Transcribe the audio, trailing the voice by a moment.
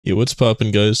Yo, what's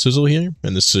poppin', guys? Sizzle here,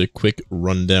 and this is a quick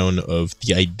rundown of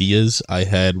the ideas I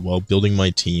had while building my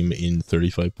team in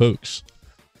 35Pokés.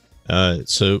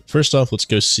 So first off, let's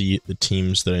go see the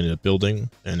teams that I ended up building,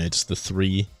 and it's the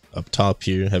three up top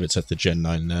here. I have it set to Gen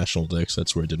 9 National Dex,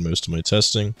 that's where I did most of my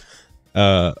testing.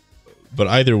 But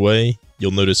either way, you'll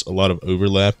notice a lot of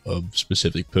overlap of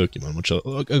specific Pokemon, which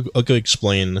I'll go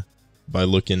explain by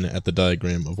looking at the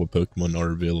diagram of what Pokemon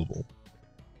are available.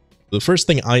 The first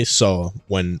thing I saw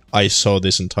when I saw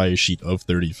this entire sheet of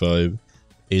 35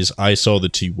 is I saw the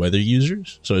two weather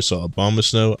users. So I saw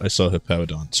Abomasnow, I saw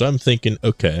Hippowdon. So I'm thinking,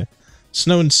 okay,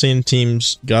 Snow and Sand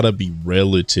teams gotta be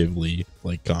relatively,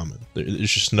 common.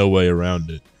 There's just no way around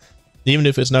it. Even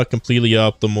if it's not completely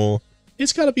optimal,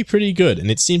 it's gotta be pretty good. And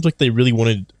it seems like they really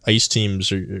wanted Ice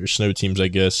teams, or Snow teams, I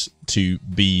guess, to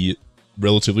be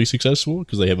relatively successful,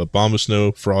 because they have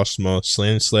Abomasnow, Frostmoth,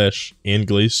 Sandslash, and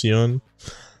Glaceon.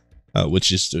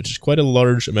 Which is quite a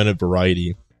large amount of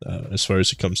variety as far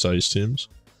as it comes to ice teams.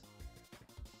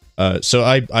 So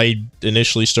I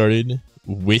initially started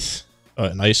with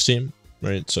an ice team,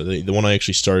 right? So the one I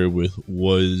actually started with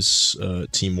was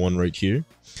Team 1 right here.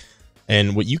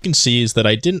 And what you can see is that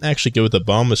I didn't actually go with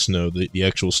Abomasnow, the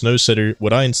actual snow setter.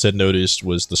 What I instead noticed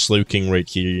was the Slowking right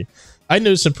here. I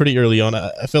noticed him pretty early on.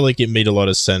 I felt like it made a lot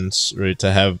of sense, right,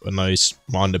 to have a nice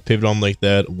mon to pivot on like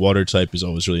that. Water type is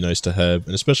always really nice to have,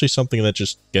 and especially something that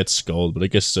just gets Scald, but I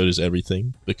guess so does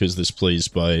everything, because this plays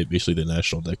by basically the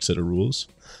National Dex set of rules.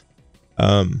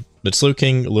 But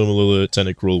Slowking, Alomalula,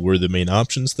 Tentacruel were the main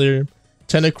options there.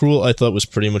 Tentacruel I thought was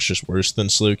pretty much just worse than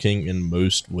Slowking in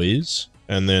most ways.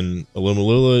 And then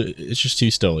Alomalula, it's just too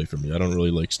stally for me. I don't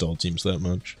really like stall teams that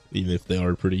much, even if they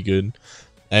are pretty good.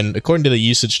 And according to the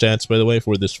usage stats, by the way,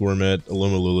 for this format,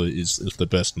 Alomalula is the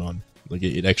best mon. Like,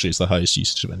 it actually is the highest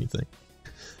usage of anything.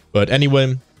 But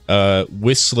anyway,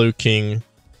 with Slowking,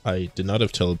 I did not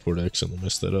have Teleport, I accidentally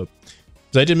messed that up.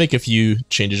 So I did make a few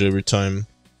changes over time,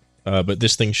 but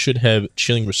this thing should have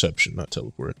Chilling Reception, not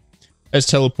Teleport. As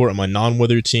Teleport on my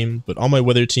non-weather team, but on my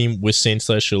weather team with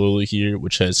Sandslash Alola here,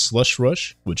 which has Slush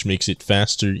Rush, which makes it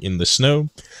faster in the snow.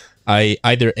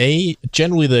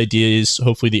 Generally the idea is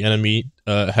hopefully the enemy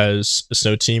has a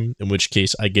snow team, in which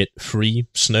case I get free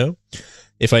snow.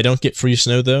 If I don't get free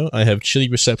snow though, I have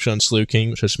Chilling Reception on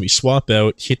Slowking, which lets me swap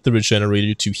out, hit the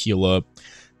regenerator to heal up,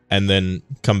 and then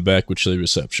come back with Chilling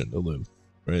Reception,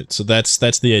 right? So that's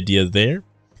the idea there.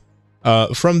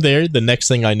 From there, the next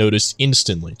thing I noticed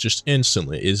instantly, just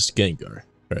instantly, is Gengar,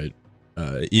 right?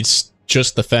 It's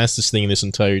just the fastest thing in this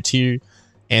entire tier,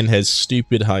 and has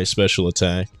stupid high special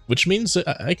attack, which means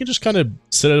that I can just kind of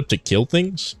set it up to kill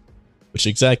things, which is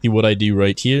exactly what I do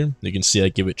right here. You can see I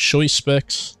give it choice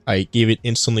specs. I gave it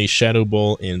instantly Shadow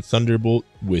Ball and Thunderbolt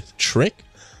with Trick.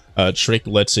 Trick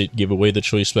lets it give away the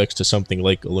choice specs to something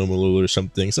like Alomalula or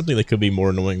something that could be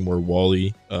more annoying, more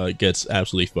wally. It gets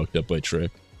absolutely fucked up by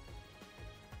Trick.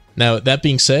 Now, that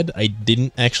being said, I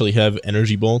didn't actually have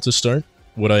Energy Ball to start.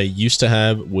 What I used to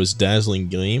have was Dazzling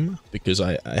Gleam, because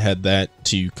I had that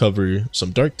to cover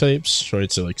some dark types,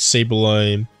 right? So like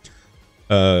Sableye,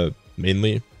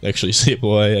 mainly. Actually,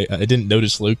 Sableye, I didn't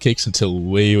notice low kicks until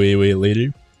way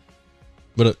later.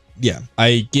 But yeah,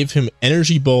 I give him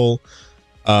Energy Ball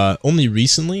only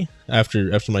recently,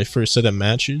 after my first set of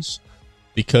matches,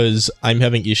 because I'm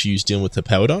having issues dealing with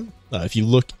Hippowdon. If you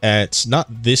look at,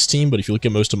 not this team, but if you look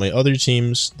at most of my other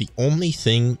teams, the only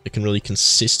thing that can really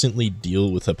consistently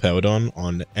deal with Hippowdon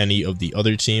on any of the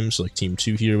other teams, like Team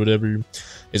 2 here or whatever,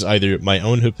 is either my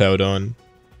own Hippowdon,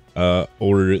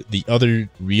 or the other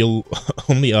real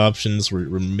only options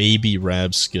were maybe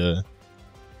Rabska,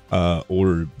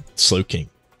 or Slowking,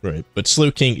 right? But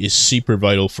Slowking is super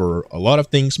vital for a lot of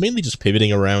things, mainly just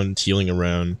pivoting around, healing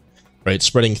around, right?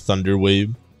 Spreading Thunder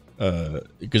Wave.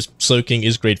 Because Slowking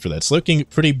is great for that. Slowking,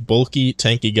 pretty bulky,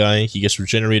 tanky guy. He gets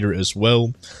Regenerator as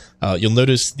well. You'll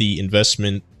notice the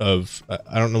investment of...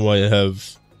 I don't know why I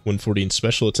have 140 in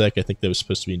special attack. I think that was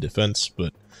supposed to be in defense.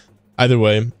 But either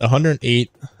way, 108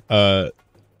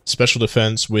 special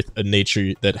defense with a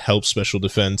nature that helps special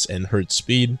defense and hurts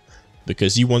speed.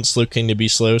 Because you want Slowking to be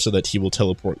slow so that he will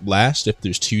teleport last. If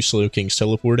there's two Slowkings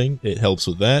teleporting, it helps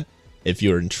with that. If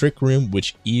you're in Trick Room,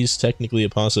 which is technically a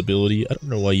possibility, I don't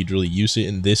know why you'd really use it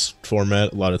in this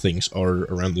format. A lot of things are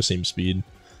around the same speed.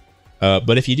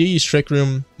 But if you do use Trick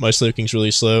Room, my Slowking's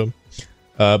really slow.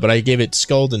 But I gave it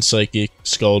Scald and Psychic.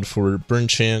 Scald for burn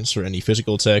chance or any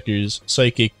physical attackers.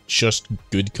 Psychic, just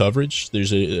good coverage.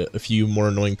 There's a few more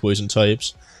annoying poison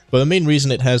types. But the main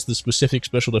reason it has the specific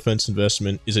special defense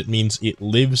investment is it means it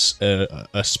lives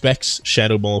a Specs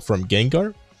Shadow Ball from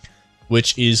Gengar,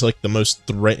 which is like the most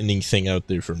threatening thing out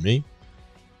there for me.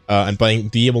 And by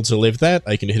being able to live that,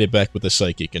 I can hit it back with a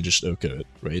Psychic and just OHKO it,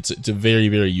 right? It's a very,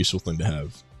 very useful thing to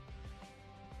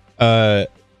have.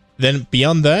 Then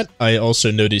beyond that, I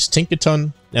also noticed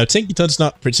Tinkaton. Now, Tinkaton's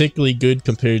not particularly good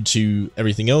compared to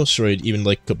everything else, right? Even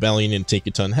like Cobalion and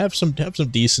Tinkaton have some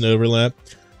decent overlap,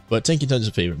 but Tinkaton's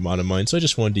a favorite mod of mine, so I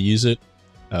just wanted to use it.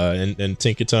 And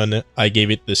Tinkaton, I gave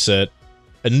it the set.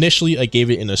 Initially, I gave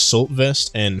it an Assault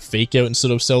Vest and Fake Out instead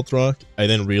of Stealth Rock. I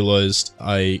then realized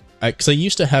because I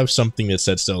used to have something that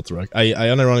said Stealth Rock. I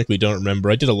unironically don't remember.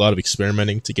 I did a lot of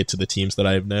experimenting to get to the teams that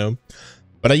I have now.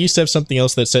 But I used to have something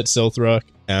else that said Stealth Rock.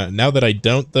 Now that I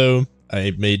don't, though,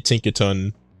 I made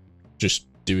Tinkaton just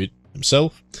do it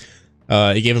himself.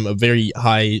 I gave him a very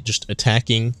high just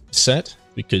attacking set,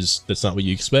 because that's not what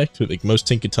you expect. Like, most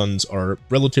Tinkatons are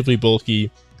relatively bulky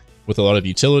with a lot of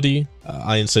utility.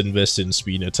 I instead invested in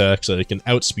speed and attack, so I can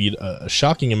outspeed a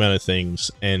shocking amount of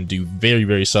things and do very,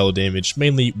 very solid damage,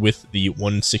 mainly with the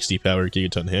 160 power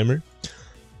Gigaton Hammer.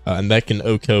 And that can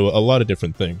OHKO a lot of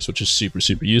different things, which is super,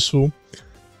 super useful.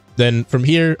 Then from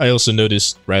here, I also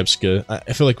noticed Rabska.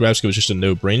 I feel like Rabska was just a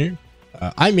no-brainer.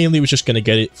 I mainly was just going to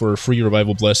get it for a free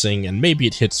Revival Blessing, and maybe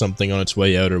it hit something on its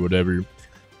way out or whatever.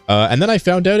 And then I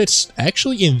found out it's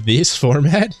actually in this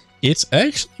format. It's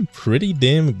actually pretty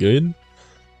damn good.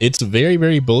 It's very,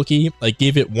 very bulky. I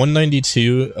gave it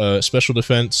 192 special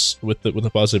defense with a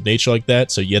positive nature like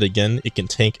that, so yet again, it can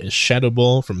tank a Shadow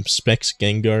Ball from Specs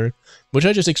Gengar, which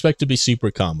I just expect to be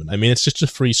super common. I mean, it's just a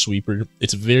free sweeper.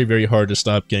 It's very, very hard to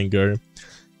stop Gengar.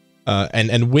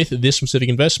 And with this specific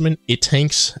investment, it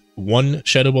tanks one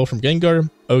Shadow Ball from Gengar,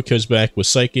 OHKOs back with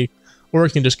Psychic, or I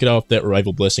can just get off that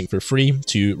Revival Blessing for free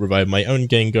to revive my own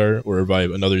Gengar, or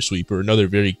revive another sweeper, another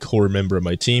very core member of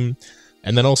my team,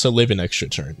 and then also live an extra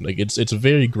turn. Like, it's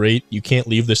very great. You can't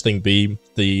leave this thing be.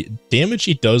 The damage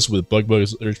it does with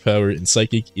Bug's Urge Power and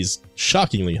Psychic is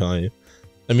shockingly high.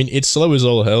 I mean, it's slow as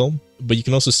all hell, but you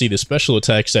can also see the special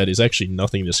attack stat is actually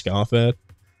nothing to scoff at.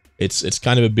 It's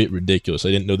kind of a bit ridiculous. I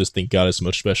didn't know this thing got as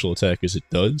much special attack as it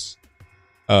does.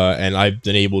 And I've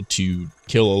been able to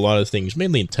kill a lot of things,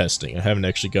 mainly in testing. I haven't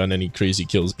actually gotten any crazy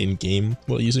kills in-game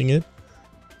while using it,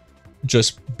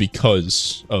 just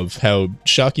because of how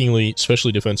shockingly,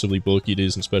 especially defensively bulky it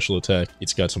is in special attack.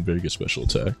 It's got some very good special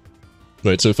attack.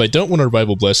 Right, so if I don't want a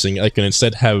Revival Blessing, I can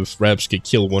instead have Rabska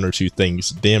kill one or two things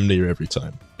damn near every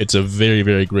time. It's a very,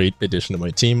 very great addition to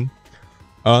my team.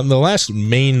 The last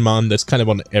main mon that's kind of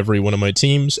on every one of my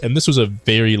teams, and this was a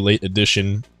very late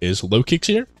addition, is Low Kicks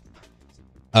here.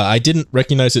 I didn't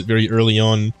recognize it very early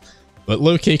on, but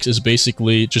Low Kicks is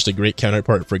basically just a great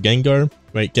counterpart for Gengar.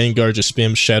 Right, Gengar just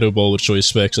spams Shadow Ball with choice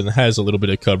specs and has a little bit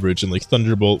of coverage, and like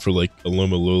Thunderbolt for like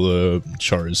Alomomola,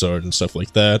 Charizard, and stuff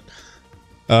like that.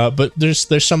 But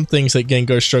there's some things that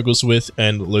Gengar struggles with,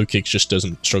 and Low Kicks just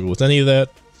doesn't struggle with any of that.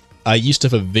 I used to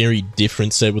have a very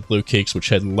different set with Low Kicks, which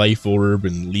had Life Orb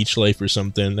and Leech Life or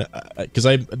something, because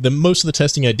most of the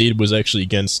testing I did was actually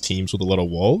against teams with a lot of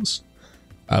walls.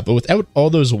 But without all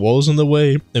those walls in the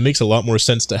way, it makes a lot more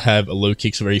sense to have a Low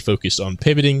Kicks very focused on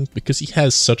pivoting, because he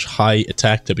has such high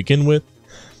attack to begin with.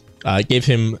 I gave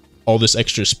him all this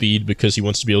extra speed because he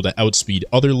wants to be able to outspeed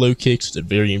other Low Kicks. It's a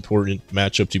very important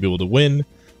matchup to be able to win.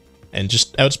 And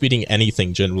just outspeeding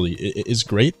anything generally is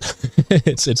great.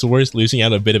 It's worth losing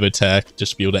out a bit of attack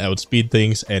just to be able to outspeed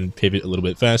things and pivot a little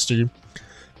bit faster.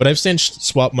 But I've since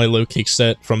swapped my Low Kick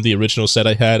set from the original set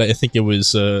I had. I think it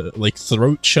was like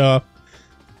Throat Chop,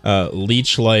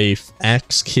 Leech Life,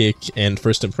 Axe Kick, and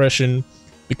First Impression.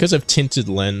 Because of Tinted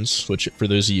Lens, which for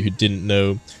those of you who didn't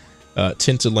know,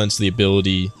 Tinted Lens is the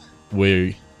ability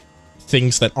where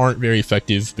things that aren't very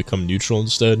effective become neutral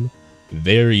instead.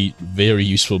 Very, very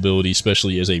useful ability,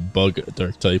 especially as a bug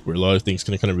dark type, where a lot of things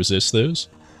can kind of resist those.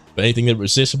 But anything that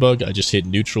resists a bug, I just hit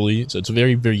neutrally, so it's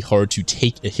very, very hard to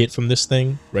take a hit from this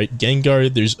thing, right?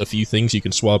 Gengar, there's a few things you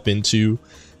can swap into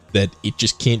that it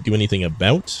just can't do anything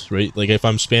about, right? Like, if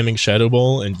I'm spamming Shadow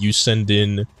Ball and you send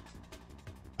in,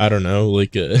 I don't know,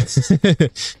 like,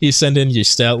 you send in your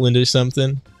Stoutland or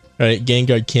something, right?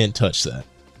 Gengar can't touch that.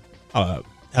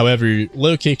 However,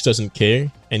 Low Kicks doesn't care,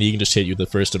 and he can just hit you with the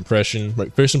First Impression.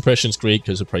 Right, First Impression is great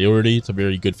because of priority. It's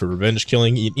very good for revenge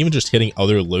killing. Even just hitting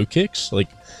other Low Kicks. Like,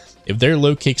 if their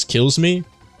Low Kicks kills me,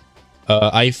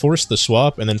 I force the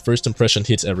swap, and then First Impression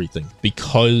hits everything.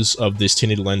 Because of this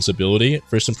Tinted Lens ability,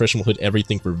 First Impression will hit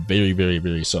everything for very, very,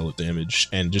 very solid damage,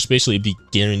 and just basically be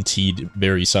guaranteed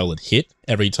very solid hit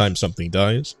every time something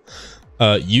dies.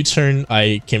 U-turn,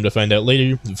 I came to find out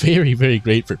later, very, very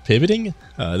great for pivoting.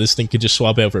 This thing could just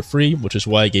swap out for free, which is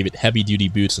why I gave it heavy-duty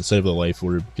boots instead of the Life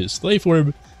Orb, because the Life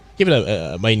Orb gave it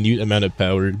a minute amount of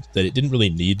power that it didn't really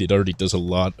need. It already does a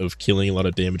lot of killing, a lot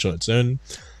of damage on its own.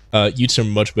 U-turn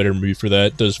much better move for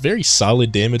that. Does very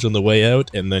solid damage on the way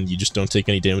out, and then you just don't take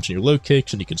any damage in your low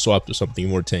kicks, and you can swap to something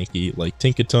more tanky like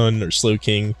Tinkaton or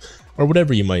Slowking, or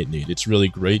whatever you might need. It's really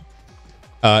great.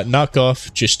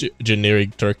 Knockoff, just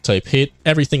generic dark type hit.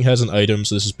 Everything has an item,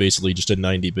 so this is basically just a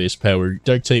 90 base power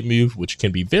dark type move, which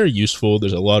can be very useful.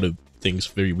 There's a lot of things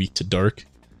very weak to dark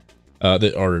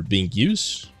that are being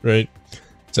used, right?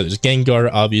 So there's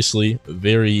Gengar, obviously,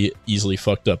 very easily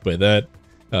fucked up by that.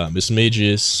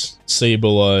 Mismagius,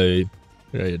 Sableye,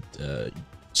 right?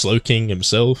 Slowking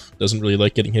himself doesn't really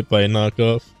like getting hit by a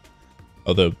knockoff.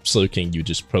 Although Slowking you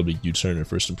just probably U-turn a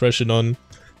first impression on.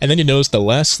 And then you notice the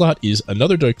last slot is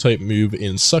another dark type move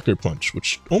in Sucker Punch,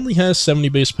 which only has 70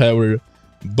 base power,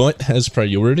 but has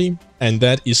priority, and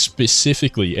that is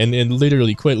specifically, and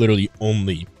literally, quite literally,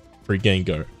 only for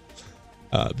Gengar.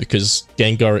 Because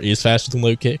Gengar is faster than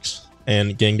low kicks,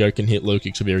 and Gengar can hit low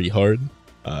kicks very hard,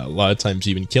 a lot of times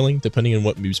even killing, depending on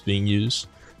what move's being used,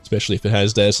 especially if it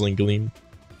has Dazzling Gleam.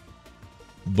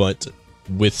 But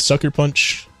with Sucker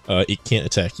Punch, it can't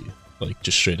attack you, like,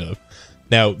 just straight up.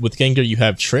 Now, with Gengar, you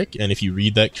have Trick, and if you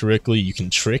read that correctly, you can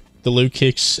trick the low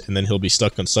kicks, and then he'll be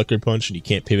stuck on Sucker Punch, and you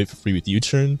can't pivot for free with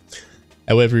U-turn.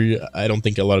 However, I don't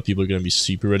think a lot of people are going to be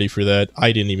super ready for that.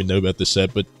 I didn't even know about this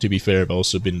set, but to be fair, I've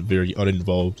also been very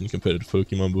uninvolved in competitive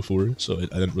Pokemon before, so I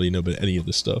didn't really know about any of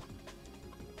this stuff.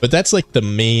 But that's like the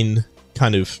main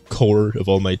kind of core of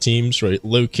all my teams, right?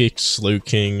 Low Kick,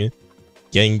 Slowking,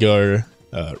 Gengar,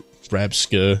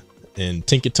 Rabska, and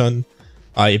Tinkaton.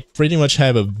 I pretty much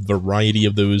have a variety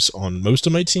of those on most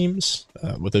of my teams,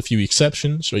 with a few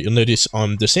exceptions. Right? You'll notice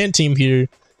on the Sand team here,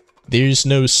 there's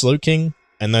no Slowking,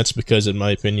 and that's because, in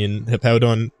my opinion,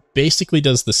 Hippowdon basically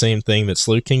does the same thing that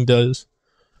Slowking does,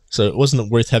 so it wasn't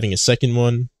worth having a second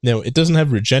one. Now, it doesn't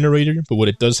have Regenerator, but what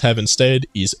it does have instead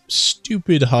is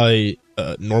stupid high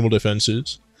normal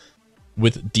defenses,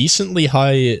 with decently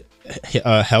high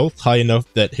health, high enough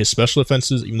that his special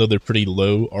defenses, even though they're pretty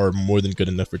low, are more than good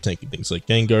enough for tanking things like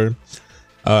Gengar.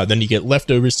 Then you get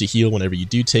Leftovers to heal whenever you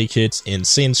do take hits, and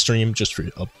Sandstream just for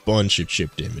a bunch of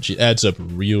chip damage. It adds up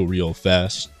real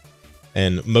fast.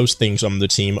 And most things on the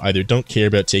team either don't care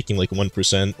about taking like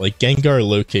 1%, like Gengar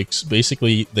low kicks,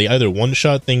 basically they either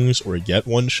one-shot things or get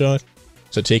one-shot,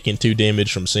 so taking 2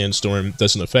 damage from Sandstorm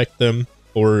doesn't affect them,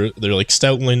 or they're like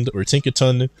Stoutland or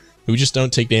Tinkaton, who just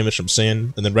don't take damage from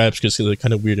sand. And then Rabska's a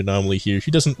kind of weird anomaly here.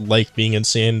 He doesn't like being in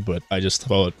sand, but I just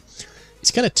thought he's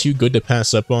kind of too good to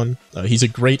pass up on. He's a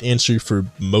great answer for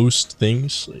most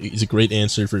things. He's a great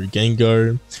answer for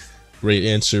Gengar, great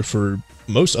answer for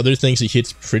most other things. He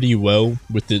hits pretty well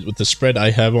with the spread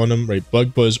I have on him, right?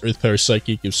 Bug Buzz, Earth Power,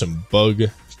 Psychic gives some bug,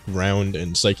 ground,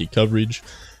 and psychic coverage,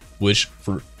 which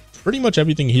for pretty much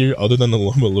everything here, other than the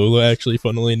Lomalola, actually,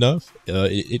 funnily enough,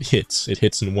 it hits. It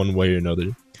hits in one way or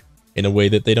another, in a way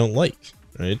that they don't like,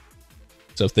 right?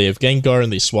 So if they have Gengar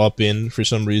and they swap in for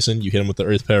some reason, you hit him with the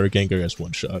Earth Power, Gengar has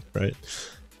one shot, right?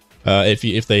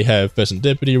 If they have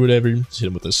Serendipity or whatever, just hit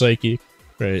him with the Psychic,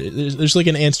 right? There's like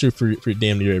an answer for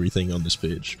damn near everything on this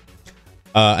page.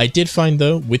 I did find,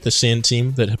 though, with the Sand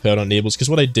team that Hippowdon enables, because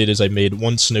what I did is I made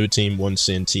one Snow team, one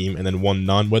Sand team, and then one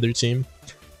non-Weather team.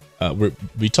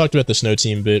 We talked about the Snow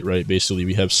team bit, right? Basically,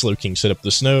 we have Slowking set up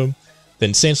the Snow,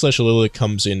 then Sandslash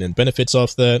comes in and benefits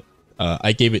off that.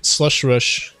 I gave it Slush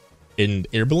Rush and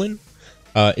Air Balloon.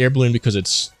 Air Balloon because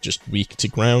it's just weak to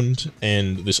ground,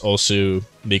 and this also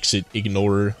makes it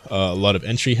ignore a lot of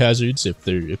entry hazards if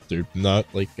they're not,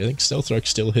 like, I think Stealth Rock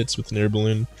still hits with an Air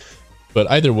Balloon. But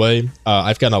either way,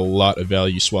 I've gotten a lot of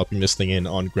value swapping this thing in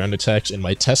on ground attacks in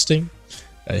my testing.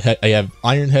 I have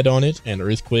Iron Head on it and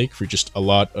Earthquake for just a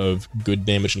lot of good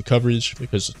damage and coverage,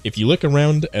 because if you look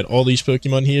around at all these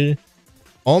Pokemon here,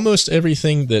 almost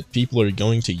everything that people are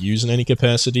going to use in any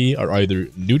capacity are either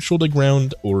neutral to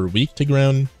ground or weak to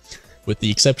ground, with the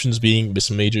exceptions being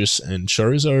Mismagius and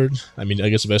Charizard. I mean, I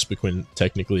guess Vespiquen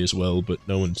technically as well, but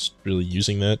no one's really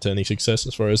using that to any success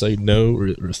as far as I know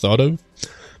or thought of.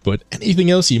 But anything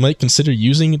else you might consider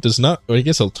using does not, or I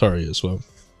guess Altaria as well.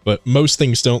 But most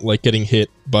things don't like getting hit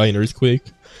by an Earthquake.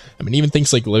 I mean, even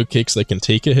things like low kicks that can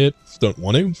take a hit don't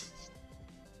want to.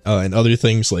 And other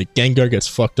things like Gengar gets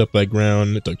fucked up by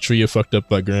ground, Dugtrio fucked up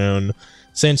by ground,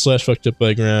 Sandslash fucked up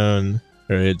by ground,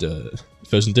 right?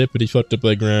 Serendipity fucked up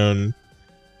by ground,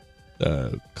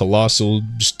 Colossal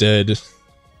just dead,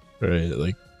 right?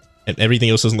 Like, and everything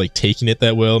else isn't like taking it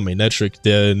that well. Manectric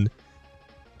dead.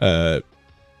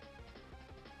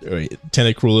 Right,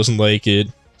 Tentacruel doesn't like it.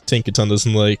 Tinkaton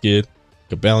doesn't like it.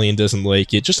 Gabalion doesn't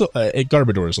like it. Just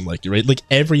Garbodor doesn't like it, right? Like,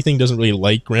 everything doesn't really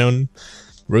like ground.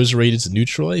 Roserade is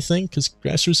neutral, I think, because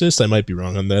Grass Resist. I might be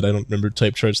wrong on that. I don't remember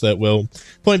type charts that well.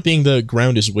 Point being, the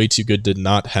ground is way too good to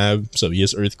not have, so he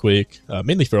has Earthquake,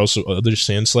 mainly for also other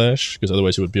Sand Slash, because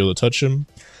otherwise he would be able to touch him.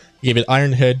 He gave it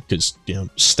Iron Head, because, you know,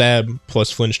 stab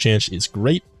plus flinch chance is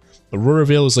great. Aurora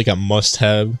Veil is like a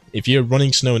must-have. If you're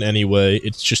running Snow in any way,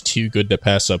 it's just too good to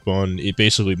pass up on. It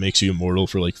basically makes you immortal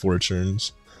for like 4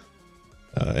 turns.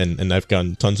 And I've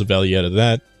gotten tons of value out of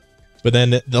that. But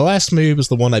then the last move is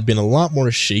the one I've been a lot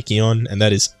more shaky on, and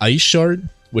that is Ice Shard,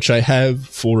 which I have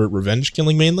for revenge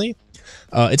killing mainly.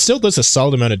 It still does a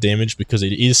solid amount of damage because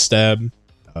it is stab,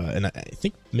 and I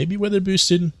think maybe weather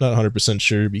boosted, not 100%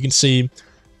 sure. But you can see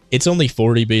it's only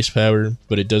 40 base power,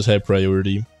 but it does have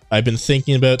priority. I've been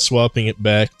thinking about swapping it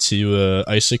back to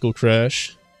Icicle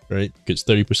Crash, right? Because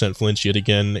 30% flinch yet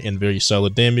again and very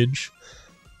solid damage.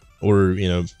 Or, you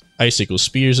know, Icicle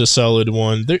Spear is a solid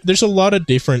one. There's a lot of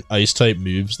different ice-type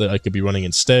moves that I could be running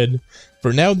instead.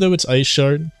 For now, though, it's Ice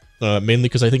Shard. Mainly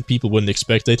because I think people wouldn't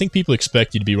expect it. I think people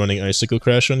expect you to be running Icicle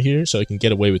Crash on here, so I can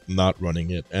get away with not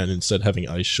running it, and instead having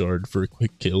Ice Shard for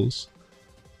quick kills.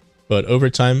 But over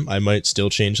time, I might still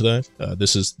change that.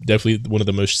 This is definitely one of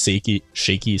the most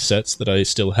shaky sets that I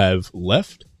still have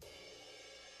left.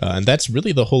 And that's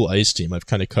really the whole ice team. I've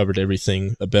kind of covered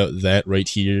everything about that right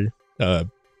here.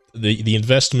 The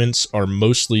investments are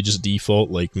mostly just default,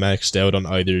 like maxed out on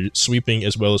either sweeping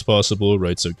as well as possible,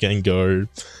 right? So Gengar,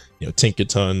 you know,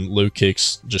 Tinkaton, low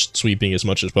kicks, just sweeping as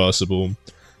much as possible.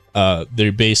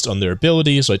 They're based on their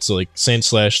abilities, right? So like Sand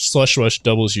Slash, Slush Rush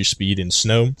doubles your speed in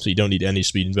Snow, so you don't need any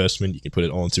speed investment. You can put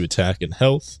it all into attack and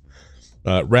health.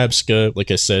 Rabska,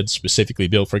 like I said, specifically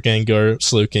built for Gengar.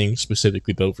 Slowking,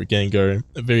 specifically built for Gengar.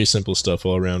 Very simple stuff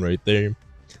all around right there.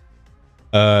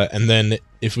 And then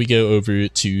if we go over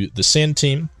to the Sand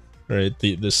team, right?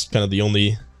 This kind of the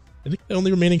only, I think the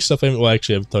only remaining stuff I haven't, well,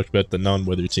 actually I've talked about the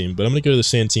non-weather team, but I'm going to go to the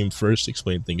Sand team first,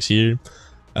 explain things here.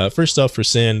 First off, for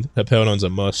Sand, Hippowdon's a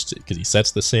must, because he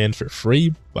sets the Sand for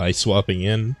free by swapping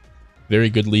in. Very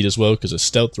good lead as well, because of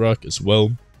Stealth Rock as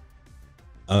well.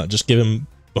 Just give him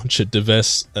a bunch of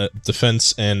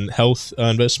defense and health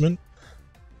investment,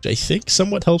 which I think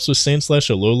somewhat helps with Sand Slash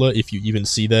Alola, if you even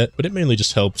see that, but it mainly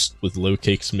just helps with low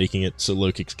kicks, making it so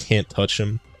low kicks can't touch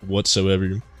him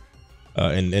whatsoever.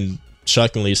 And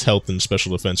shockingly, his health and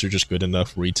special defense are just good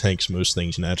enough where he tanks most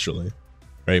things naturally.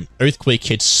 Right, Earthquake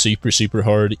hits super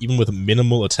hard, even with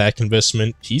minimal attack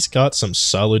investment. He's got some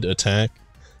solid attack,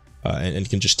 and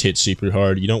can just hit super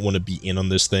hard. You don't want to be in on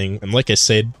this thing. And like I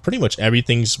said, pretty much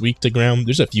everything's weak to ground.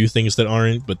 There's a few things that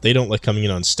aren't, but they don't like coming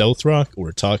in on Stealth Rock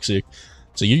or Toxic.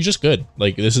 So you're just good.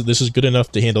 Like, this is good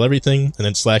enough to handle everything, and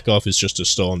then Slack Off is just to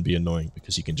stall and be annoying,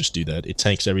 because you can just do that. It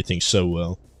tanks everything so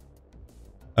well.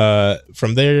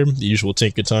 From there, the usual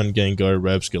Tinkaton, Gengar,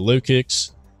 Rabska, low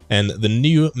kicks. And the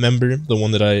new member, the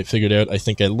one that I figured out I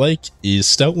think I like, is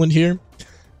Stoutland here.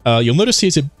 You'll notice he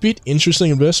has a bit interesting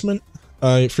investment.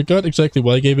 I forgot exactly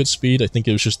why I gave it speed. I think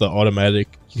it was just the automatic.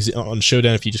 On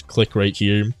Showdown, if you just click right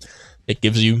here, it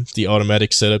gives you the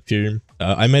automatic setup here.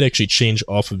 I might actually change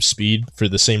off of speed for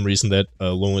the same reason that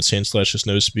Alolan Sand Slash has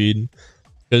no speed.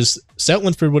 Because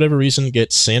Stoutland, for whatever reason,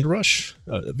 gets Sand Rush.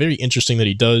 Very interesting that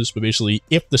he does, but basically,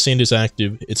 if the sand is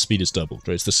active, its speed is doubled.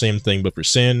 Right? It's the same thing, but for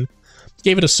sand.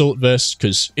 Gave it Assault Vest,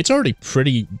 because it's already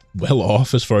pretty well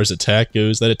off as far as attack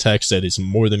goes. That attack set is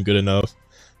more than good enough.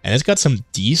 And it's got some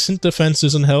decent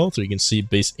defenses and health. So you can see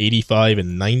base 85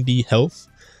 and 90 health.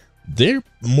 They're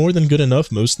more than good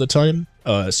enough most of the time.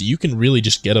 So you can really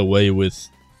just get away with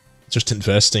just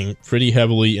investing pretty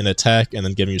heavily in attack and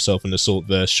then giving yourself an Assault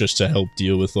Vest just to help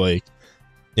deal with, like,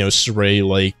 you know, Stray,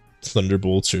 like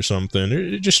Thunderbolts or something.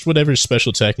 Or just whatever special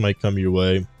attack might come your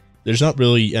way. There's not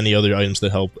really any other items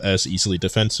that help as easily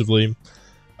defensively.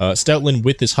 Stoutland,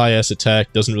 with his high-ass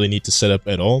attack, doesn't really need to set up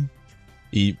at all.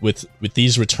 With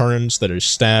these returns that are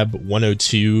stab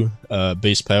 102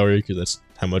 base power, because that's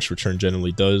how much return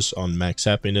generally does on max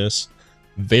happiness,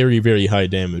 very high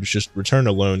damage. Just return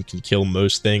alone can kill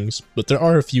most things, but there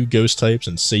are a few ghost types,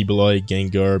 and Sableye,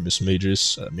 Gengar,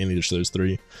 Mismagius, mainly just those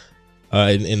three.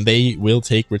 And they will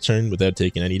take return without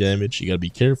taking any damage. You gotta be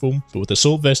careful. But with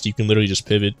Assault Vest, you can literally just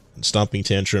pivot. Stomping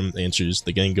Tantrum answers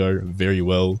the Gengar very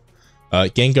well.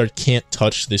 Gengar can't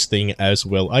touch this thing as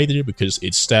well either, because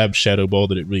it's Stab Shadow Ball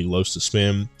that it really loves to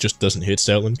spam. Just doesn't hit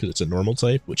Stoutland because it's a normal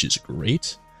type, which is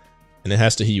great. And it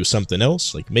has to hit you with something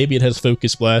else. Like, maybe it has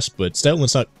Focus Blast, but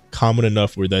Stoutland's not common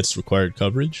enough where that's required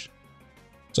coverage.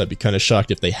 So I'd be kind of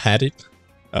shocked if they had it.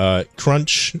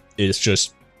 Crunch is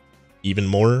just even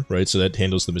more, right? So that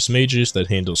handles the Mismagius, that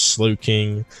handles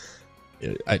Slowking.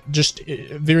 just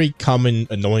very common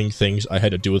annoying things I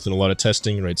had to deal with in a lot of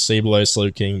testing, right? Sableye,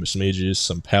 Slowking, Mismages,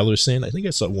 some Palossand. I think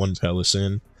I saw one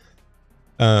Palossand.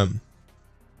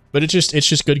 But it's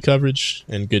just good coverage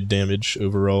and good damage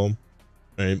overall,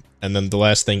 right? And then the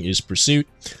last thing is Pursuit,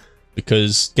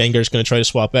 because Gengar's going to try to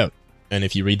swap out. And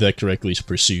if you read that correctly,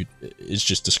 Pursuit is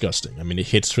just disgusting. I mean, it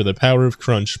hits for the power of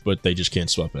Crunch, but they just can't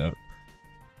swap out.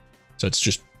 So it's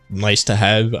just nice to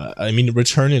have. I mean,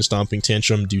 Return and Stomping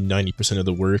Tantrum do 90% of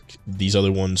the work. These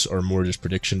other ones are more just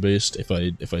prediction based. If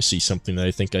I see something that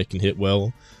I think I can hit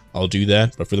well, I'll do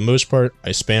that. But for the most part,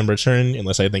 I spam Return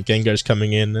unless I think Gengar's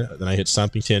coming in. Then I hit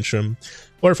Stomping Tantrum.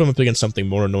 Or if I'm up against something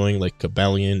more annoying like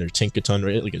Cobalion or Tinkaton,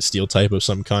 right? Like a Steel type of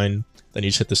some kind, then you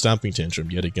just hit the Stomping Tantrum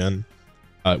yet again.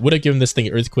 Would have given this thing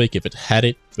Earthquake if it had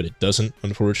it, but it doesn't,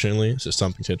 unfortunately. So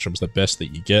Stomping Tantrum's the best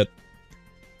that you get.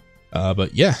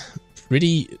 But yeah,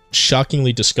 pretty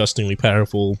shockingly, disgustingly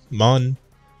powerful Mon.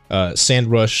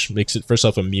 Sand Rush makes it, first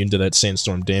off, immune to that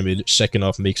Sandstorm damage. Second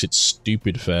off, makes it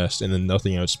stupid fast, and then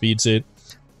nothing outspeeds it.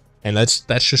 And that's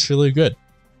just really good.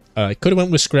 I could have went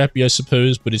with Scrappy, I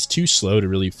suppose, but it's too slow to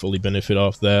really fully benefit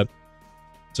off that.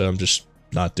 So I'm just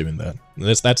not doing that. And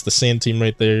that's the Sand team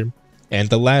right there. And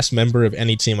the last member of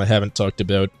any team I haven't talked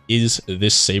about is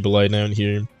this Sableye down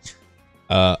here.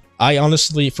 I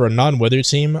honestly, for a non-weather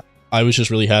team, I was just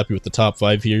really happy with the top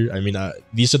 5 here. I mean,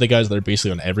 these are the guys that are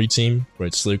basically on every team,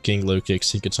 right? Slowking,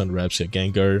 Low-Kicks, Tinkaton, Rapska,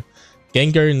 Gengar.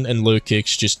 Gengar and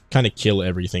Low-Kicks just kind of kill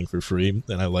everything for free,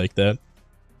 and I like that.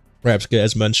 Rapska,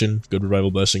 as mentioned, good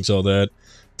Revival Blessings, all that.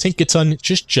 Tinkaton,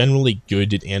 just generally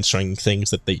good at answering things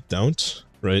that they don't.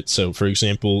 Right, so for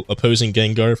example, opposing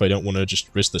Gengar, if I don't want to just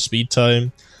risk the speed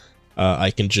time, I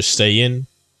can just stay in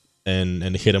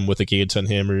and hit him with a Gigaton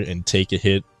Hammer and take a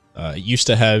hit. It used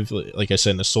to have, like I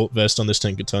said, an Assault Vest on this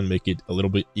Tinkaton, make it a little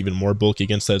bit even more bulky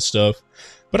against that stuff.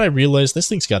 But I realized this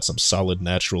thing's got some solid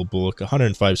natural bulk,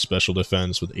 105 special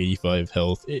defense with 85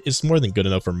 health. It's more than good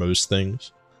enough for most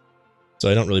things. So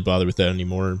I don't really bother with that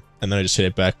anymore. And then I just hit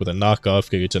it back with a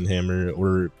knockoff Gigaton Hammer,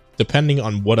 or depending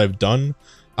on what I've done,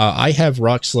 I have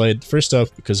Rock Slide, first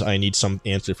off, because I need some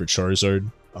answer for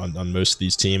Charizard on most of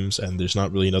these teams, and there's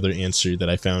not really another answer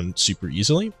that I found super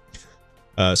easily.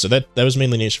 So that was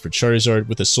mainly an answer for Charizard.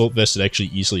 With Assault Vest, it actually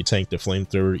easily tanked a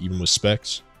Flamethrower, even with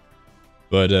Specs.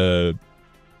 But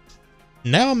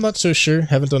now I'm not so sure.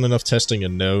 Haven't done enough testing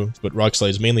and know, but Rock Slide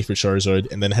is mainly for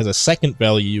Charizard, and then has a second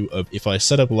value of if I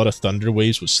set up a lot of Thunder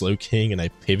Waves with Slowking and I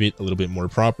pivot a little bit more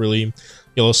properly.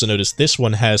 You'll also notice this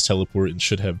one has Teleport and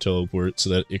should have Teleport so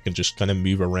that it can just kind of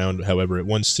move around however it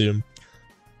wants to.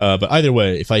 But either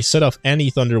way, if I set off any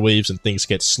Thunder Waves and things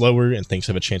get slower and things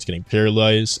have a chance of getting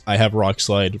paralyzed, I have Rock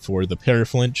Slide for the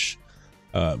Paraflinch,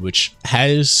 which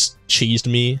has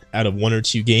cheesed me out of 1 or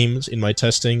 2 games in my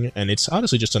testing, and it's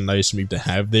honestly just a nice move to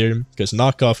have there, because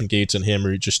Knockoff and Gigaton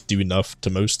Hammer just do enough to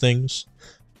most things.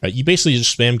 Right, you basically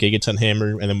just spam Gigaton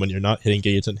Hammer, and then when you're not hitting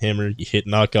Gigaton Hammer, you hit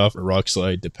Knockoff or Rock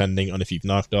Slide, depending on if you've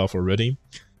knocked off already.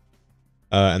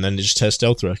 And then just test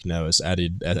Stealth Rock now as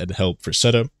added help for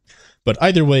setup. But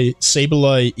either way,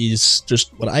 Sableye is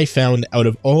just what I found out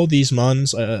of all these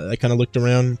mons. I kind of looked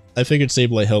around. I figured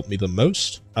Sableye helped me the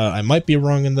most. I might be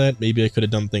wrong in that. Maybe I could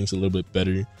have done things a little bit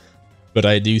better. But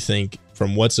I do think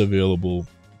from what's available,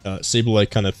 Sableye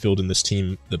kind of filled in this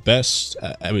team the best.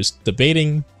 I was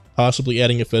debating possibly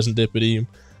adding a Pheasantipity,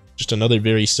 just another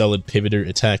very solid pivoter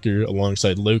attacker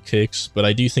alongside Low Kicks, but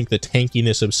I do think the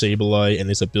tankiness of Sableye and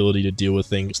his ability to deal with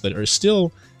things that are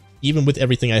still, even with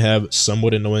everything I have,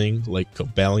 somewhat annoying, like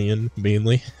Cobalion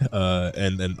mainly,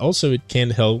 and then also it can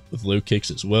help with Low Kicks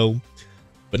as well,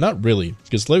 but not really,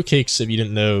 because Low Kicks, if you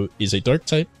didn't know, is a Dark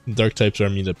type, and Dark types are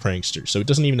immune to Prankster, so it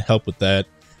doesn't even help with that.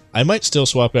 I might still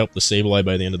swap out the Sableye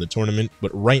by the end of the tournament, but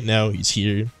right now he's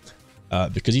here,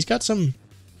 because he's got some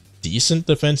decent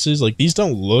defenses. Like, these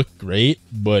don't look great,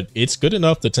 but it's good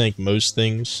enough to tank most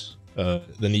things.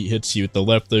 Then he hits you with the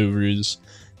Leftovers,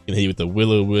 can hit you with the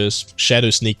Will-O-Wisp,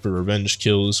 Shadow Sneak for revenge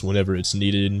kills whenever it's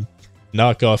needed.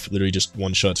 Knockoff literally just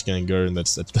one-shots Gengar, and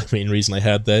that's the main reason I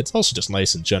had that. It's also just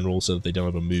nice in general so that they don't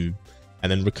have a move.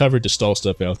 And then Recover to stall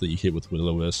stuff out that you hit with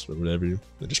Will-O-Wisp or whatever, and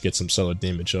just get some solid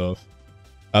damage off.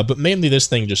 But mainly this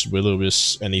thing just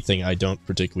Will-O-Wisp anything I don't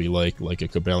particularly like a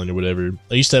Cobalion or whatever.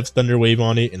 I used to have Thunder Wave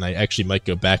on it, and I actually might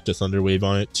go back to Thunder Wave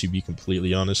on it, to be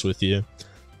completely honest with you.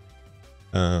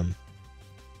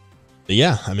 But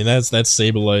yeah, I mean, that's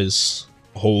Sableye's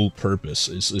whole purpose.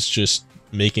 It's just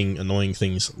making annoying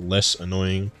things less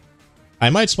annoying. I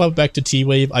might swap it back to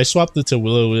T-Wave. I swapped it to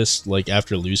Will-O-Wisp, like,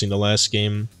 after losing the last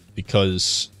game,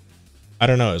 because, I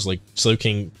don't know, it's like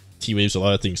Slowking T-Waves a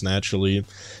lot of things naturally.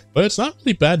 But it's not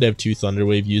really bad to have 2 Thunder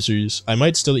Wave users. I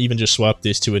might still even just swap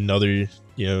this to another,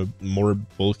 you know, more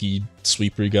bulky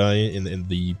sweeper guy in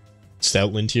the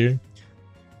Stoutland tier.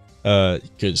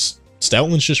 Because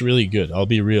Stoutland's just really good, I'll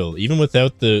be real. Even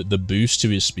without the boost to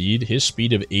his speed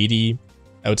of 80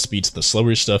 outspeeds the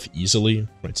slower stuff easily,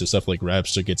 right? So stuff like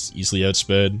Rapster gets easily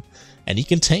outsped. And he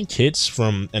can tank hits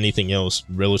from anything else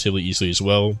relatively easily as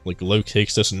well. Like low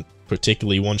kicks doesn't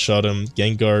particularly one-shot him.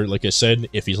 Gengar, like I said,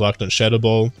 if he's locked on Shadow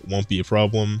Ball, it won't be a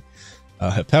problem.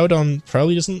 Hippowdon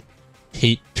probably doesn't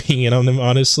hate pinging on him,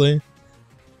 honestly.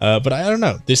 But I don't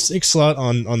know. This 6 slot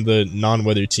on the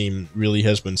non-weather team really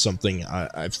has been something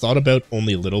I've thought about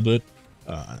only a little bit.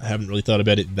 I haven't really thought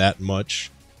about it that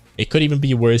much. It could even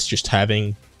be worth just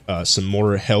having some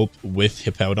more help with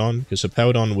Hippowdon, because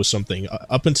Hippowdon was something,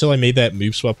 up until I made that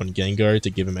move swap on Gengar to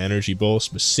give him Energy Ball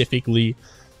specifically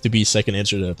to be second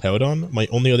answer to Hippowdon, my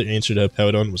only other answer to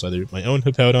Hippowdon was either my own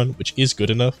Hippowdon, which is good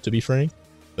enough to be frank,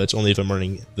 but that's only if I'm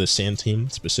running the Sand team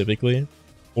specifically,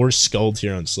 or Scald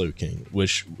here on Slowking,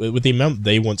 which, with the amount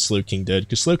they want Slowking dead,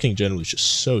 because Slowking generally is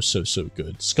just so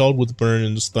good. Scald with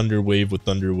burns, Thunder Wave with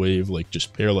Thunder Wave, like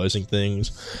just paralyzing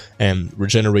things, and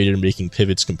Regenerator making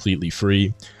pivots completely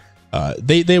free.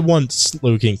 They want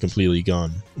Slowking completely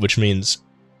gone, which means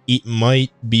it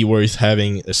might be worth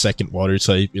having a second water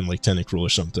type in like Tentacruel or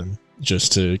something,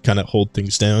 just to kind of hold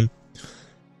things down.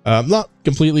 I'm not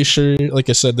completely sure. Like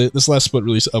I said, this last split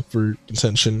really is up for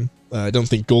contention. I don't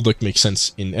think Golduck makes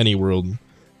sense in any world,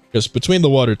 because between the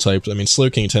water types, I mean,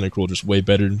 Slowking and Tentacruel are just way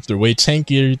better. They're way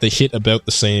tankier, they hit about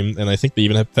the same, and I think they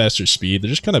even have faster speed. They're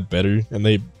just kind of better, and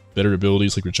they have better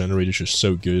abilities, like Regenerator's just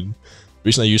so good. The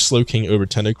reason I use Slowking over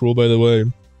Tentacruel, by the way,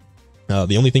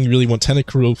 the only thing you really want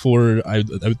Tentacruel for, I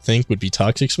would think, would be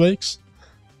Toxic Spikes.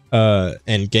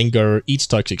 And Gengar eats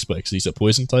Toxic Spikes. He's a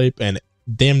poison type, and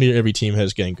damn near every team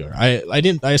has Gengar.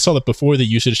 I saw that before the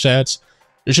usage stats.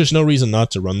 There's just no reason not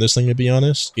to run this thing, to be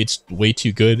honest. It's way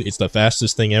too good. It's the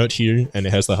fastest thing out here, and it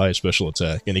has the highest special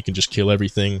attack, and it can just kill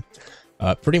everything.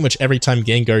 Pretty much every time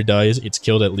Gengar dies, it's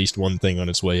killed at least one thing on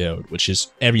its way out, which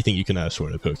is everything you can ask for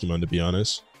in a Pokemon, to be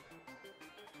honest.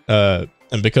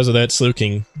 And because of that,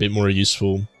 Slowking, a bit more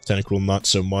useful, Tentacruel not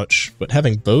so much, but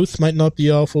having both might not be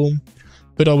awful.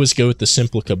 Could always go with the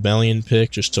simple Cobalion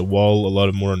pick, just to wall a lot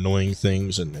of more annoying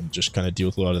things and just kind of deal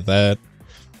with a lot of that.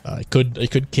 I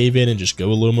could cave in and just go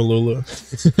Alomomola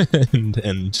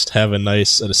and just have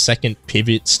a second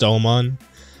pivot Stalmon,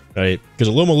 right?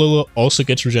 Because Alomomola also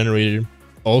gets Regenerated,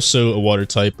 also a water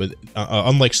type, but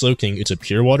unlike Slowking, it's a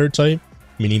pure water type,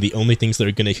 meaning the only things that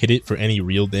are going to hit it for any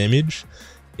real damage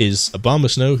is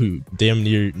Abomasnow, who damn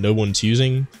near no one's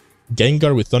using,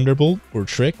 Gengar with Thunderbolt or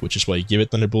Trick, which is why you give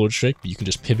it Thunderbolt or Trick, but you can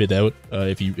just pivot out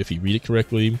if you read it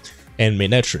correctly, and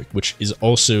Manectric, which is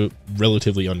also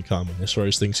relatively uncommon as far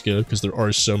as things go, because there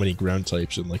are so many ground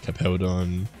types in like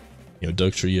Hippowdon, you know,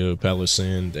 Dugtrio,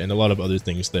 Palossand, and a lot of other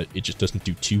things that it just doesn't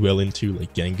do too well into,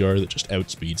 like Gengar that just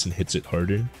outspeeds and hits it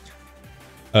harder.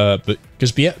 But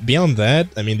because beyond that,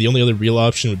 I mean, the only other real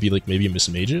option would be like maybe a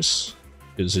Mismagius,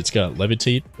 because it's got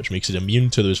Levitate, which makes it immune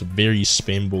to those very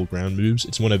spammable ground moves.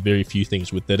 It's one of very few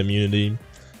things with that immunity.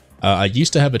 I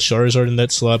used to have a Charizard in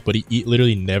that slot, but he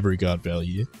literally never got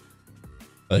value.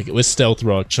 Like, with Stealth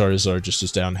Rock, Charizard just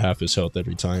is down half his health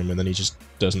every time, and then he just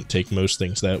doesn't take most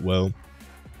things that well.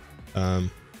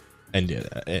 And yeah,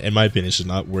 in my opinion, it's just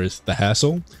not worth the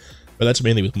hassle. But that's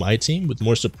mainly with my team. With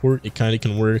more support, it kind of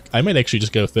can work. I might actually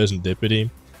just go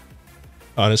Pheasantipity.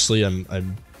 Honestly, I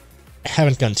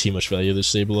haven't gotten too much value of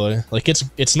this Sableye. Like,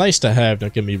 it's nice to have,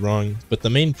 don't get me wrong, but the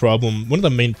main problem, one of the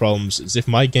main problems is if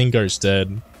my Gengar's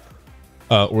dead,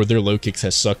 or their low kicks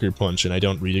has Sucker Punch and I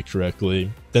don't read it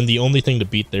correctly, then the only thing to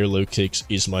beat their low kicks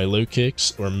is my low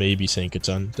kicks, or maybe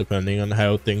Sankaton, depending on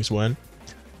how things went.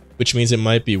 Which means it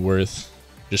might be worth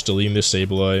just deleting this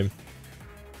Sableye,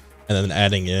 and then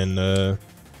adding in,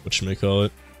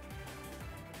 whatchamacallit,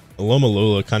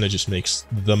 Alomomola kind of just makes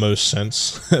the most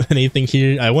sense of anything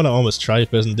here. I want to almost try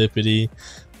Pheasantipity.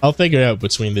 I'll figure out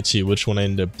between the two which one I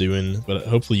end up doing, but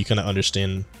hopefully you kind of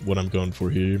understand what I'm going for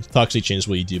here. Toxic Chain is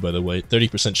what you do, by the way.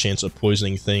 30% chance of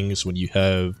poisoning things when you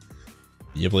have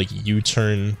like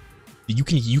U-turn. You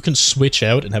can switch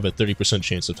out and have a 30%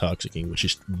 chance of toxicking, which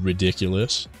is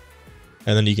ridiculous.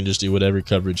 And then you can just do whatever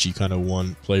coverage you kind of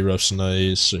want. Play Rough's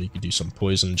nice, so you can do some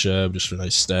Poison Jab just for a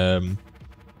nice stab.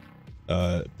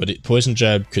 But Poison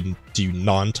Jab could do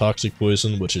non-toxic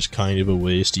poison, which is kind of a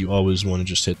waste. You always want to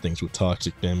just hit things with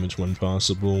toxic damage when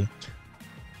possible.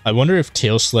 I wonder if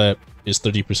Tail Slap is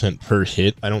 30% per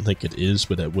hit. I don't think it is,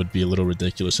 but that would be a little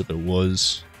ridiculous if it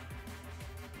was.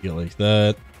 Go like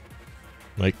that.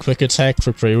 Like, quick attack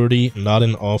for priority, not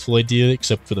an awful idea,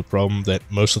 except for the problem that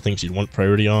most of the things you'd want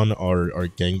priority on are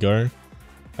Gengar.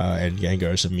 And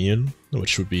Gengar's immune,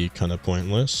 which would be kind of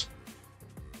pointless.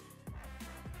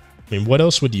 I mean, what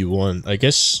else would you want? I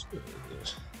guess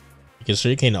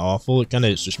Hurricane awful, it kind of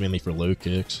is just mainly for low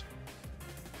kicks.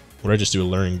 Or I just do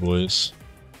Alluring Voice.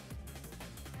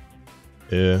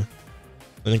 Yeah.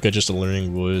 I think I just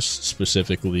Alluring Voice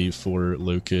specifically for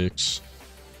low kicks.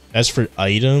 As for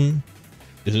item,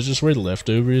 is it just where the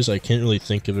leftovers? I can't really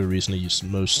think of a reason to use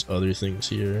most other things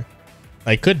here.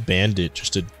 I could Bandit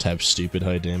just to have stupid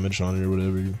high damage on it or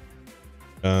whatever.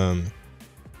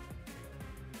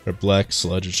 Or Black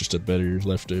Sludge is just a better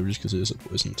leftovers because it is a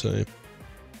poison type.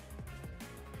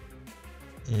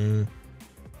 I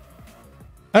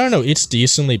don't know, it's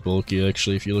decently bulky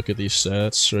actually if you look at these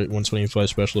stats, right? 125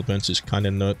 special defense is kind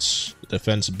of nuts.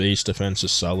 Defense base defense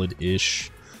is solid-ish.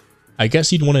 I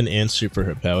guess you'd want an answer for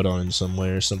Hippowdon in some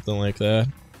way or something like that.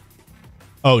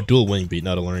 Oh, dual wing beat,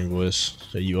 not Alluring Voice.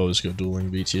 So you always go dual wing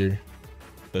beat here.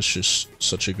 That's just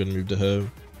such a good move to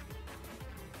have.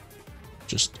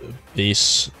 Just a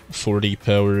base 40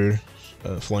 power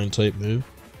flying type move.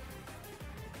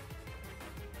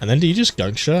 And then do you just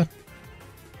Gunk Shot?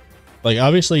 Like,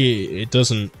 obviously it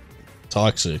doesn't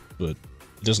toxic, but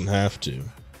it doesn't have to.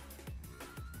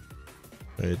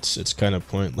 It's kind of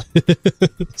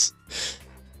pointless.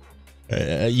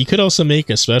 You could also make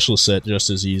a special set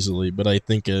just as easily, but I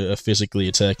think a physically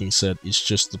attacking set is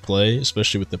just the play,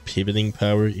 especially with the pivoting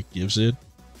power it gives it.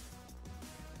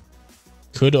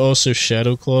 Could also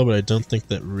Shadow Claw, but I don't think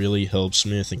that really helps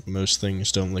me. I think most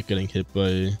things don't like getting hit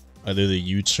by either the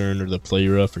U-turn or the play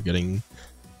rough or getting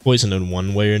poisoned in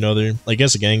one way or another. I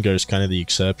guess Gengar is kind of the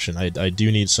exception. I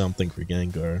do need something for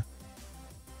Gengar.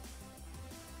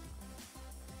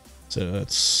 So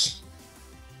that's...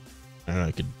 I don't know,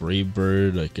 I could Brave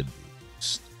Bird, I could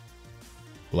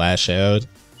Lash Out.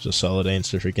 It's a solid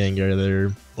answer for Gengar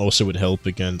there. Also would help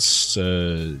against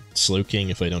Slowking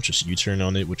if I don't just U-turn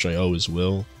on it, which I always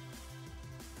will.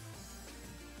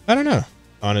 I don't know.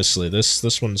 Honestly,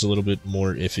 this one's a little bit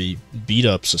more iffy. Beat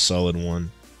Up's a solid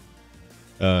one.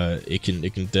 It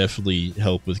can definitely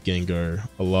help with Gengar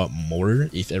a lot more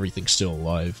if everything's still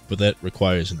alive, but that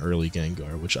requires an early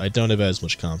Gengar, which I don't have as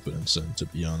much confidence in, to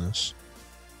be honest.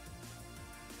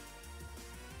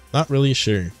 Not really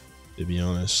sure, to be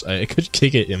honest. I could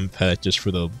kick it Impact just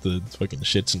for the fucking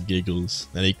shits and giggles,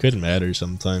 and it could matter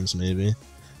sometimes, maybe.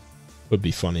 Would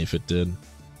be funny if it did.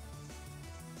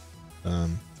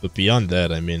 But beyond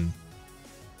that, I mean,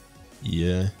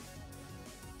 yeah.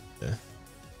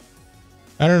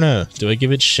 I don't know. Do I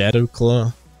give it Shadow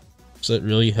Claw? Does that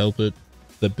really help it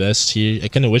the best here? I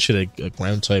kind of wish it had a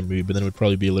ground type move, but then it would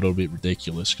probably be a little bit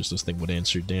ridiculous because this thing would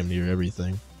answer damn near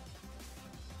everything.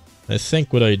 I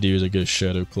think what I do is I go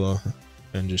Shadow Claw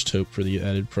and just hope for the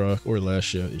added proc or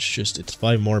Lash Out. It's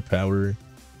 5 more power. I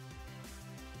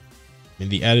mean,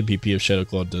 the added PP of Shadow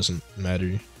Claw doesn't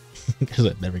matter because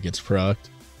that never gets procced.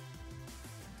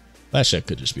 Lash Out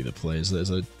could just be the play as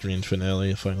a grand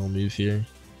finale, a final move here.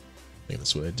 I think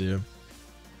that's what I do.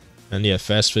 And yeah,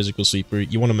 fast physical sweeper.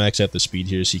 You want to max out the speed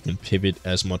here so you can pivot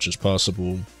as much as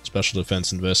possible. Special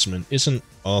defense investment isn't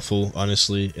awful,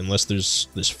 honestly, unless there's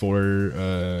the 4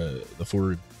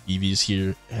 EVs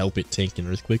here help it tank an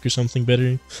earthquake or something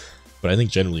better. But I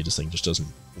think generally this thing just doesn't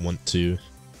want to.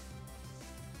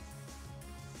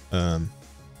 But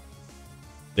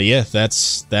yeah,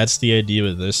 that's the idea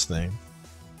with this thing.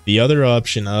 The other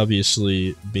option,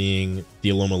 obviously, being the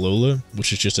Alomomola,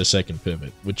 which is just a second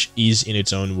pivot, which is in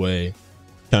its own way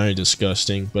kind of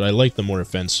disgusting, but I like the more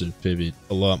offensive pivot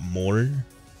a lot more.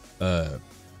 But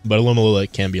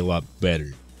Alomomola can be a lot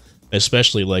better,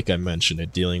 especially like I mentioned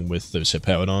at dealing with those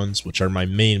Hippowdons, which are my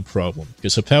main problem.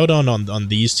 Because Hippowdon on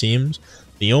these teams,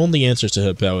 the only answers to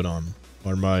Hippowdon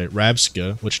are my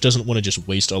Rabska, which doesn't want to just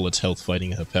waste all its health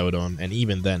fighting a Hippowdon, and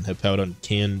even then, Hippowdon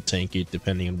can tank it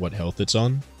depending on what health it's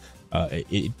on.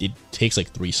 It takes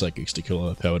like 3 Psychics to kill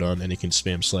a Hippowdon, and it can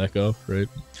spam Slack off, right?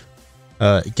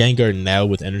 Gengar now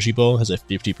with Energy Ball has a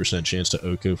 50% chance to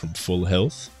OHKO from full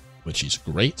health, which is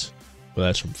great, but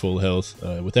that's from full health.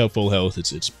 Without full health,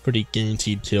 it's pretty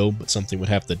guaranteed kill, but something would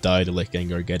have to die to let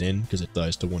Gengar get in, because it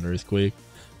dies to 1 Earthquake.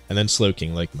 And then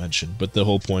Slowking, like mentioned, but the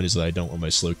whole point is that I don't want my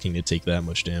Slowking to take that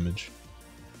much damage.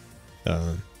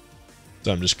 So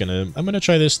I'm gonna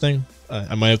try this thing.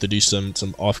 I might have to do some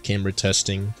off-camera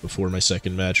testing before my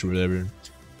second match or whatever.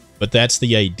 But that's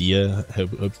the idea. I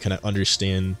hope kind of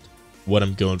understand what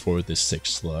I'm going for with this 6th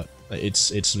slot.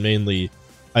 It's mainly,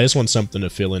 I just want something to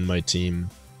fill in my team,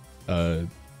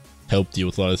 help deal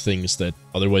with a lot of things that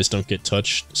otherwise don't get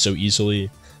touched so easily.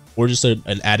 or just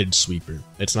an added sweeper.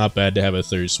 It's not bad to have a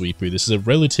third sweeper. This is a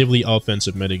relatively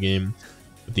offensive metagame,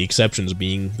 with the exceptions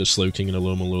being the Slowking and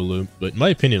Alomalolo, but in my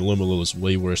opinion, Alomalolo is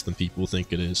way worse than people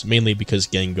think it is, mainly because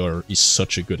Gengar is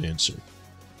such a good answer.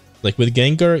 Like, with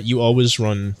Gengar, you always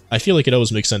run... I feel like it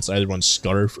always makes sense to either run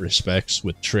Scarf or Specs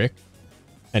with Trick,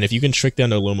 and if you can Trick down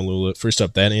to Alomalolo, first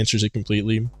off, that answers it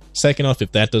completely. Second off,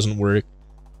 if that doesn't work,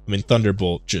 I mean,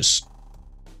 Thunderbolt just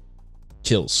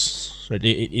kills.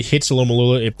 It hits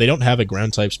Alomalolo. If they don't have a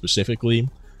ground type specifically,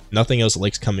 nothing else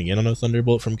likes coming in on a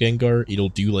Thunderbolt from Gengar. It'll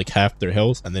do like half their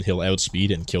health, and then he'll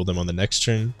outspeed and kill them on the next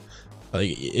turn.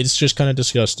 It's just kind of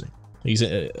disgusting.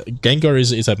 Gengar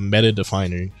is a meta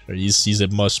definer. He's a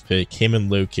must pick. Him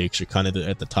and Low Kicks are kind of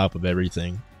at the top of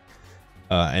everything.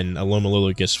 And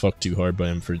Alomalolo gets fucked too hard by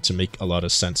him for it to make a lot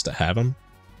of sense to have him.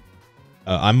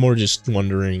 I'm more just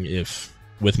wondering if,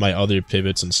 with my other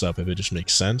pivots and stuff, if it just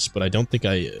makes sense, but I don't think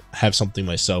I have something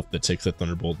myself that takes the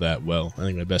Thunderbolt that well. I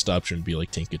think my best option would be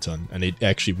like Tinkaton, and it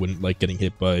actually wouldn't like getting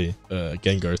hit by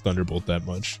Gengar Thunderbolt that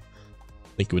much.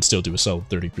 I think it would still do a solid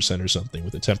 30% or something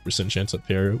with a 10% chance at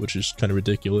parry, which is kind of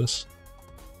ridiculous.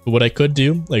 But what I could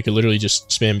do, I could literally just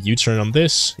spam U-turn on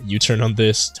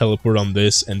this, teleport on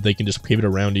this, and they can just pivot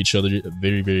around each other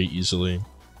very, very easily.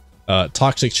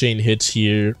 Toxic Chain hits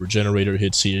here, Regenerator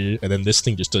hits here, and then this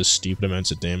thing just does stupid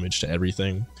amounts of damage to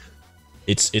everything.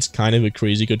 It's kind of a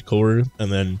crazy good core,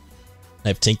 and then I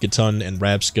have Tinkaton and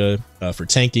Rabsca for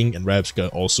tanking, and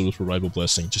Rabsca also for Rival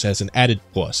Blessing, just has an added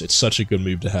plus. It's such a good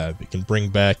move to have. It can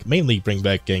mainly bring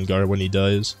back Gengar when he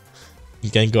dies.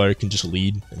 And Gengar can just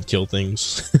lead and kill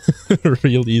things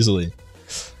real easily.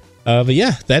 But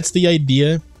yeah, that's the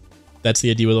idea. That's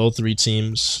the idea with all three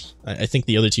teams. I think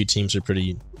the other two teams are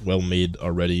pretty well made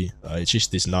already. It's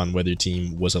just this non-weather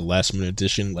team was a last-minute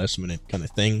addition, last-minute kind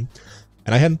of thing.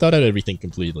 And I hadn't thought out everything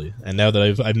completely. And now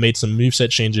that I've made some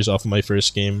moveset changes off of my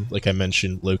first game, like I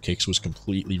mentioned, Low Kicks was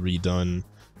completely redone.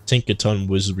 Tinkaton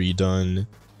was redone.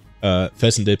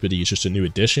 Pheasantipity is just a new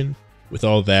addition. With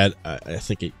all that, I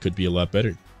think it could be a lot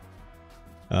better.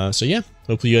 So yeah,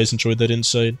 hopefully you guys enjoyed that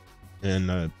insight.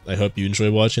 And I hope you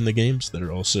enjoy watching the games that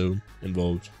are also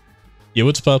involved. Yo,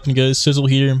 what's poppin', guys? Sizzle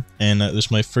here, and this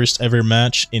is my first ever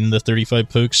match in the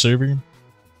 35Poke server.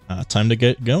 Time to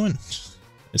get going.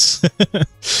 It's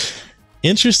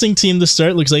interesting team to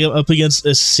start. Looks like I'm up against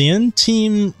a Sand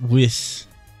team with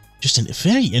just a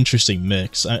very interesting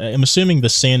mix. I'm assuming the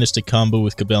Sand is to combo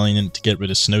with Cobalion to get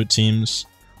rid of Snow teams.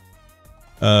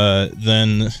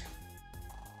 Then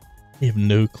I have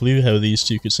no clue how these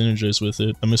two could synergize with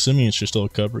it. I'm assuming it's just all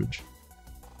coverage.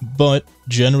 But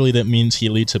generally that means he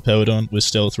leads Hippowdon with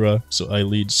Stealth Rock, so I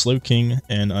lead Slowking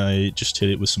and I just hit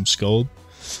it with some Scald.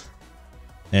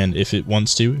 And if it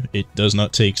wants to, it does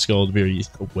not take Scald very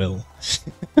well.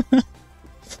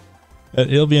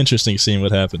 It'll be interesting seeing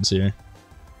what happens here.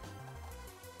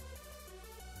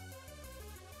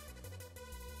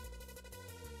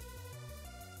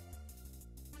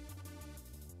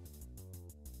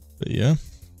 But yeah.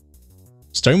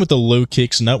 Starting with the Low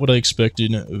Kicks, not what I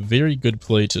expected. A very good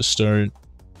play to start.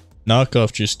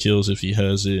 Knockoff just kills if he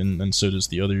has it, and so does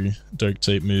the other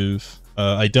Dark-type move.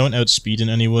 I don't outspeed in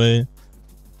any way.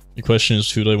 The question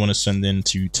is, who do I want to send in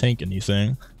to tank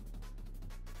anything?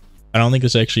 I don't think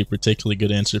it's actually a particularly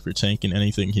good answer for tanking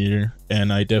anything here,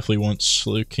 and I definitely want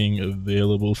Slowking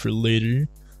available for later.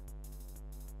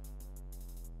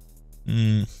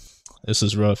 This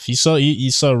is rough. He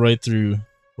saw right through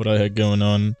what I had going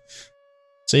on.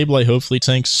 Sableye hopefully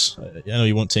tanks. I know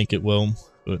he won't tank it well,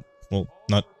 but, well,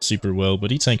 not super well,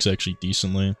 but he tanks actually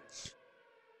decently.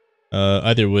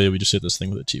 Either way, we just hit this thing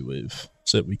with a T-Wave,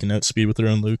 so that we can outspeed with our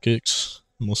own Low Kicks,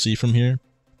 and we'll see from here.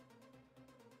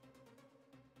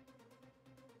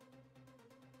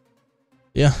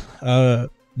 Yeah,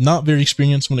 not very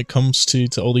experienced when it comes to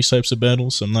all these types of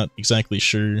battles, so I'm not exactly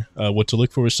sure what to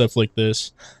look for with stuff like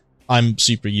this. I'm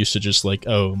super used to just like,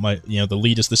 oh, the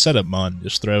lead is the setup mon,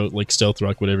 just throw out like Stealth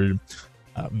Rock, whatever.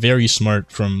 Very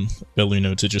smart from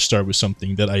Belluno to just start with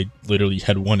something that I literally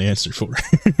had one answer for.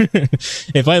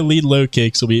 If I lead Low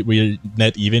Kicks, we're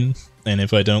net even, and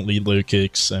if I don't lead Low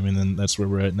Kicks, I mean, then that's where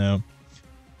we're at now.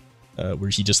 Where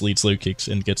he just leads Low Kicks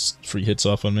and gets free hits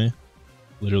off on me.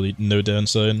 Literally no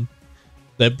downside.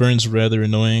 That burn's rather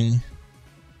annoying.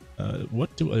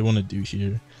 What do I want to do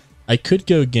here? I could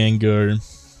go Gengar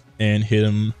and hit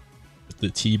him with the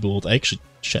T-Bolt. Actually,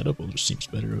 Shadow Bolt just seems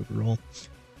better overall.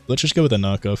 Let's just go with a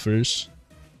knockoff first,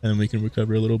 and then we can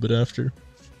recover a little bit after.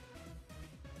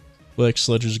 Black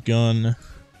Sledger's gone.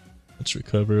 Let's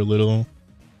recover a little.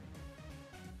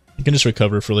 I can just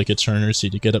recover for like a turn or two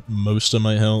to get up most of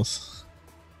my health.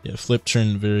 Yeah, flip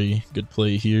turn, very good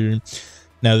play here.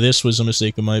 Now this was a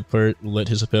mistake on my part, let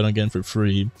his Hippowdon get for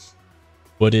free,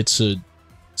 but it's a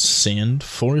Sand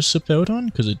Forest Hippowdon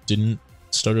because it didn't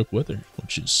start up Weather,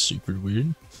 which is super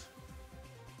weird.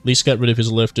 At least got rid of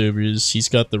his leftovers, he's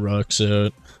got the rocks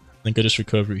out. I think I just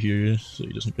recover here so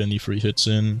he doesn't get any free hits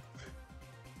in.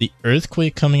 The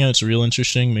Earthquake coming out is real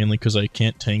interesting, mainly because I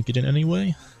can't tank it in any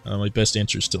way. My best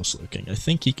answer is still Slowking. I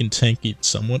think he can tank it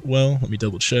somewhat well. Let me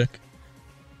double check.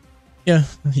 Yeah,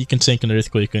 he can tank an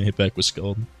Earthquake and hit back with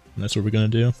Scald. And that's what we're gonna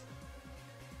do.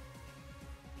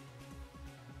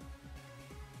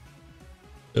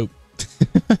 Oh.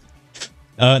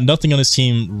 Nothing on his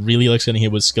team really likes getting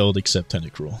hit with Scald except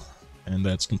Tentacruel. And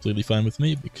that's completely fine with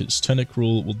me, because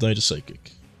Tentacruel will die to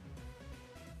Psychic.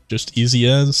 Just easy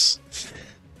as.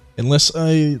 Unless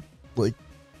I, like,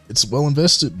 it's well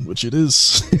invested, which it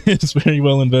is. It's very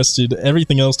well invested.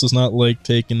 Everything else does not like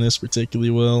taking this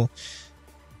particularly well.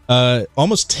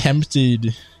 Almost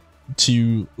tempted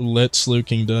to let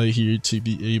Slowking die here to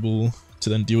be able to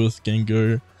then deal with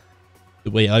Gengar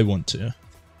the way I want to.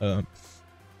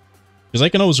 Because I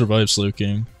can always revive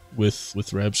Slowking with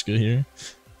Rabsca here.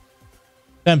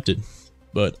 Tempted.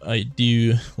 But I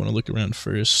do want to look around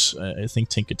first. I think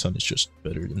Tinkaton is just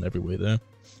better in every way though.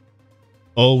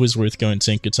 Always worth going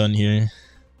Tinkaton here.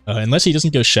 Unless he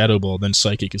doesn't go Shadow Ball, then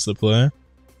Psychic is the play.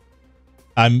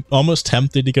 I'm almost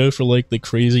tempted to go for like the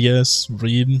crazy ass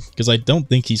read, because I don't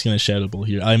think he's gonna Shadow Ball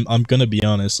here. I'm gonna be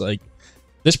honest, like,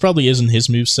 this probably isn't his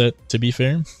moveset, to be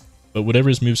fair. But whatever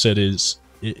his moveset is,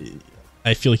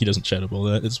 I feel like he doesn't Shadow Ball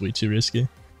that. It's way too risky.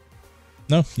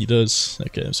 No, he does.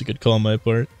 Okay, that's a good call on my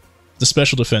part. The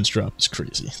special defense drop is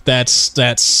crazy.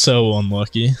 That's so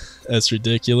unlucky. That's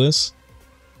ridiculous.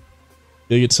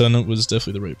 Gigaton was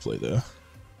definitely the right play though.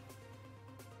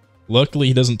 Luckily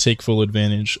he doesn't take full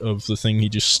advantage of the thing he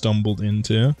just stumbled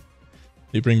into.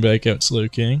 They bring back out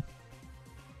Slowking.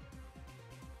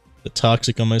 The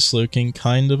Toxic on my Slowking,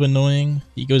 kind of annoying.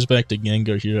 He goes back to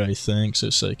Gengar here, I think, so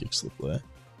Psychic's the play.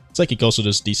 Psychic also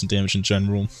does decent damage in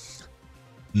general.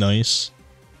 Nice.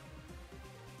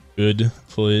 Good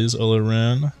plays all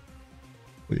around.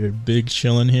 We are big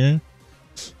chilling here.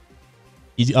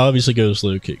 He obviously goes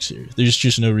low kicks here. There's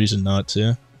just no reason not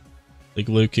to. Like,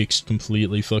 low kicks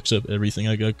completely fucks up everything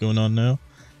I got going on now.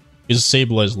 Because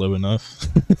Sableye low enough.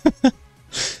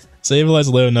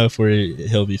 Sableye low enough where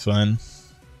he'll be fine.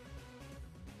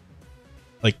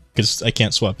 Like, because I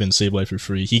can't swap in Sableye for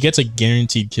free. He gets a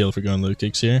guaranteed kill for going low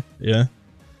kicks here. Yeah.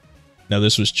 Now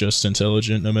this was just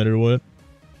intelligent no matter what.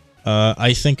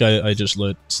 I think I just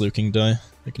let Slowking die.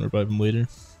 I can revive him later.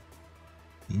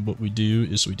 And what we do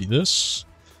is we do this.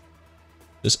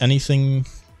 Does anything...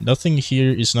 Nothing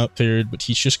here is not paired, but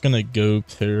he's just gonna go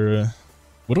Terra.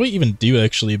 What do I even do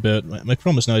actually about... My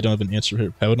problem is now I don't have an answer for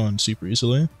Hippowdon super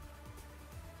easily.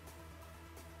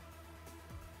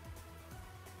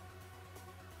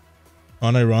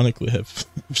 Unironically have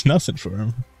nothing for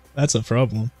him. That's a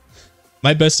problem.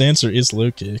 My best answer is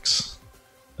low kicks.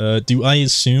 Do I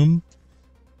assume?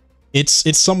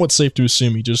 It's somewhat safe to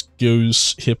assume he just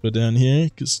goes Hippowdon here,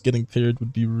 because getting paired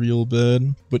would be real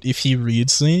bad. But if he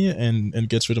reads me and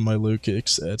gets rid of my low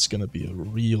kicks, that's gonna be a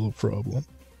real problem.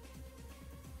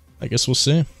 I guess we'll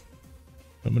see.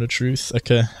 Moment of truth.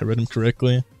 Okay, I read him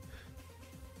correctly.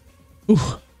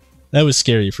 Ooh, that was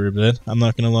scary for a bit, I'm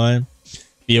not gonna lie.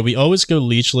 But yeah, we always go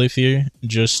Leech Life here,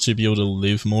 just to be able to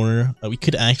live more. We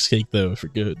could Axe Cake though,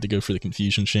 to go for the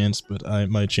confusion chance, but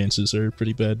my chances are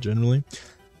pretty bad generally.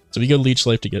 So we go Leech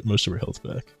Life to get most of our health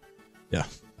back. Yeah.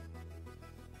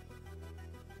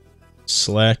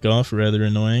 Slack off, rather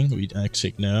annoying. We Axe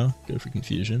Cake now, go for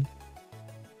confusion.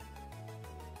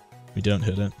 We don't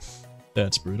hit it.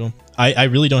 That's brutal. I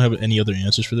really don't have any other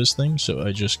answers for this thing, so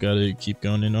I just gotta keep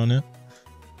going in on it.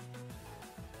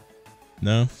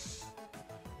 No?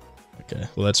 Okay,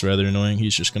 well that's rather annoying.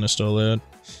 He's just gonna stall out.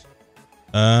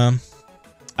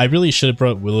 I really should have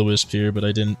brought Will-O-Wisp here, but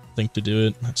I didn't think to do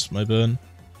it. That's my bad.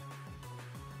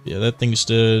 Yeah, that thing's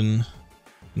dead.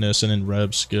 Now send in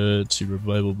Rabsca to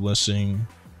Revival Blessing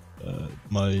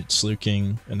my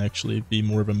Slowking and actually be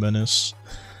more of a menace.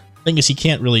 Thing is, he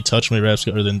can't really touch my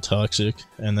Rabsca other than Toxic,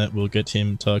 and that will get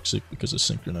him Toxic because of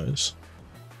Synchronize.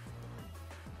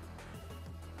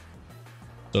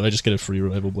 So I just get a free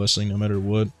Revival Blessing no matter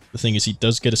what. The thing is, he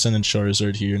does get a send in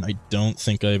Charizard here, and I don't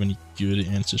think I have any good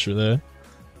answers for that.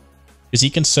 Because he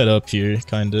can set up here,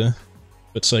 kinda.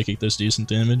 But Psychic does decent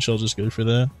damage, I'll just go for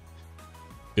that.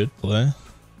 Good play.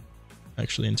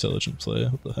 Actually, intelligent play,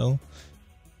 what the hell.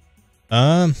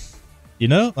 You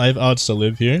know, I have odds to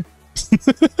live here.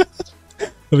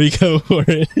 Let me go for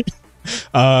it.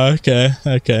 Okay,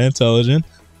 intelligent.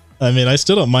 I mean, I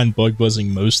still don't mind bug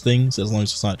buzzing most things as long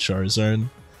as it's not Charizard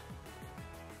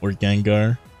or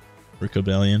Gengar or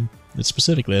Cobalion. It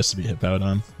specifically has to be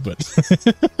Hippowdon, but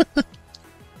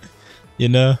you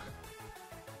know,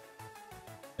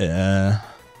 yeah,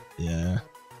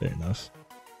 fair enough.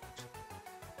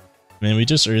 I mean, we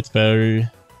just Earth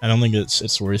Power. I don't think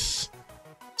it's worth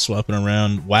swapping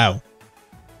around. Wow,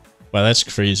 that's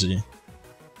crazy.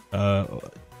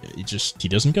 He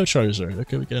doesn't go Charizard.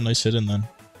 Okay, we get a nice hit in then.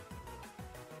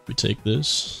 We take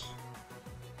this.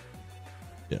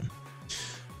 Yeah.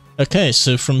 Okay,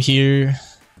 so from here,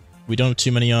 we don't have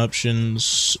too many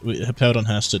options. Hippowdon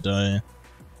has to die,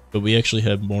 but we actually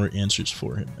have more answers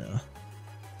for him now.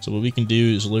 So what we can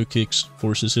do is low kicks,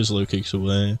 forces his low kicks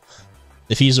away.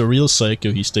 If he's a real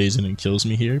psycho, he stays in and kills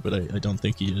me here, but I don't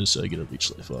think he is, so I get a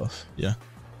Leech Life off. Yeah.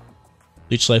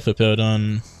 Leech Life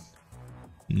Hippowdon.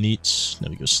 Neat. Now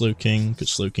we go Slowking, because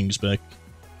Slowking's back.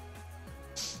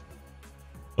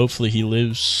 Hopefully he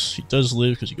lives. He does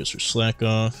live, because he goes for Slack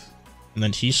Off. And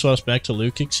then he swaps back to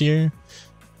low kicks here,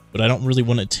 but I don't really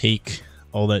want to take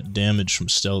all that damage from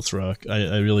Stealth Rock.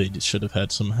 I really should have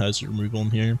had some hazard removal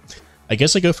in here. I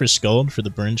guess I go for Scald for the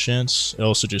burn chance. It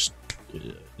also just...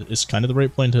 it's kind of the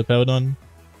right play to Hippowdon.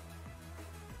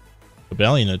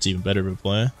 Cobalion, that's even better of a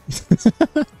play.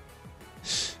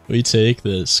 We take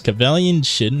this. Cobalion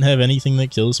shouldn't have anything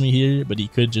that kills me here, but he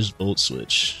could just Volt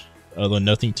Switch. Although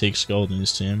nothing takes Scald in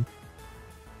his team.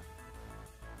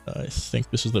 I think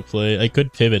this is the play. I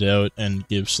could pivot out and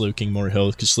give Slowking more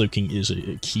health, because Slowking is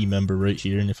a key member right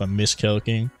here, and if I'm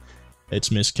miscalcing,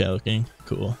 it's miscalcing.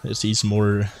 Cool. He's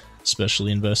more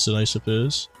specially invested, I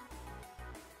suppose.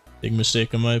 Big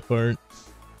mistake on my part.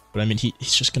 But I mean,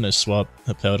 he's just gonna swap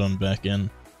Hippowdon back in.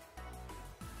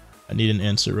 I need an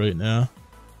answer right now.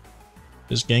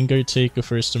 Does Gengar take a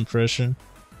first impression?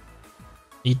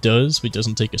 He does, but he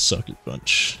doesn't take a Sucker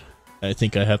Punch. I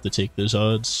think I have to take those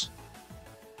odds.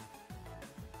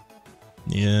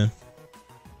 Yeah.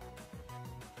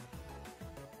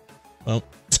 Well.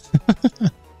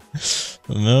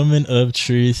 Moment of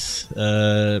truth.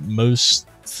 Most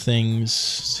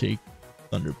things take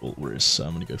Thunderbolt worse, so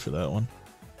I'm gonna go for that one.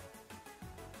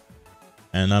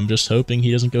 And I'm just hoping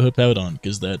he doesn't go Hippowdon,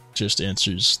 because that just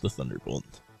answers the Thunderbolt.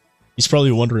 He's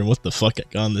probably wondering what the fuck I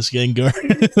got on this Gengar.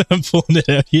 I'm pulling it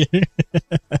out here.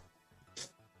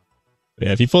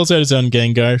 Yeah, if he pulls out his own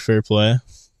Gengar, fair play.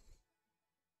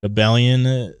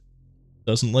 Cobalion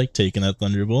doesn't like taking that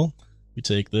Thunderbolt. We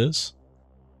take this.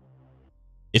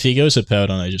 If he goes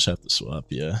Hippowdon, I just have to swap,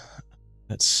 yeah.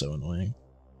 That's so annoying.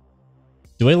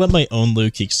 Do I let my own low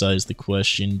kick die is the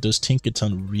question. Does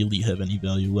Tinkaton really have any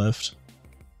value left?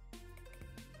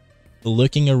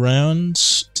 Looking around,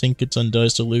 Tinkaton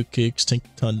dies to low kicks.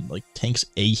 Tinkaton like tanks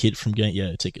a hit from getting.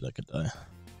 Yeah, take it, I could die.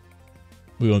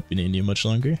 We won't be needing you much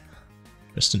longer.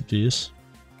 Rest in peace.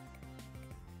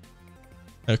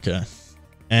 Okay.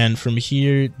 And from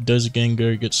here, does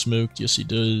Gengar get smoked? Yes, he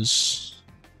does.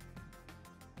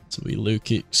 So we low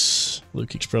kicks. Low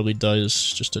kicks probably dies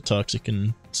just to Toxic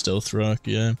and Stealth Rock,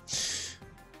 yeah.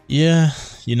 Yeah,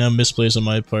 you know, misplays on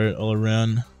my part all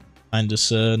around. Kinda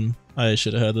sad. I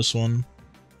should have had this one.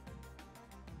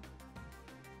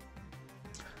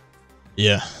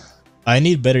 Yeah. I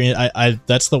need better.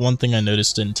 That's the one thing I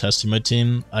noticed in testing my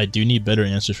team. I do need better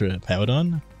answers for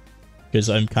Hippowdon, because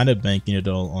I'm kind of banking it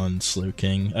all on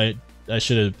Slowking. I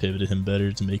should have pivoted him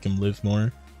better to make him live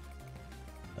more.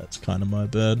 That's kind of my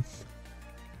bad.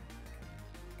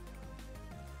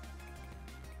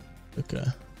 Okay.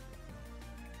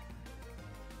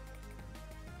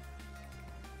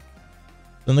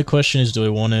 Then the question is, do I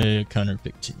want to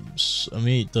counterpick teams? Let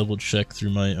me double check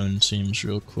through my own teams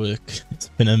real quick. It's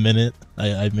been a minute.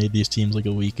 I made these teams like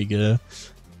a week ago.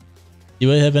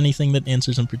 Do I have anything that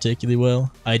answers them particularly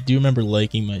well? I do remember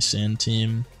liking my Sand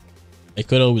team. I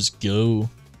could always go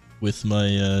with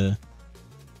my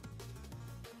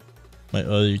my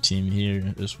other team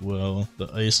here as well. The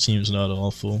Ice team's not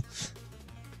awful.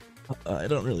 I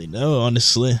don't really know,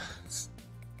 honestly.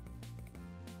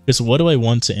 Because what do I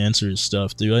want to answer his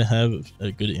stuff? Do I have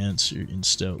a good answer in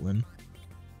Stoutland?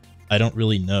 I don't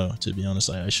really know, to be honest.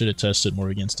 I should have tested more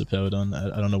against Hippowdon.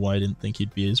 I don't know why I didn't think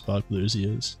he'd be as popular as he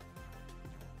is.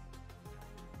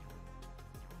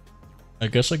 I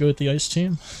guess I go with the Ice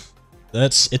team.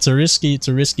 It's a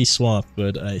risky swap,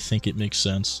 but I think it makes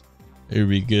sense. Here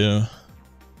we go.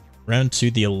 Round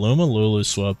 2, the Alomalolo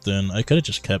swap then. I could have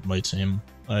just kept my team.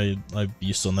 I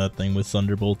beast on that thing with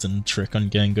Thunderbolt and Trick on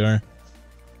Gengar.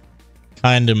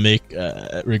 Kinda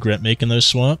regret making those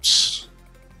swaps.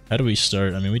 How do we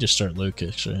start? I mean, we just start low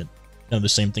kicks, right? Kind of the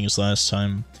same thing as last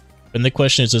time. And the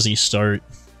question is, does he start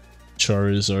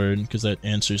Charizard, because that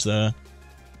answers that.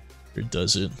 Or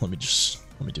does it? Let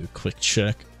me do a quick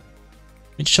check.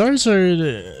 I mean,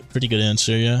 Charizard, pretty good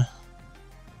answer, yeah.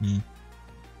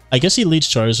 I guess he leads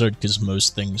Charizard because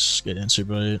most things get answered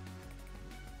by it.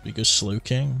 We go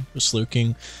Slowking.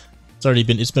 Slowking.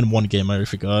 It's been one game, I already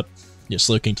forgot. Yeah,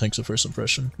 Slowking tanks a first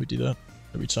impression. We do that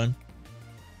every time.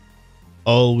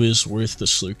 Always worth the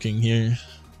Slowking here.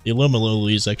 The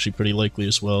Alomaloli is actually pretty likely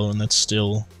as well, and that's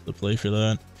still the play for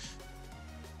that.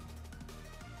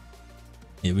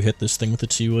 Yeah, we hit this thing with a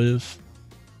T-Wave.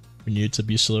 We need it to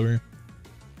be slower.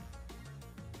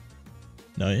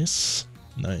 Nice.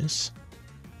 Nice.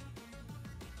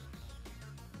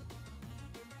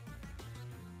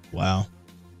 Wow.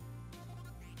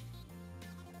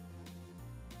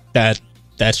 That's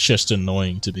just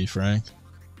annoying, to be frank.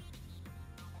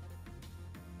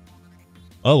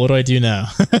 Oh, what do I do now?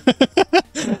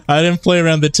 I didn't play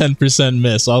around the 10%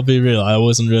 miss, I'll be real, I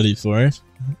wasn't ready for it.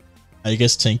 I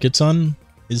guess Tinkaton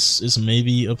is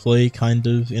maybe a play, kind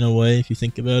of, in a way, if you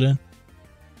think about it.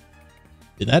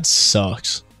 Dude, that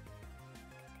sucks.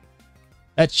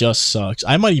 That just sucks.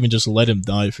 I might even just let him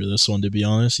die for this one, to be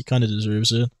honest. He kind of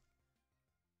deserves it.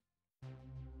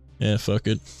 Yeah, fuck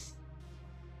it.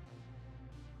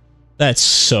 That's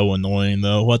so annoying,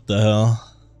 though. What the hell?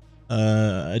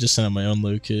 I just sent out my own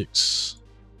low kicks.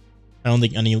 I don't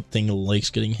think anything likes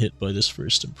getting hit by this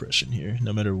first impression here.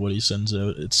 No matter what he sends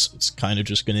out, it's kind of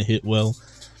just gonna hit well.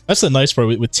 That's the nice part.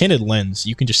 With Tinted Lens,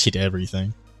 you can just hit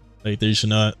everything. Like, there's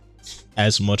not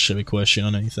as much of a question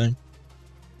on anything.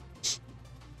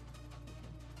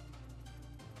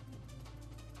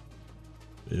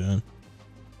 Yeah.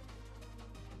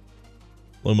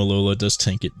 Alomomola does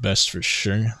tank it best for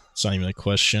sure. It's not even a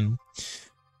question.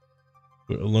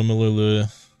 But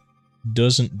Alomomola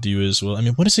doesn't do as well. I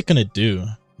mean, what is it gonna do?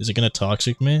 Is it gonna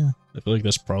Toxic me? I feel like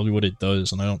that's probably what it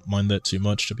does, and I don't mind that too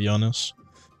much, to be honest.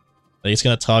 Like, it's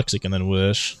gonna Toxic and then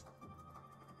Wish.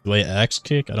 Do I Axe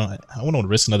Kick? I wouldn't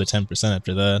risk another 10%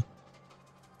 after that.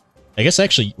 I guess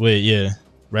actually, wait, yeah.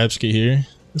 Rabska here.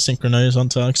 Synchronize on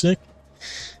Toxic.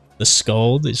 The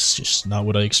Scald is just not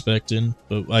what I expected,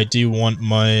 but I do want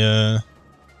my,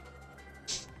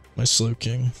 my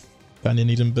Slowking. Kinda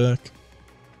need him back.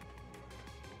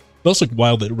 It's also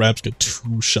wild that Rabska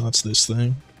two-shots this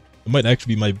thing. It might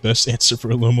actually be my best answer for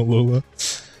Alomomola.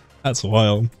 That's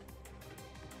wild.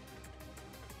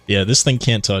 Yeah, this thing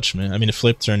can't touch me. I mean, a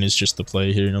Flip Turn is just the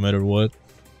play here, no matter what.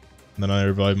 And then I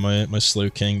revive my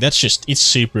Slowking. That's just, it's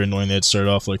super annoying that it started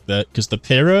off like that, because the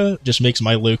para just makes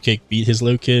my low kick beat his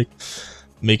low kick,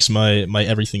 makes my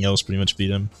everything else pretty much beat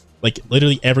him. Like,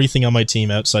 literally everything on my team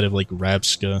outside of, like,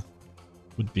 Rabska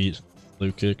would beat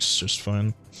low kicks just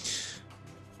fine.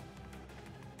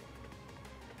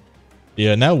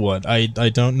 Yeah, now what? I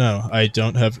don't know. I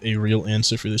don't have a real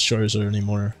answer for this Charizard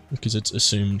anymore, because it's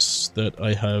assumed that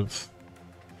I have,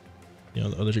 you know,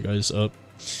 the other guys up.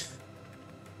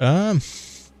 Yeah.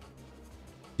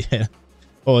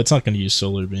 Oh, it's not going to use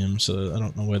Solar Beam, so I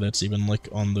don't know why that's even, like,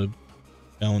 on the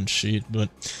balance sheet, but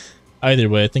either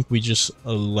way, I think we just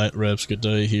let Rabska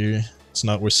die here. It's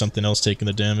not worth something else taking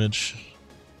the damage.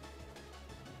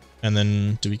 And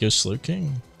then, do we go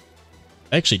Slowking?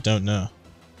 I actually don't know.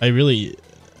 I really...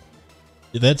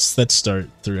 That's start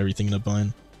through everything in the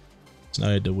bind. So now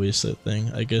I had to waste that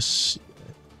thing. I guess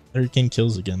Hurricane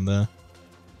kills again, though.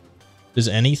 Does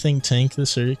anything tank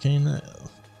this Hurricane?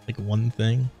 Like one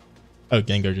thing? Oh,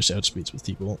 Gengar just outspeeds with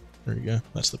T-Bolt. There we go.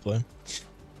 That's the play.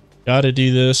 Gotta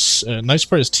do this. Nice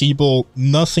part is T-Bolt.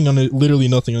 Nothing on it, literally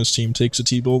nothing on his team takes a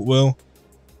T-Bolt well.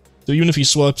 So even if he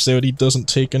swaps out, he doesn't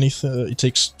take anything. He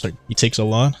takes a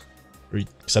lot. Or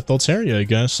except Altaria, I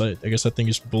guess. I guess that thing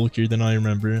is bulkier than I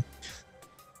remember.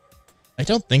 I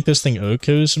don't think this thing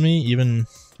OHKOs me, even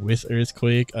with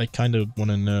Earthquake. I kind of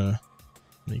want to know.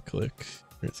 Let me click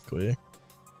Earthquake.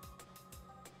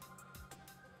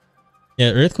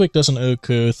 Yeah, Earthquake doesn't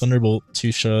OHKO. Thunderbolt,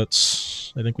 2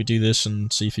 shots. I think we do this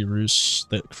and see if he roosts.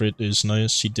 That crit is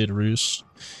nice. He did roost.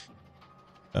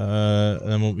 And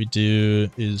then what we do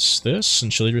is this,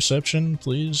 and Chilly Reception,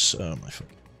 please. Oh my fuck.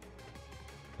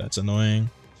 That's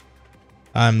annoying.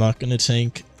 I'm not gonna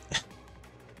tank.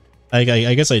 I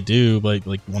guess I do, but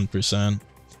like 1%.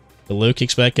 The low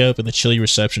kicks back up, and the Chilly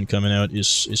Reception coming out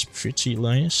is pretty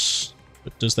nice.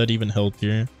 But does that even help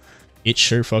here? It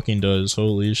sure fucking does.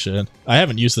 Holy shit. I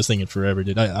haven't used this thing in forever,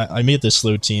 dude. I made this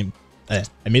slow team. I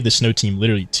made the snow team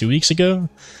literally 2 weeks ago.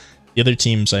 The other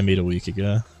teams I made a week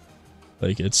ago.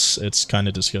 Like, it's kind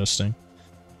of disgusting.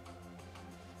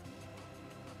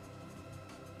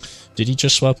 Did he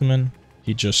just swap him in?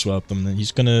 He just swapped them. Then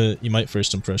he might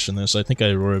first impression this. I think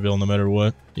I Auroraville no matter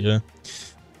what. Yeah.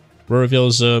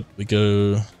 Roarveil's up. We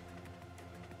go...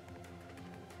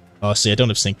 Oh, see, I don't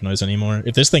have Synchronize anymore.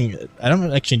 If this thing... I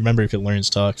don't actually remember if it learns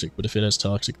Toxic, but if it has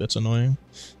Toxic, that's annoying.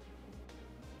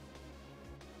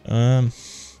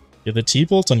 Yeah, the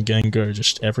T-Bolt on Gengar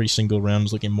just every single round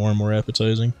is looking more and more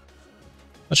appetizing.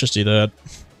 Let's just do that.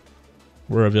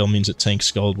 Roarveil means it tanks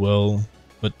Scald well,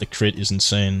 but the crit is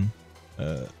insane.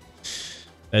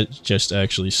 That just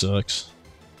actually sucks.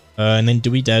 And then do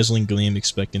we Dazzling Gleam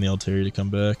expecting the Altaria to come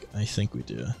back? I think we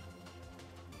do.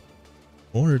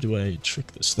 Or do I trick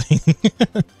this thing?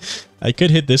 I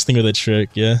could hit this thing with a trick,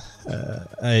 yeah.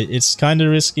 It's kind of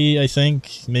risky, I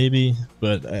think, maybe.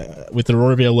 But with the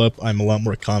Roarveil up, I'm a lot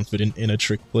more confident in a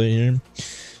trick play here.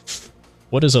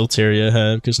 What does Altaria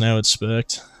have? Because now it's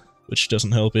Spect, which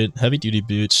doesn't help it. Heavy Duty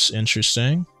Boots,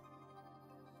 interesting.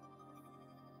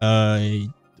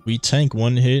 We tank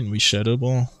one hit and we Shadow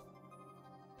Ball.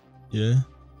 Yeah.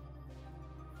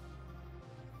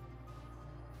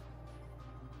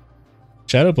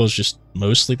 Shadow Ball's just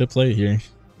mostly the play here.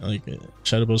 Like,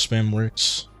 Shadow Ball spam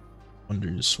works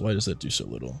wonders. Why does that do so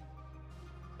little?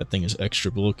 That thing is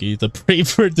extra bulky. The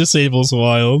Brave disables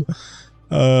wild.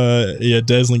 Yeah,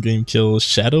 Dazzling Gleam kills.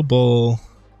 Shadow Ball...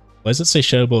 Why does it say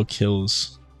Shadow Ball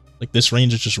kills? Like, this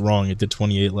range is just wrong. It did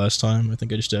 28 last time. I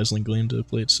think I just Dazzling Gleam to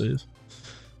play it safe.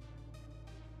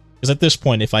 Because at this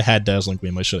point, if I had Dazzling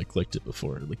Gleam, I should have clicked it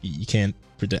before. Like, you can't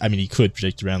predict... I mean, you could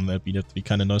predict around that, but you'd have to be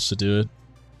kind of nuts to do it.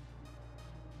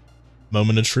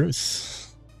 Moment of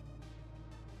truth.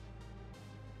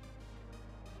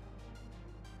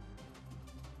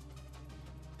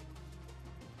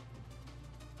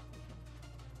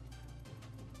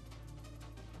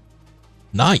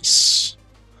 Nice.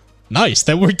 Nice.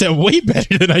 That worked out way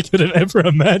better than I could have ever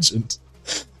imagined.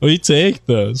 We take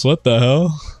those. What the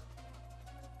hell?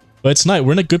 But it's not.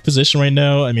 We're in a good position right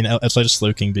now. I mean, outside of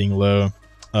Slowking being low.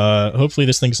 Hopefully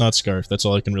this thing's not Scarf. That's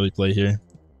all I can really play here.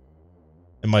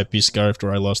 It might be Scarfed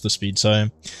or I lost the speed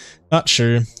time. Not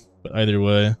sure, but either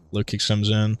way, Low Kick comes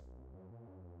in.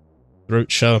 Throat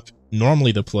Chop,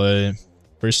 normally the play.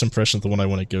 First impression is the one I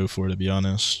want to go for, to be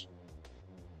honest.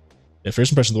 Yeah,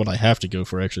 first impression is the one I have to go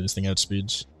for, actually. This thing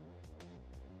outspeeds.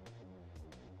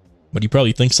 But he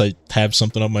probably thinks I have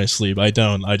something up my sleeve. I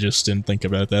don't. I just didn't think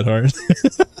about it that hard.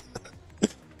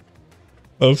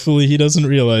 Hopefully he doesn't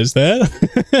realize that.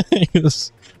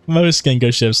 Most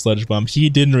Gengar should have Sludge Bomb. He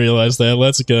didn't realize that.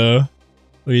 Let's go.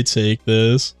 We take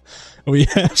this. We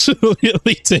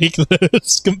absolutely take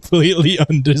this. Completely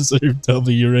undeserved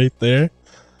W right there.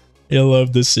 You'll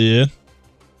love to see it.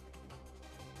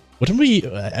 What did we...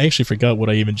 I actually forgot what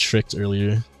I even tricked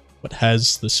earlier. What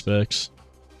has the specs?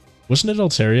 Wasn't it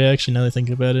Altaria, actually, now that I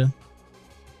think about it?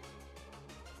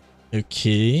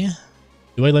 Okay.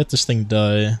 Do I let this thing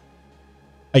die?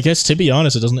 I guess, to be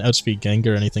honest, it doesn't outspeed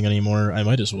Gengar or anything anymore. I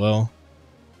might as well.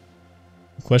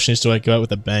 The question is, do I go out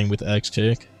with a bang with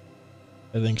X-Kick?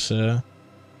 I think so.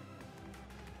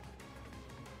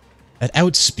 At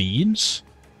outspeeds?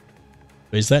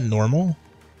 Wait, is that normal?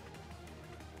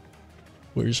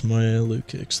 Where's my low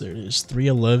kicks? There it is.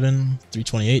 311,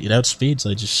 328. It outspeeds.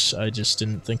 I just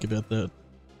didn't think about that.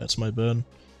 That's my bad.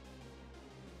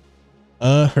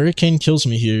 Hurricane kills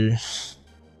me here.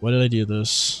 Why did I do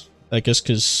this? I guess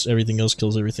because everything else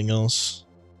kills everything else.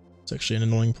 It's actually an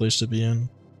annoying place to be in.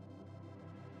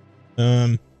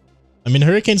 I mean,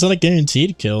 Hurricane's not a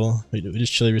guaranteed kill. Wait, we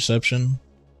just Chilly Reception?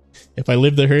 If I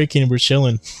live the Hurricane, we're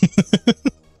chilling.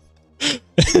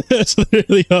 That's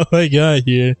literally all I got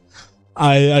here.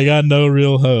 I got no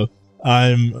real hope.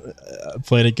 I'm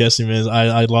playing a guessing maze.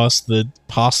 I lost the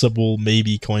possible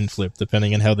maybe coin flip,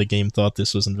 depending on how the game thought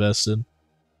this was invested.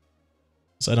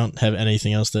 So I don't have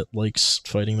anything else that likes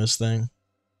fighting this thing.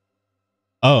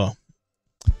 Oh.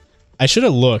 I should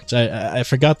have looked. I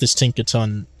forgot this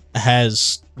Tinkaton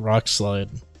has Rock Slide.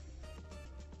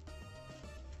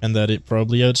 And that it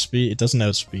probably outspeed. It doesn't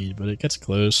outspeed, but it gets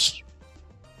close.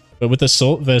 But with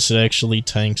Assault Vest, it actually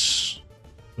tanks,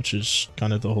 which is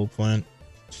kind of the whole point.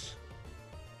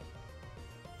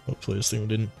 Hopefully this thing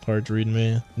didn't hard read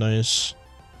me. Nice.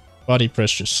 Body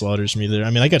Press just slaughters me there.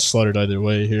 I mean, I got slaughtered either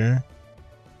way here.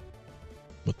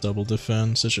 With double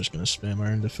defense, it's just gonna spam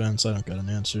Iron Defense. I don't got an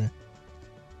answer.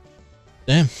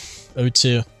 Damn,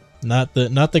 0-2. Not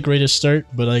the greatest start,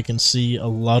 but I can see a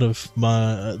lot of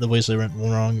the ways I went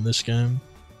wrong in this game.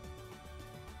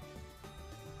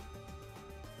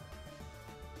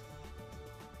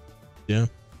 Yeah.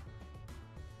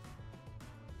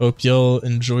 Hope y'all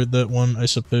enjoyed that one, I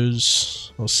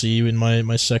suppose. I'll see you in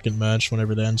my second match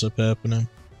whenever that ends up happening.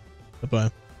 Bye-bye.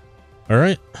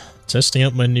 Alright, testing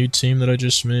out my new team that I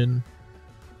just made.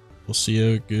 We'll see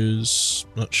how it goes.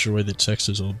 Not sure why the text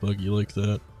is all buggy like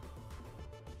that.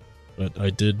 But I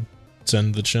did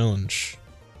send the challenge.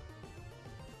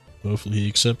 Hopefully he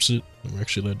accepts it, and we're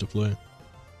actually allowed to play.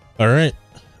 Alright.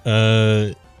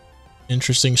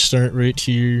 Interesting start right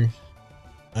here.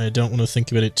 I don't want to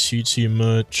think about it too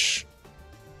much.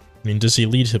 I mean, does he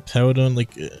lead Hippowdon?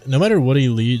 Like, no matter what he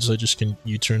leads, I just can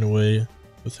U-turn away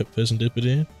with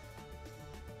Serendipity.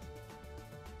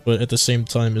 But at the same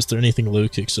time, is there anything low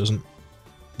kicks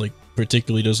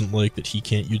particularly doesn't like that he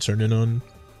can't U-turn in on?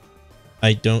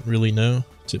 I don't really know,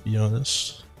 to be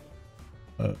honest.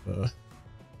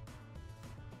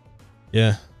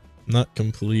 Yeah, not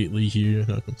completely here,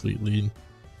 not completely in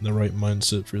the right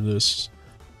mindset for this.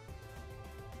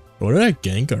 What about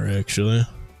Gengar, actually?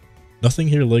 Nothing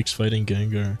here likes fighting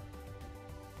Gengar.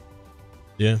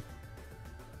 Yeah.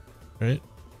 Right?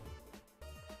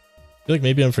 I feel like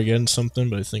maybe I'm forgetting something,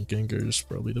 but I think Gengar is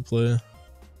probably the play.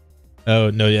 Oh,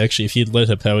 no, actually, if he'd let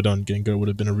Hippowdon, Gengar would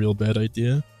have been a real bad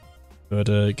idea. But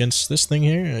against this thing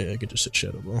here, I could just hit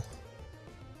Shadow Ball.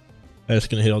 That's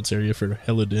gonna hit Altaria for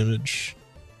hella damage.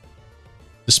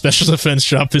 The special defense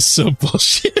drop is so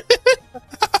bullshit.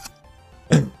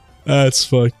 That's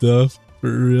fucked up,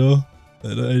 for real.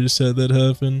 That I just had that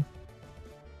happen.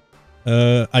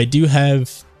 I do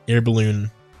have Air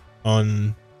Balloon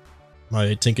on my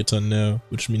Tinkaton now,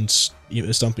 which means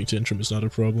Stomping Tantrum is not a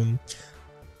problem.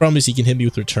 Problem is he can hit me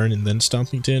with Return and then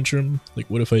Stomping Tantrum. Like,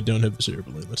 what if I don't have this Air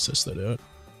Balloon? Let's test that out.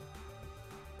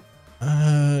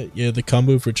 Yeah, the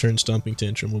combo of Return Stomping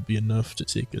Tantrum will be enough to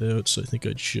take it out, so I think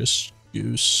I just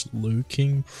go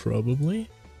Slowking, probably.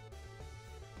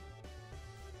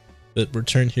 But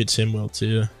Return hits him well,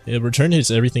 too. Yeah, Return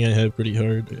hits everything I have pretty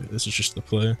hard. This is just the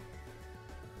play.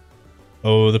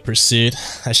 Oh, the Pursuit.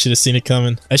 I should have seen it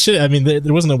coming. I mean,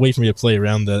 there wasn't a way for me to play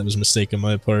around that. It was a mistake on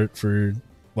my part for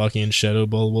walking in Shadow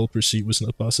Ball while Pursuit wasn't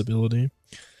a possibility.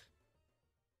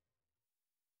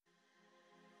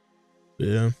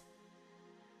 Yeah.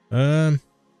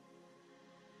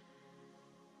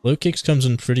 Low kicks comes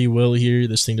in pretty well here.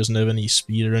 This thing doesn't have any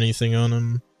speed or anything on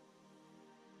him.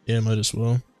 Yeah, might as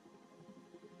well.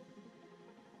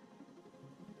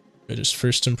 Got his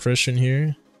first impression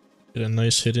here. Get a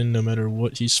nice hit in no matter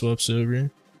what he swaps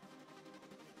over.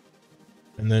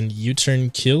 And then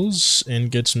U-turn kills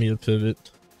and gets me a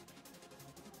pivot.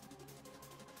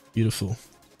 Beautiful.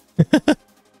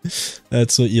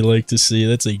 That's what you like to see.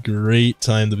 That's a great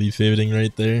time to be pivoting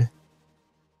right there.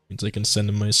 Means I can send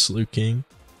him my Slowking.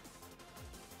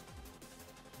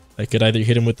 I could either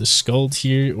hit him with the Scald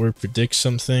here or predict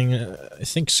something. I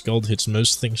think Scald hits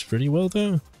most things pretty well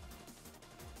though.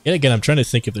 Yeah, again, I'm trying to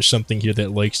think if there's something here that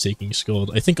likes taking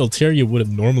Scald. I think Altaria would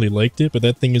have normally liked it, but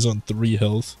that thing is on 3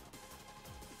 health.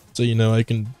 So, you know, I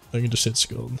can just hit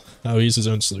Scald. Oh, he's his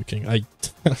own Slowking.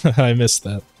 I missed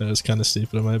that. That was kind of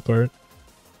stupid on my part.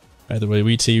 Either way,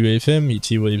 we T-Wave him, he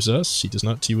T-Waves us. He does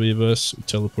not T-Wave us. We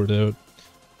teleport out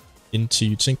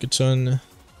into Tinkaton.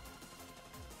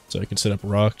 So I can set up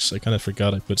rocks. I kind of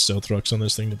forgot I put Stealth Rocks on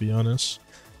this thing, to be honest.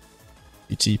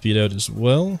 He TP'd out as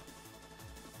well.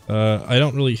 I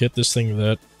don't really hit this thing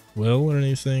that well or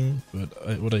anything,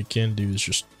 but what I can do is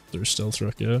just throw Stealth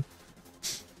Rock out.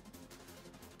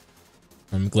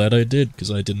 I'm glad I did,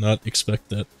 because I did not expect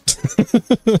that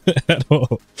at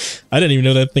all. I didn't even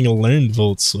know that thing learned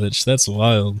Volt Switch. That's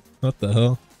wild. What the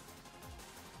hell?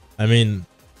 I mean,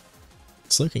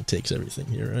 Slowking takes everything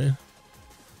here, right?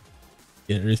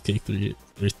 Yeah, Earthquake 3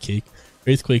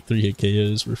 hit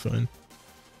KOs, we're fine.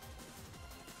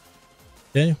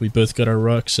 Okay, we both got our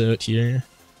rocks out here.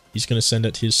 He's gonna send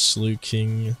out his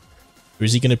Slowking. Or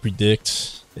is he gonna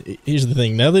predict? Here's the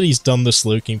thing, now that he's done the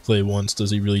Slowking play once,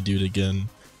 does he really do it again?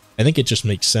 I think it just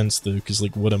makes sense though, because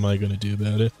like, what am I gonna do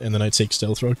about it? And then I take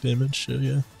Stealth Rock damage, so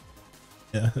yeah.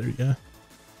 Yeah, there we go.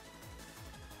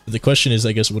 But the question is,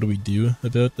 I guess, what do we do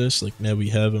about this? Like, now we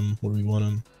have him where we want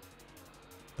him.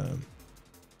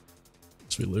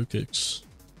 So we low kicks.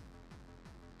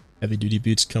 Heavy Duty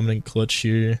Boots coming in clutch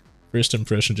here. First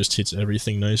impression just hits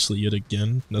everything nicely yet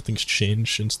again. Nothing's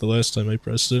changed since the last time I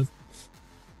pressed it.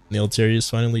 The Altaria is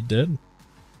finally dead.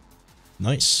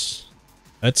 Nice.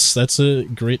 That's a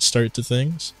great start to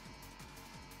things.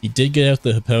 He did get out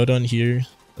the Hippowdon here,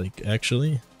 like,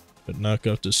 actually. But knock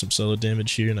off does some solid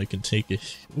damage here, and I can take a...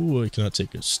 Ooh, I cannot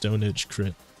take a Stone Edge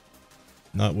crit.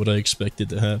 Not what I expected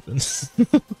to happen.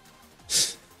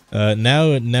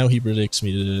 Now he predicts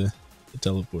me to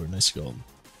teleport, and I Scald.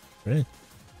 Right.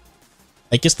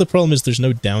 I guess the problem is there's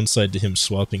no downside to him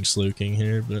swapping Slowking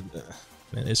here, but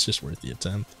man, it's just worth the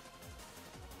attempt.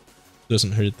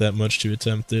 Doesn't hurt that much to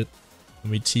attempt it.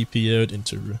 And we TP out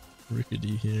into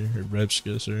Rickety here, or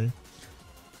Rebska, sorry.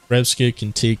 Ravska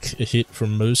can take a hit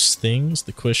from most things.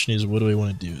 The question is, what do I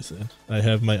want to do with it? I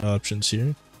have my options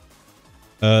here.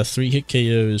 3-hit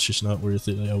KO is just not worth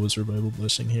it. I always Revival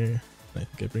Blessing here. I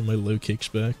think I bring my low kicks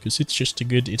back because it's just a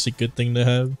good thing to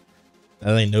have.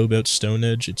 Now that I know about Stone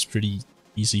Edge, it's pretty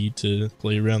easy to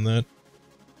play around that.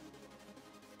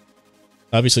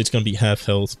 Obviously, it's going to be half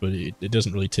health, but it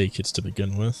doesn't really take hits to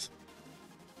begin with.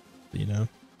 But, you know,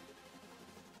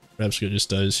 Ravska just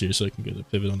dies here, so I can go to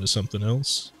pivot onto something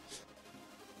else.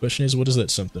 Question is, what is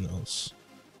that something else?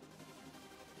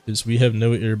 Because we have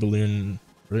no air balloon.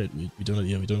 Right, we don't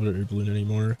have an air balloon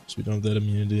anymore, so we don't have that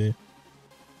immunity.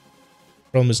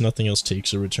 Problem is nothing else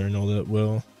takes a return all that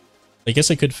well. I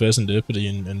guess I could Pheasantipity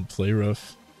and play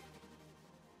rough.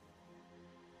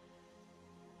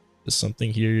 Is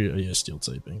something here? Oh yeah, steel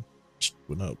typing. Which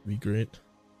would not be great.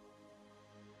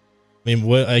 I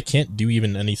mean, I can't do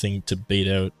even anything to bait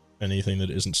out anything that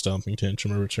isn't Stomping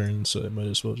Tantrum or return, so I might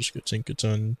as well just go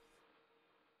Tinkaton.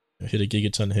 Hit a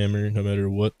Gigaton Hammer, no matter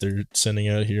what they're sending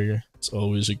out here. It's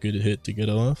always a good hit to get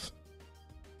off.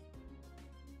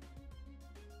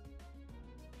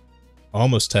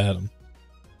 Almost had him.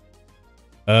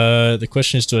 The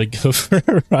question is, do I go for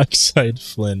a Rockslide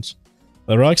Flinch?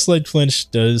 A Rockslide Flinch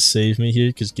does save me here,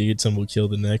 because Gigaton will kill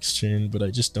the next turn, but I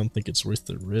just don't think it's worth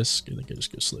the risk. I think I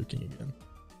just go Slowking again.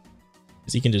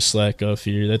 Because he can just slack off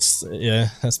here. That's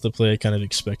the play I kind of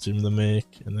expected him to make.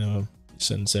 And now he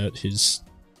sends out his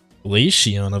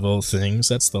Glaceon of all things.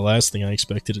 That's the last thing I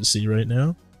expected to see right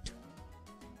now.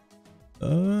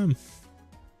 Why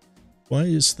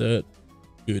is that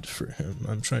good for him?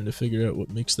 I'm trying to figure out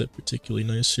what makes that particularly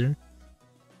nice here.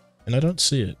 And I don't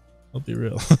see it. I'll be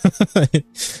real.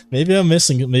 Maybe I'm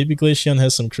missing it. Maybe Glaceon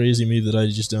has some crazy move that I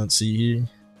just don't see here.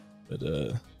 But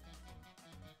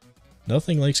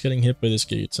nothing likes getting hit by this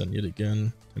Gigaton yet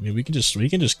again. I mean, we can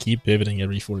just keep pivoting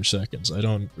every 4 seconds. I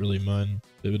don't really mind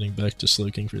pivoting back to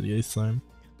Slowking for the 8th time.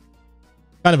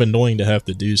 Kind of annoying to have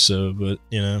to do so, but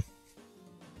you know,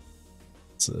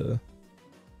 it's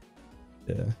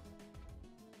yeah.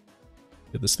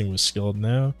 Get this thing with Scald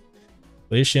now.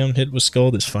 Glaceon hit with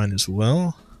Scald is fine as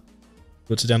well.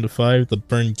 Puts it down to 5. The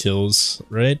burn kills,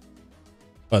 right?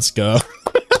 Let's go.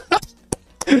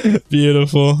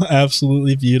 Beautiful,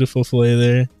 absolutely beautiful play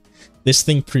there. This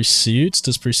thing pursuits.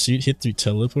 Does pursuit hit through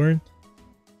teleport?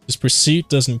 Because pursuit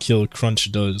doesn't kill,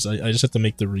 crunch does. I just have to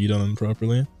make the read on him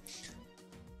properly.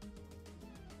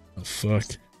 Oh fuck.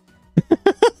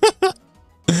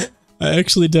 I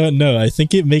actually don't know. I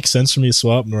think it makes sense for me to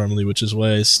swap normally, which is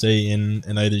why I stay in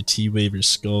either T-Wave or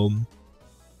Scald.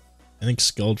 I think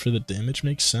Scald for the damage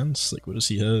makes sense. Like, what does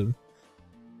he have?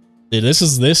 Dude, this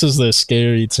is the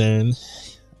scary turn.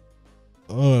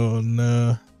 Oh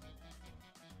no.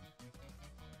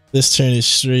 This turn is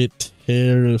straight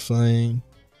terrifying.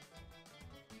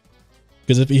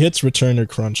 Because if he hits return or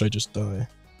crunch, I just die.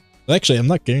 Actually, I'm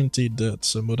not guaranteed death,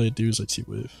 so what I do is I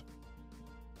T-Wave.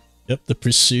 Yep, the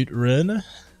pursuit red.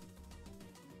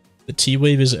 The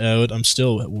T-Wave is out. I'm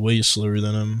still way slower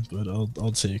than him, but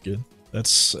I'll take it.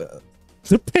 That's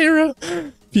the para.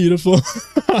 Beautiful.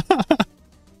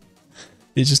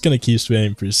 He's just gonna keep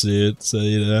spamming pursuit, so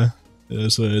you know,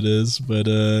 that's what it is. But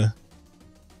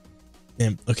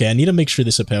damn. Okay, I need to make sure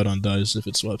this Hippowdon dies if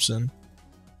it swaps in.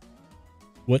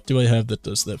 What do I have that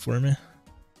does that for me?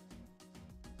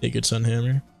 Gigaton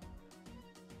Hammer.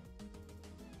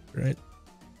 Right.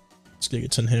 Let's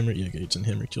Gigaton Hammer. Yeah, Gigaton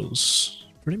Hammer kills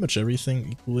pretty much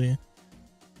everything equally.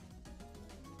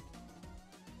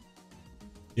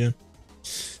 Yeah.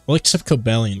 Well, except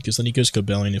Cobalion, because then he goes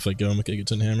Cobalion if I go with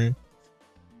Gigaton Hammer.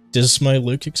 Does my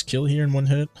low kicks kill here in one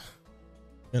hit?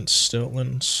 Against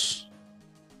Stoutlands?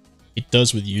 It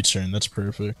does with U-turn, that's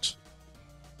perfect.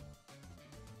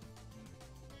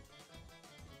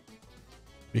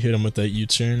 We hit him with that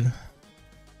U-turn.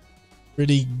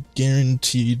 Pretty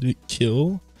guaranteed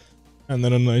kill. And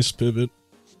then a nice pivot.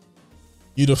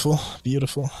 Beautiful,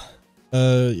 beautiful.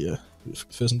 Yeah.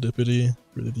 Pheasantipity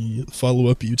for the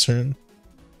follow-up U-turn.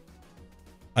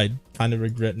 I kind of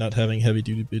regret not having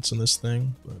heavy-duty boots on this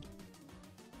thing, but...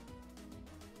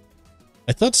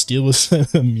 I thought Steel was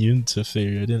immune to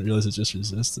Fairy. I didn't realize it just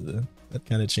resisted it. That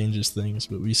kind of changes things,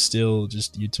 but we still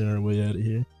just U-turn our way out of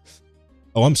here.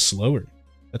 Oh, I'm slower.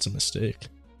 That's a mistake.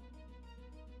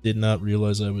 Did not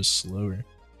realize I was slower.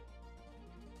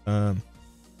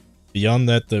 Beyond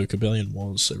that, though, Cobalion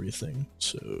walls everything,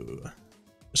 so...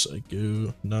 guess I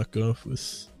go knock off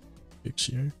with kicks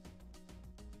here.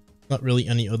 Not really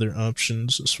any other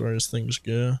options as far as things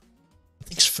go. I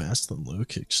think it's faster than low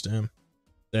kicks, damn.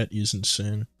 That is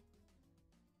insane.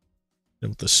 And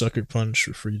with the Sucker Punch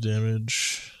for free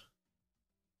damage.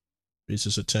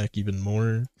 Raises attack even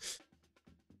more.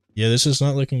 Yeah, this is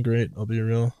not looking great, I'll be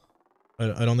real.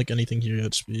 I don't think anything here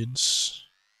outspeeds.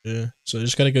 Yeah, so I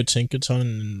just gotta go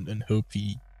Tinkaton and hope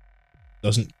he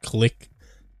doesn't click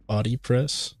body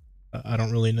press. I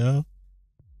don't really know.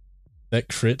 That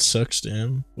crit sucks,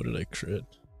 damn. What did I crit?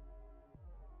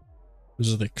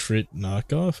 Was it the crit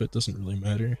knockoff? It doesn't really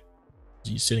matter.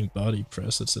 He's hitting body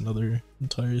press, that's another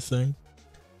entire thing.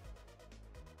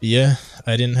 But yeah,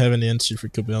 I didn't have an answer for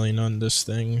Cobalion on this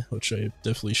thing, which I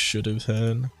definitely should have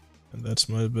had, and that's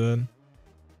my bad.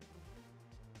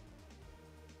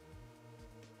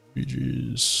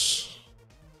 GG's.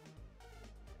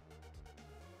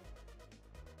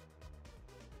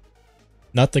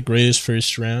 Not the greatest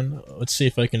first round. Let's see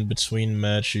if I can, between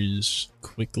matches,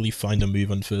 quickly find a move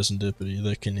on Serendipity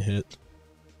that can hit.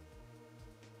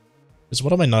 Because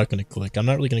what am I not going to click? I'm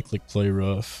not really going to click Play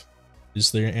Rough.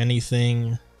 Is there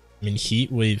anything... I mean,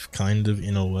 Heat Wave kind of,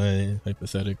 in a way,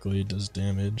 hypothetically, does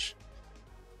damage.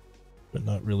 But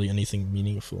not really anything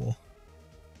meaningful.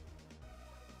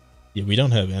 Yeah, we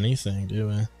don't have anything, do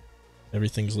we?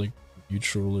 Everything's like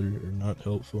neutral or not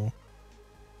helpful.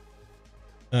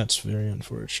 That's very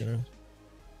unfortunate.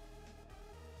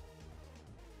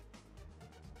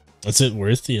 Is it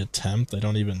worth the attempt? I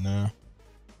don't even know.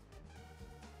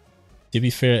 To be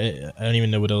fair, I don't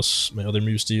even know what else my other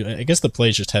moves do. I guess the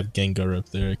plays just have Gengar up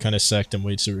there. I kind of sacked him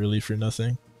way too early for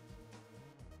nothing.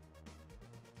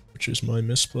 Which is my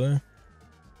misplay.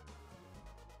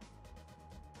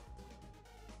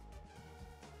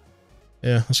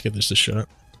 Yeah, let's give this a shot.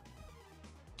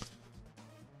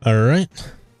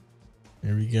 Alright.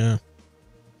 Here we go.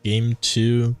 Game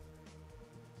 2.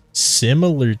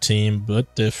 Similar team,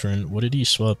 but different. What did he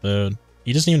swap out?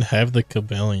 He doesn't even have the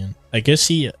Cobalion. I guess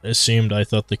he assumed I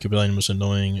thought the Cobalion was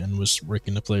annoying and was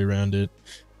working to play around it.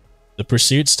 The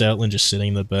Pursuit Stoutland just sitting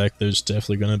in the back, there's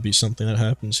definitely going to be something that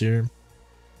happens here.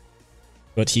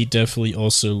 But he definitely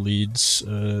also leads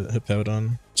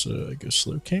Hippowdon, so I go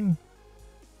Slowking.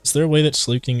 Is there a way that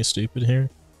Slowking is stupid here?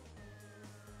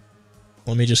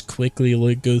 Let me just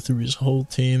quickly go through his whole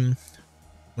team.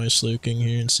 My Slowking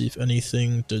here and see if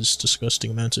anything does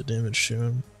disgusting amounts of damage to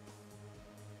him.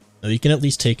 No, you can at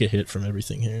least take a hit from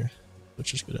everything here,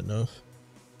 which is good enough.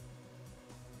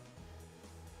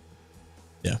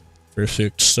 Yeah,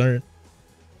 perfect start.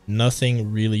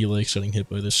 Nothing really likes getting hit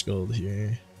by the Scald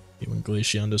here. Even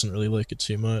Glaceon doesn't really like it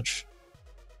too much.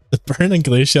 The burn on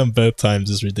Glaceon both times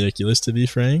is ridiculous, to be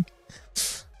frank.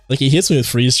 Like, he hits me with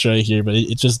Freeze Strike here, but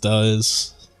it just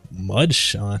does. Mud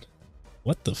Shot.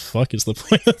 What the fuck is the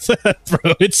point of that,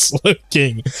 bro? It's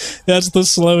Slowking. That's the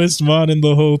slowest mon in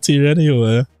the whole tier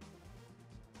anyway.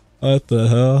 What the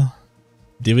hell?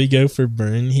 Do we go for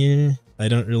burn here? I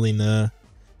don't really know.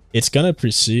 It's gonna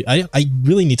Pursuit. I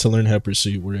really need to learn how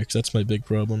Pursuit works. That's my big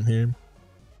problem here.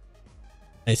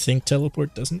 I think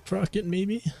Teleport doesn't proc it,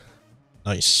 maybe?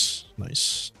 Nice.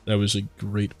 Nice. That was a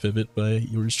great pivot by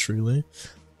yours truly.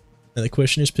 And the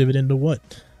question is, pivot into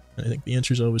what? I think the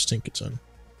answer is always Tinkaton.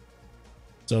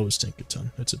 It's always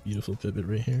Tinkaton. That's a beautiful pivot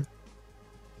right here.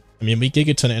 I mean, we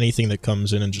Gigaton anything that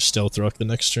comes in and just Stealth Rock the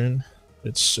next turn.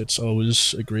 It's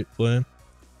always a great play.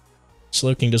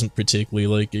 Slowking doesn't particularly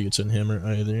like Gigaton Hammer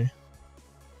either.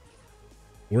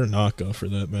 Or Knockoff for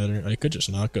that matter. I could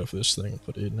just knock off this thing and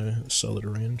put it in a solid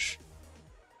range.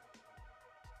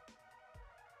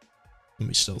 Let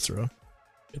me Stealth Throw.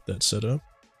 Get that set up.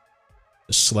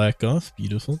 A Slack Off.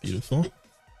 Beautiful, beautiful.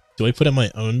 Do I put in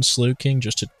my own Slowking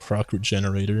just to proc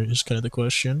Regenerator is kind of the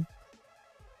question.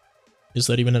 Is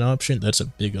that even an option? That's a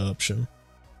big option.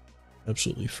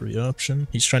 Absolutely free option.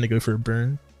 He's trying to go for a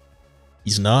burn.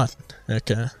 He's not.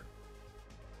 Okay.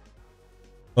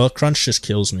 Well, Crunch just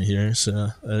kills me here, so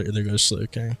there goes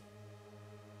Slowking.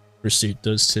 Pursuit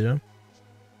does too.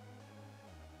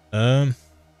 Is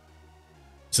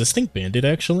this thing banded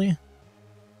actually?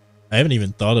 I haven't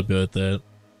even thought about that.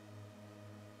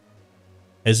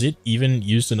 Has it even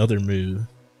used another move?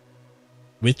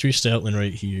 Withdrew Stoutland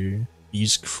right here.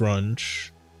 Use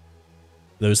Crunch.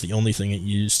 That was the only thing it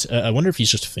used. I wonder if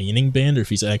he's just feigning banned or if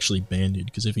he's actually banded.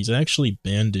 Because if he's actually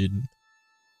banded,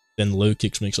 then low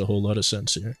kicks makes a whole lot of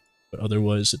sense here. But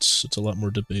otherwise, it's a lot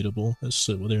more debatable as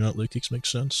to whether or not low kicks make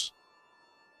sense.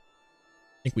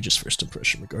 I think we just first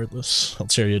impression regardless.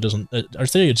 Altaria doesn't...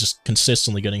 Altaria just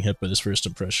consistently getting hit by this first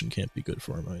impression can't be good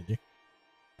for him either.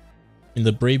 And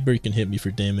the Brave Bird can hit me for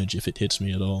damage if it hits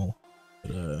me at all.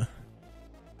 But,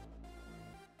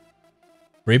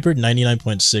 Brave Bird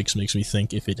 99.6 makes me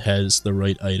think if it has the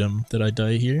right item that I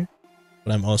die here.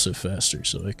 But I'm also faster,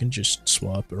 so I can just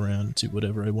swap around to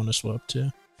whatever I want to swap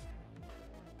to.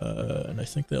 And I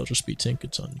think that'll just be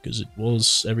Tinkaton, because it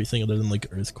was everything other than like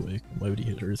Earthquake. Why would he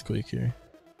hit Earthquake here?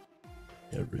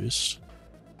 Yeah, Roost.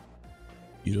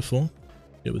 Beautiful.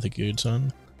 Hit with a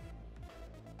Gyuton.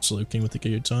 Slowking with the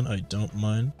Gyuton, I don't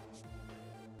mind.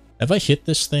 Have I hit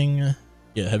this thing?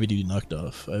 Yeah, heavy duty knocked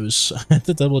off. I had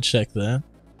to double check that.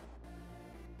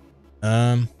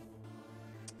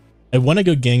 I want to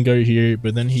go Gengar here,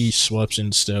 but then he swaps in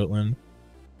Stoutland.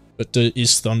 But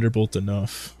is Thunderbolt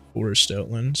enough for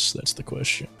Stoutland's? That's the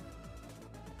question.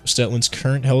 Stoutland's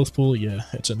current health pool, yeah,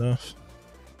 it's enough.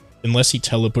 Unless he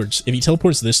teleports. If he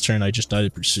teleports this turn, I just die to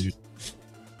Pursuit.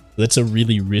 That's a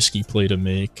really risky play to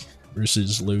make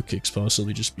versus low kicks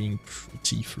possibly just being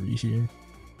pretty free here.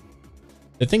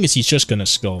 The thing is, he's just gonna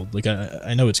Scald. Like,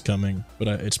 I know it's coming, but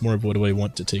it's more of what do I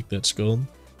want to take that Scald.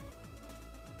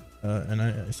 And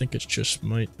I think it just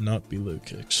might not be low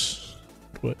kicks.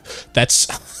 What? That's...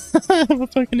 I'm a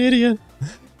fucking idiot.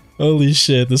 Holy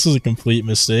shit, this was a complete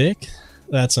mistake.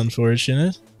 That's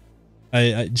unfortunate.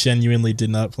 I genuinely did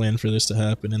not plan for this to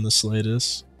happen in the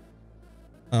slightest.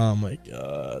 Oh my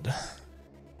god.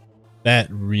 That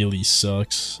really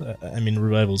sucks. I mean,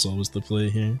 Revival's always the play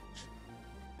here.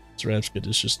 This Rapscud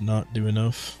is just not do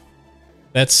enough.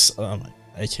 That's... I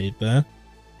hate that.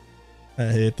 I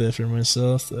hate that for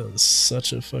myself. That was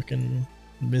such a fucking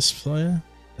misplay.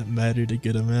 That mattered a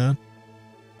good amount.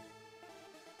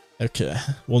 Okay.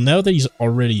 Well, now that he's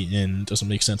already in, doesn't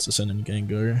make sense to send in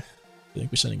Gengar. I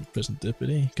think we're sending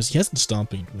Presentipity, because he hasn't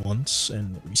Stomping once,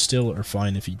 and we still are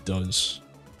fine if he does.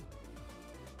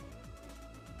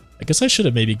 I guess I should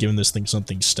have maybe given this thing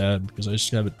something stab, because I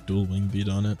just have a dual wing beat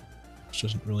on it, which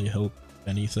doesn't really help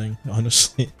anything,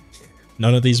 honestly.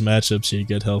 None of these matchups here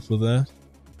get help with that.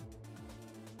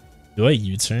 Do I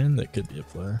U-turn? That could be a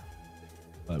play.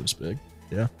 That was big.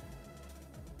 Yeah.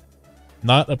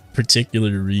 Not a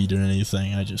particular read or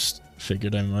anything, I just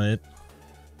figured I might.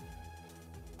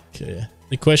 Okay.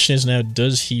 The question is now,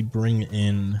 does he bring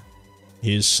in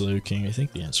his Slowking? I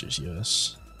think the answer is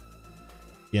yes.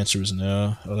 The answer was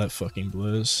no. Oh, that fucking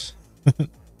blows.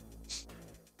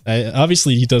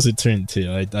 Obviously, he doesn't turn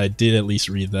 2. I did at least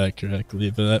read that correctly,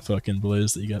 but that fucking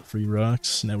blows that you got free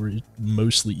rocks. Now we're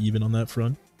mostly even on that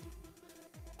front.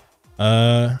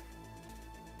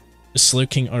 Is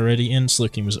Slowking already in?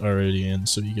 Slowking was already in,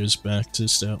 so he goes back to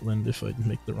Stoutland if I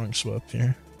make the wrong swap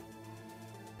here.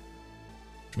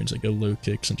 Which means I go low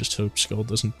kicks and just hope Skull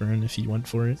doesn't burn if he went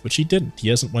for it. Which he didn't. He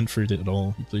hasn't went for it at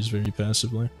all. He plays very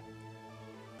passively.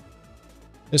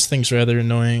 This thing's rather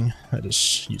annoying. I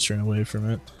just U-turn away from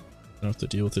it. Don't have to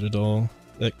deal with it at all.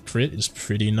 That crit is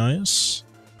pretty nice.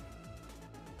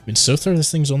 I mean, so far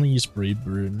this thing's only used Brave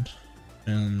Bird.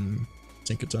 And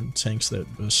Tinkaton tanks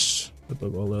that boost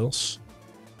above all else.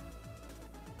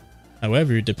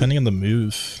 However, depending on the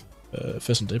move,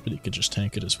 Pheasantipity could just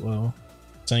tank it as well.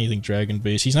 It's anything Dragon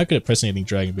based. He's not good at pressing anything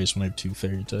Dragon based when I have 2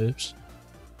 Fairy types.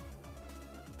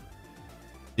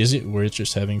 Is it worth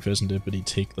just having Pheasantipity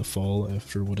take the fall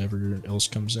after whatever else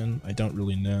comes in? I don't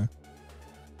really know.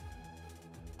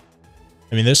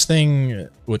 I mean, this thing,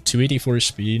 with 284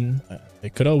 speed, I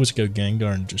could always go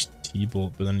Gengar and just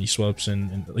T-Bolt, but then he swaps in,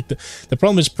 and like the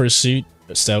problem is Pursuit,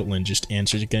 Stoutland just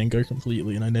answers Gengar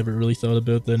completely, and I never really thought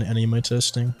about that in any of my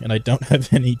testing, and I don't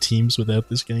have any teams without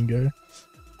this Gengar.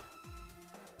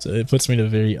 So it puts me in a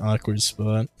very awkward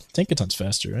spot. Tinkaton's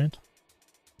faster, right?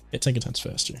 Yeah, Tinkaton's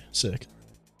faster. Sick.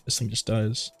 This thing just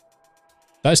dies.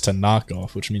 Dies to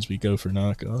knockoff, which means we go for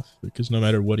knockoff, because no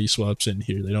matter what he swaps in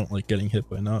here, they don't like getting hit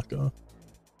by knockoff.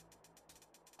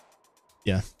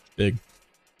 Yeah, big.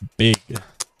 Big.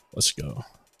 Let's go.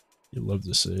 You love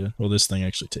to see it. Well, this thing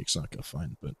actually takes knockoff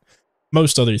fine, but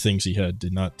most other things he had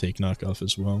did not take knockoff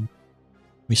as well.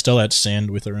 We still had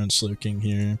Sand with our own Slowking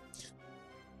here.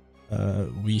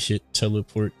 We hit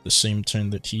Teleport the same turn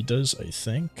that he does, I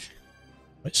think.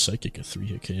 Might Psychic a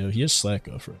 3-hit KO. He has Slack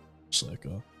Off, right? Slack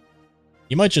Off.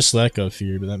 He might just Slack Off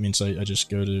here, but that means I just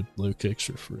go to low kicks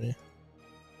for free.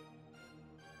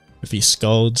 If he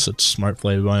Scalds, it's smart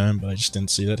play by him, but I just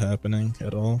didn't see that happening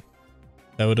at all.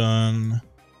 Hippowdon.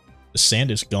 The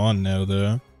Sand is gone now,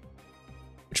 though.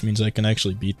 Which means I can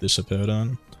actually beat this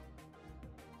Hippowdon.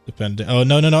 Depending. Oh,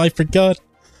 no, I forgot!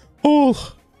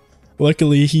 Oh!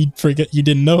 Luckily, he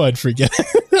didn't know I'd forget.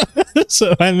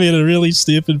 So I made a really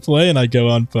stupid play and I go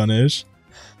unpunished.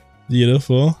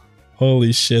 Beautiful.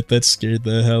 Holy shit, that scared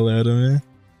the hell out of me.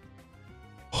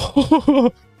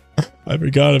 I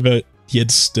forgot about he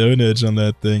had Stone Edge on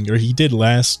that thing, or he did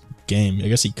last game. I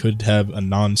guess he could have a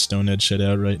non-Stone Edge shut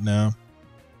out right now.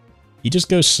 He just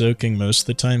goes soaking most of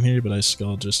the time here, but I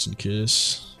Skull just in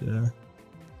case. Yeah.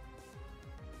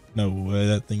 No way,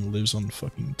 that thing lives on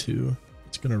fucking 2.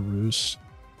 It's gonna roost.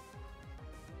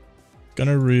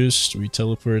 gonna roost, we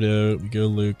teleport out, we go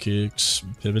low kicks,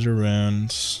 we pivot around,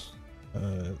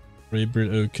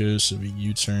 Raybird Oko, so we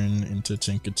U-turn into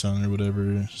Tinkaton or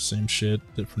whatever, same shit,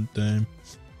 different day.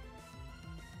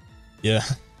 Yeah.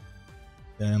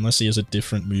 Yeah, unless he has a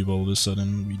different move all of a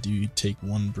sudden, we do take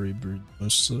one Brave Bird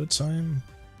most of the time.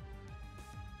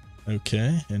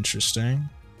 Okay, interesting.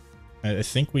 I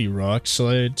think we Rock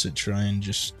Slide to try and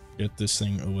just get this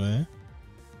thing away.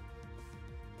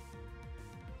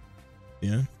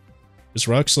 Yeah. Because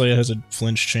Rock Slide has a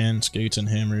flinch chance, Gaten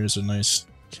Hammer is a nice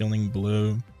killing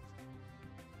blow.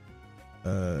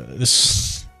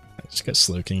 This... I just got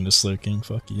Slowking to Slowking,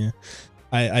 fuck yeah.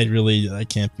 I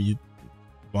can't be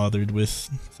bothered with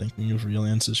thinking of real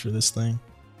answers for this thing.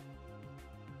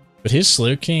 But his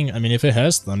Slowking, I mean, if it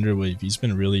has Thunder Wave, he's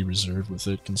been really reserved with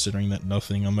it, considering that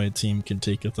nothing on my team can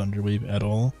take a Thunder Wave at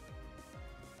all.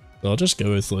 So I'll just go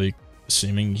with, like,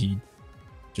 assuming he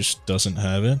just doesn't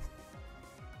have it.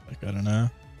 Like, I don't know.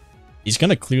 He's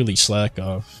gonna clearly slack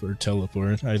off or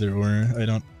teleport, either or. I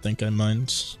don't think I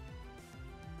mind.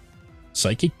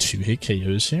 Psychic 2-hit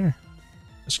KOs here?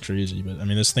 That's crazy, but I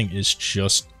mean, this thing is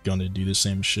just gonna do the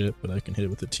same shit, but I can hit it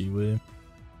with a T-Wave.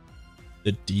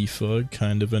 The defog,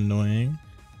 kind of annoying.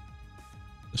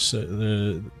 So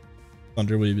the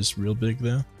Thunder Wave is real big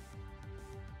though.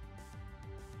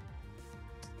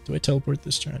 Do I teleport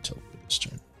this turn? I teleport this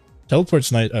turn.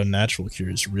 Teleport's natural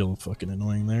cure is real fucking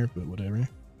annoying there, but whatever.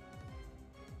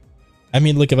 I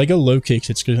mean, look, if I go low kicks,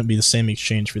 it's gonna be the same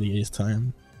exchange for the 8th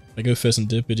time. If I go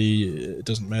Pheasantipity, it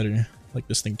doesn't matter. Like,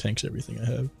 this thing tanks everything I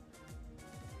have.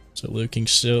 So low king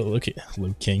still,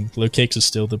 low kicks is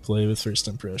still the play with first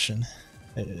impression.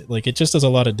 Like, it just does a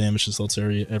lot of damage to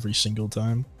Saltaria every single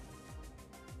time.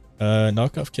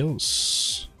 Knockoff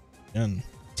kills. Again.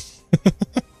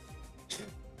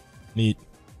 Neat.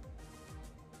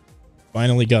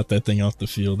 Finally got that thing off the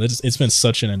field. It's been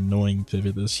such an annoying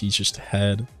pivot that he's just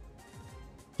had.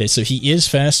 Okay, so he is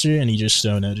faster and he just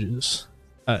stone edges.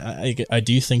 I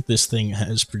do think this thing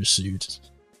has Pursuit,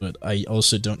 but I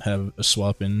also don't have a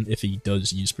swap in if he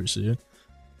does use Pursuit.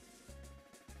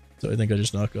 So I think I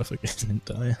just knock off again and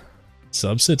die.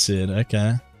 Subsets it,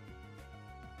 okay.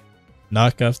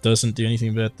 Knockoff doesn't do anything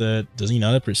about that. Does he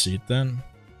not have Pursuit then?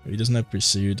 If he doesn't have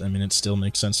Pursuit, I mean, it still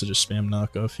makes sense to just spam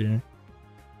knockoff here.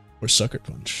 Or Sucker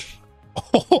Punch.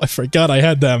 Oh, I forgot I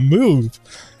had that move!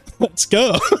 Let's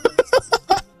go!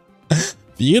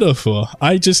 Beautiful.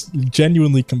 I just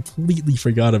genuinely completely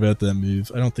forgot about that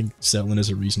move. I don't think Zetlin has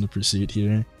a reason to pursue it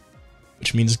here.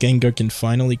 Which means Gengar can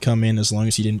finally come in as long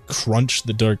as he didn't crunch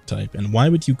the Dark type. And why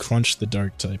would you crunch the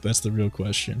Dark type? That's the real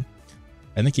question.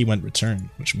 I think he went Return,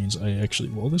 which means I actually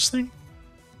wall this thing.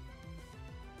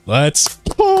 Let's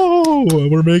go!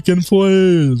 We're making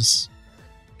plays!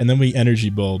 And then we Energy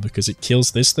Ball because it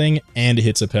kills this thing and it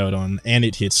hits a Powdon and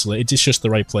it hits... It's just the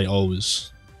right play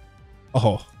always.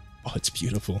 Oh, it's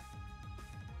beautiful.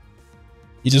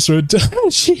 He just wrote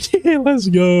GG, let's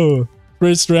go!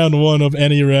 First round 1 of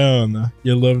any round.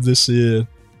 You love to see it.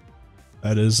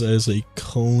 That is a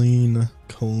clean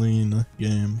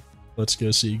game. Let's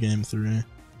go see game 3.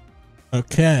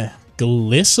 Okay,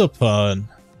 Gliscopod.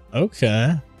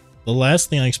 Okay. The last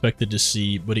thing I expected to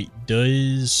see, but it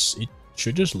does... It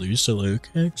should just lose to low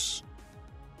kicks.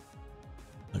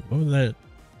 Like, what was that?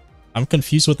 I'm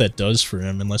confused what that does for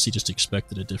him, unless he just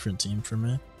expected a different team from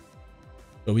it.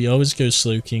 But we always go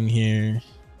Slowking here,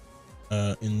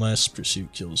 unless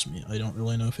Pursuit kills me. I don't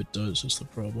really know if it does, is the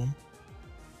problem.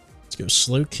 Let's go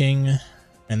Slowking,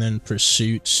 and then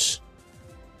Pursuit.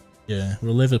 Yeah,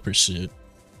 we'll live a Pursuit.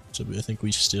 So I think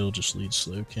we still just lead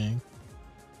Slowking.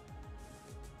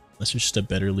 Unless there's just a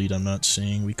better lead I'm not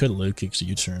seeing. We could low kicks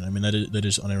U-turn. I mean, that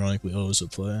is unironically always a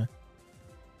play.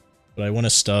 But I want to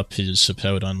stop his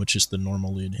Hippowdon, which is the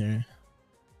normal lead here.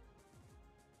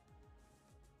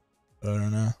 I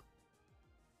don't know.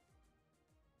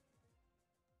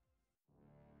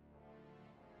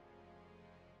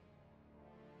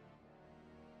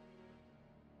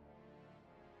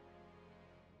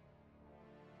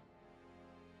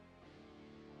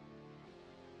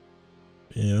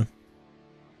 Yeah.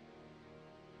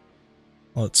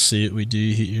 Let's see what we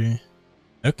do here.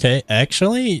 Okay,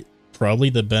 actually, probably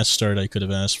the best start I could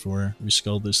have asked for. We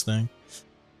skulled this thing.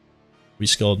 We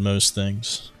skulled most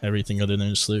things. Everything other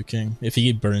than Slowking. If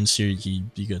he burns here, he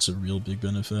gets a real big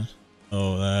benefit.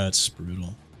 Oh, that's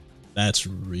brutal. That's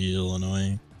real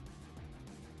annoying.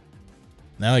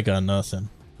 Now I got nothing.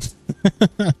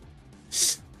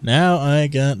 Now I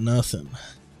got nothing.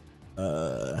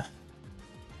 I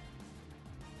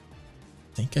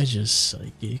think I just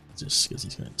Psychic, just because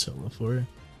he's going to teleport.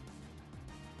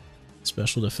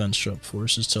 Special defense drop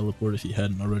forces teleport if you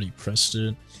hadn't already pressed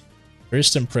it.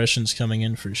 First impressions coming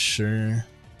in for sure.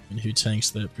 And who tanks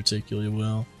that particularly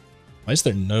well? Why is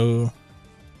there no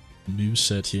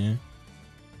moveset here?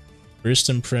 First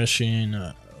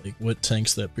impression, like what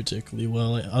tanks that particularly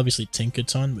well? Obviously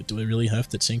Tinkaton, but do I really have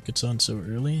to Tinkaton so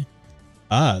early?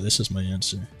 Ah, this is my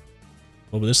answer.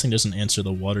 Well, but this thing doesn't answer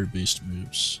the water-based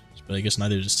moves. But I guess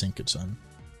neither does Tinkaton.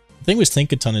 The thing with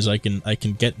Tinkaton is I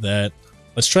can get that.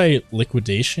 Let's try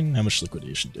Liquidation. How much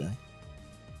Liquidation do?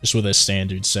 Just with a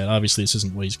standard set. Obviously, this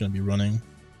isn't what he's going to be running.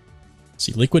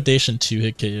 See, Liquidation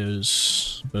 2-hit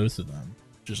KOs both of them,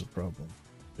 which is a problem.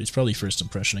 But he's probably first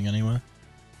impressioning anyway.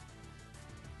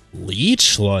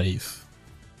 Leech Life?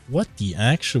 What the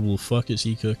actual fuck is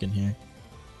he cooking here?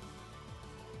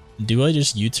 Do I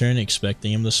just U-turn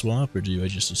expecting him to swap, or do I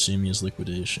just assume he has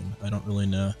Liquidation? I don't really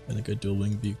know. I think I dual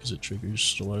Wing Beat because it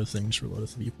triggers a lot of things for a lot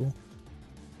of people.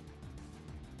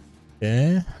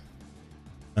 Okay.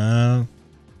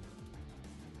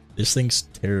 This thing's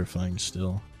terrifying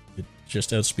still. It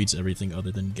just outspeeds everything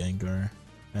other than Gengar.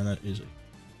 And that is it.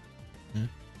 Yeah.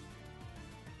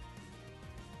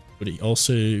 But he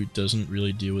also doesn't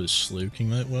really deal with Slowking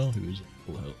that well, who is at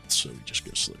full health, so we just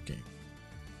go Slowking.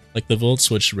 Like, the Volt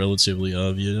Switch relatively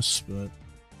obvious, but...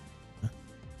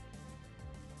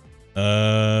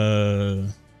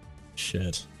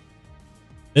 Shit.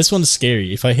 This one's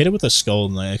scary. If I hit it with a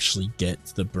Scald and I actually get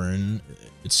the burn,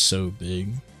 it's so big.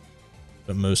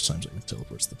 But most times I can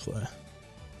teleport to the play.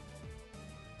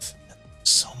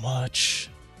 So much.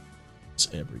 It's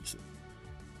everything.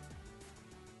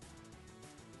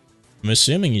 I'm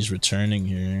assuming he's returning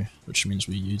here, which means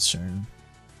we U-turn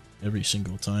every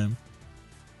single time.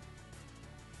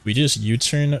 We just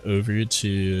U-turn over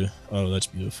to... Oh, that's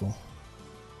beautiful.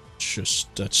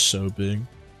 That's so big.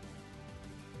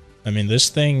 I mean, this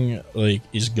thing, like,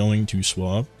 is going to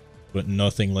swap, but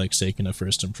nothing like taking a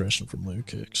first impression from low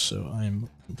kicks, so I'm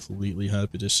completely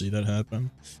happy to see that happen.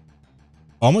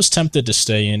 Almost tempted to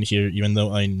stay in here, even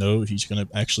though I know he's gonna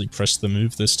actually press the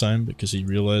move this time, because he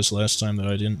realized last time that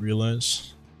I didn't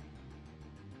realize.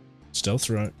 Stealth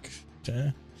Rock.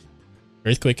 Okay.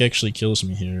 Earthquake actually kills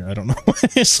me here. I don't know why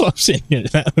I swaps in here.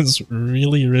 That was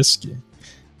really risky.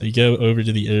 I go over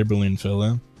to the air balloon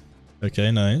fella.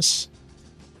 Okay, nice.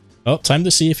 Oh, time to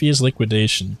see if he has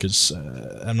Liquidation, because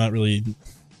I'm not really...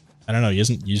 I don't know, he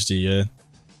hasn't used it yet.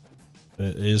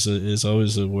 But it is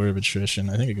always a war of attrition.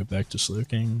 I think I go back to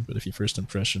Slowking, but if he first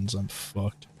impressions, I'm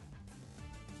fucked.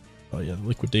 Oh yeah, the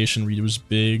Liquidation read was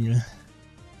big.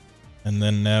 And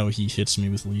then now he hits me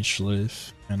with Leech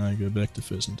Life, and I go back to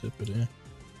Pheasantipity.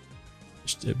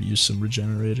 Just abuse some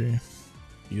Regenerator.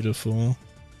 Beautiful.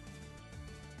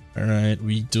 Alright,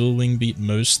 we dual Wing Beat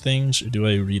most things, or do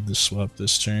I read the swap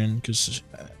this turn? Because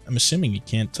I'm assuming he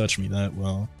can't touch me that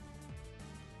well.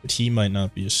 But he might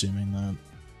not be assuming that.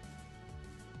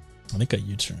 I think I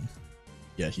U-turn.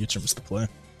 Yeah, U-turn was the play.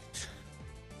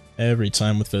 Every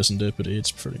time with Pheasantipity,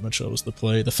 it's pretty much always the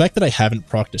play. The fact that I haven't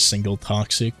procced a single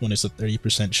Toxic when it's a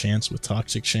 30% chance with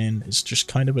Toxic Chain is just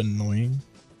kind of annoying.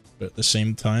 But at the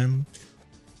same time,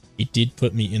 it did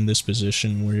put me in this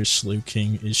position where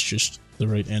Slowking is just the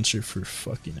right answer for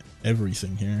fucking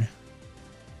everything here.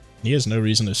 He has no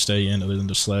reason to stay in other than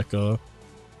to slack off,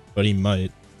 but he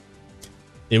might.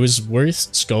 It was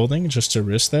worth Scalding just to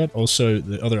risk that. Also,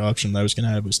 the other option that I was going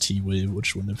to have was T-Wave,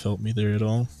 which wouldn't have helped me there at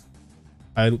all.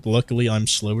 Luckily, I'm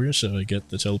slower, so I get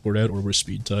the teleport out, or we're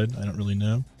speed tied. I don't really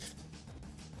know.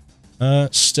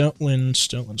 Stoutland.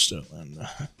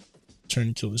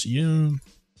 Turn kills you.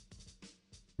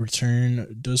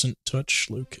 Return doesn't touch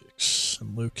low kicks,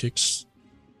 and low kicks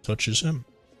touches him.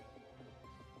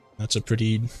 That's a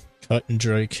pretty cut and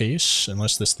dry case,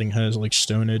 unless this thing has like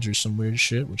Stone Edge or some weird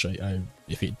shit, which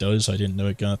if it does, I didn't know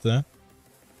it got that.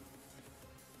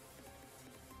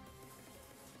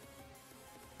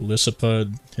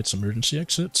 Lissapod hits emergency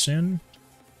exit soon.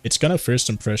 It's gonna first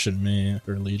impression me,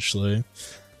 or Leech Lay,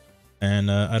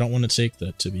 and I don't want to take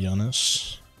that, to be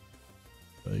honest.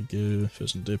 I go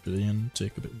Pheasantipity and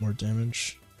take a bit more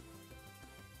damage.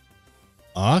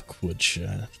 Aqua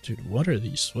Jet? Dude, what are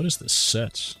these? What is this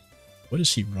set? What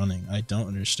is he running? I don't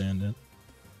understand it.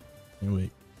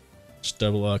 Anyway, just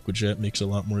double Aqua Jet makes a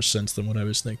lot more sense than what I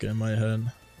was thinking in my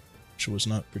head, which was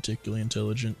not particularly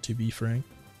intelligent, to be frank.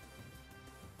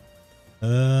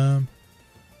 Tinkaton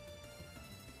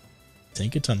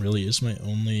really is my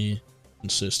only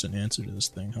consistent answer to this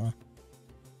thing, huh?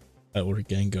 Or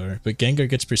Gengar. But Gengar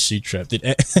gets Pursuit Trapped.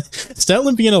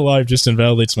 Stoutland being alive just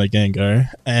invalidates my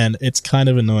Gengar, and it's kind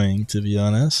of annoying, to be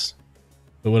honest.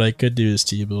 But what I could do is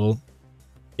T-Bolt.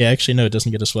 Yeah, actually no, it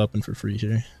doesn't get a swap in for free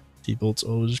here. T-Bolt's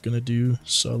always gonna do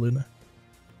solid.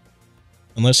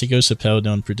 Unless he goes to Pow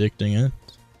Down predicting it.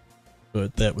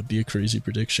 But that would be a crazy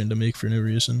prediction to make for no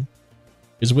reason.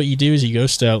 Because what you do is you go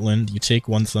Stoutland, you take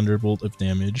 1 Thunderbolt of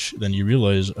damage, then you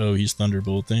realize, oh, he's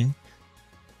Thunderbolting.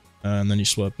 And then you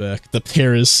swap back. The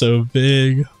pair is so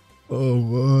big. Oh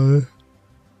boy.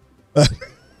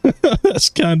 That's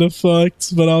kind of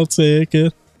fucked, but I'll take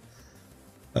it.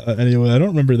 Anyway, I don't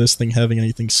remember this thing having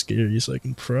anything scary, so I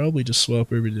can probably just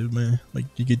swap over to my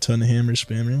Gigaton Hammer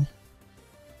Spammer.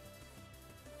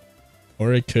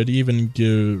 Or I could even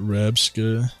go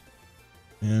Rabska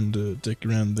and dick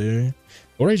around there.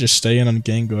 Or I just stay in on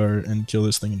Gengar and kill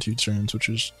this thing in 2 turns, which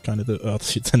is kind of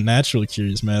the natural cure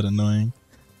is mad annoying.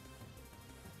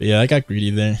 But yeah, I got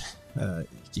greedy there.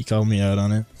 He called me out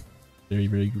on it. Very,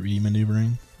 very greedy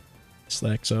maneuvering.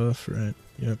 Slacks off, right?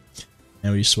 Yep.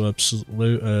 Now he swaps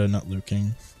not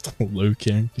Lowking.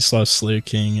 Lowking. He swaps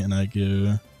Slowking and I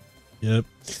go, yep.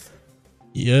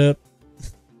 Yep.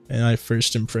 And I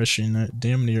first impression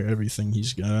damn near everything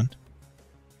he's got.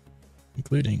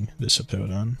 Including this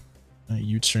Hippowdon.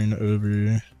 You turn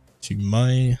over to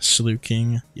my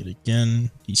Slowking yet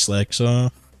again. He slacks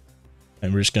off.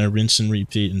 And we're just gonna rinse and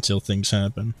repeat until things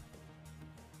happen.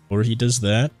 Or he does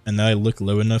that, and now I look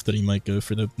low enough that he might go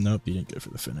for the... Nope, he didn't go for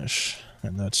the finish.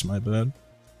 And that's my bad.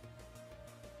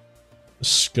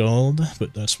 Scald,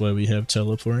 but that's why we have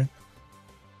Teleport.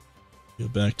 Go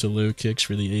back to low kicks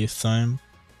for the 8th time.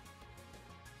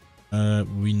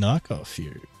 We knock off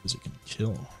here, because it can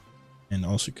kill. And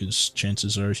also because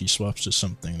chances are he swaps to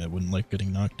something that wouldn't like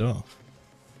getting knocked off.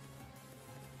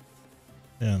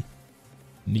 Yeah.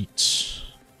 Neat.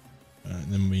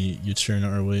 Then we U-turn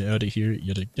our way out of here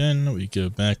yet again. We go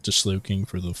back to Slowking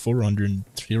for the 400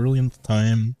 trillionth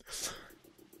time.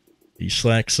 He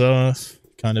slacks off.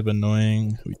 Kind of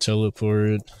annoying. We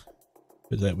teleport.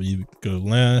 But that we go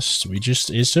last.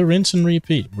 It's a rinse and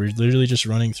repeat. We're literally just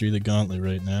running through the gauntlet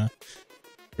right now.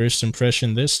 First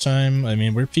impression this time, I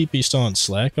mean, we're PP still on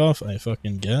slack off, I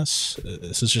fucking guess.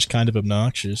 This is just kind of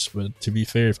obnoxious, but to be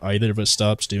fair, if either of us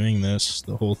stops doing this,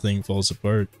 the whole thing falls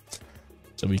apart.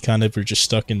 So we kind of are just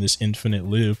stuck in this infinite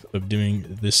loop of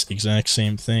doing this exact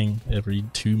same thing every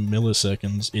 2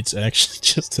 milliseconds. It's actually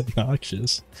just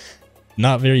obnoxious.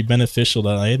 Not very beneficial to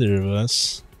either of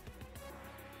us.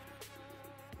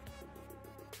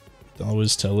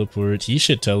 Always teleport. He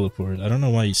should teleport. I don't know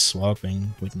why he's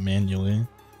swapping, like, manually.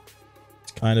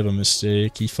 It's kind of a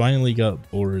mistake. He finally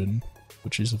got bored,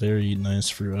 which is very nice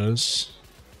for us.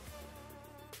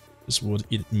 Because what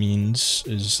it means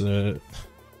is that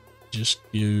just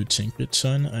go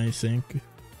Tinkaton, I think.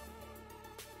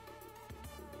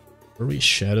 Or we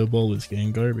Shadow Ball with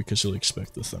Gengar because he'll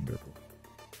expect the Thunderbolt.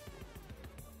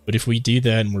 But if we do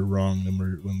that and we're wrong, then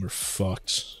we're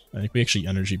fucked. I think we actually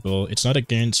Energy Ball. It's not a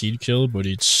guaranteed kill, but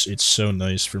it's so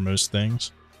nice for most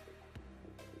things.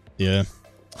 Yeah.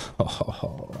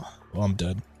 Well, I'm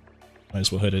dead. Might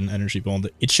as well hit an Energy Ball.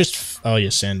 It's just... Oh yeah,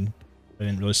 Sand. I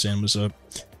didn't realize Sand was up.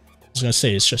 I was gonna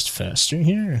say, it's just faster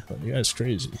here? Oh, you guys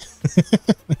crazy.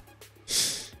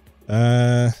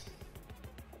 Yeah,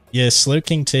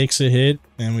 Slowking takes a hit,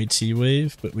 and we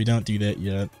T-Wave, but we don't do that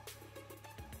yet.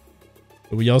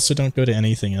 But we also don't go to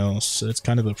anything else, so that's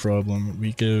kind of the problem.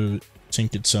 We go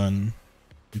Tinkaton.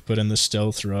 We put in the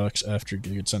Stealth Rocks after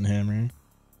Gigaton Hammer.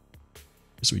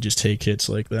 So we just take hits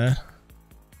like that.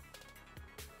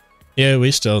 Yeah,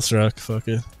 we Stealth Rock, fuck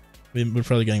it. We're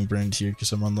probably getting burned here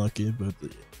because I'm unlucky, but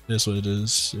that's what it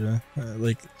is, yeah.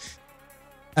 Like,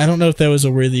 I don't know if that was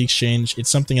a worthy exchange. It's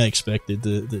something I expected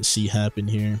to see happen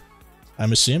here.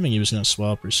 I'm assuming he was going to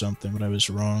swap or something, but I was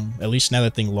wrong. At least now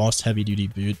that thing lost heavy-duty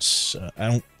boots. I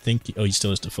don't think... Oh, he still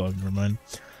has Defog, never mind.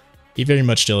 He very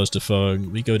much still has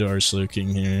Defog. We go to our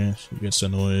Slowking here. He gets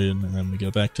annoyed, and then we go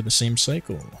back to the same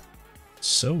cycle.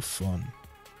 So fun.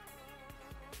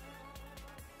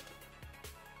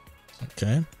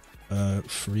 Okay.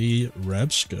 Free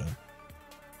Rabska.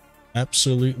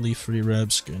 Absolutely free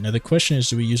Rabska. Now the question is,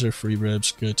 do we use our free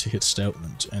Rabska to hit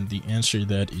Stoutland? And the answer to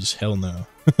that is hell no.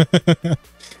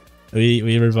 we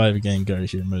revive Gengar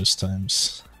here most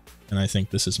times. And I think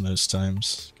this is most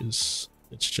times, because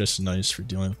it's just nice for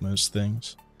dealing with most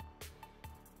things.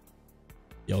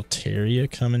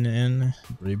 Altaria coming in.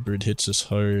 Brave Bird hits us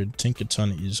hard.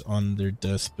 Tinkaton is on their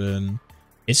deathbed.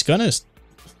 It's gonna...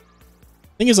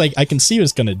 Thing is, like, I can see what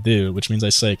it's gonna do, which means I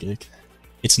Psychic.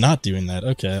 It's not doing that.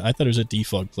 Okay, I thought it was a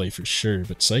defog play for sure,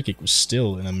 but Psychic was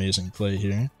still an amazing play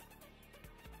here.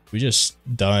 We just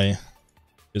die,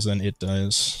 because then it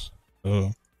dies.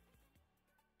 Oh.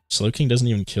 Slowking doesn't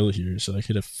even kill here, so I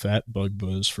could have Fat Bug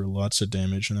Buzz for lots of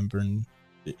damage and then burn.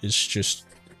 It's just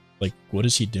Like, what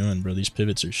is he doing, bro? These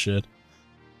pivots are shit.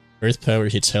 Earth power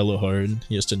hits hella hard.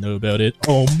 He has to know about it.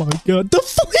 Oh my god, the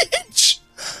flinch!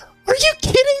 Are you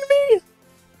kidding me?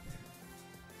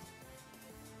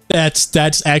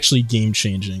 That's actually game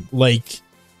changing. Like,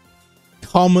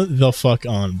 come the fuck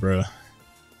on, bro.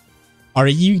 Are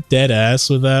you dead ass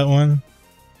with that one?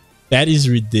 That is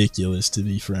ridiculous, to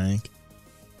be frank.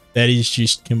 That is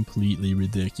just completely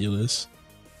ridiculous.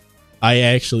 I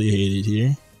actually hate it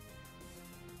here.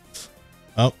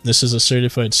 Oh, this is a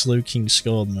certified Slowking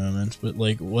Scald moment, but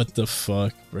like, what the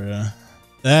fuck, bruh?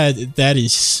 That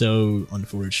is so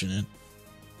unfortunate.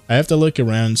 I have to look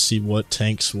around, see what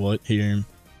tanks what here.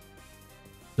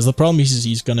 Because the problem is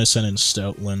he's gonna send in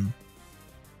Stoutland.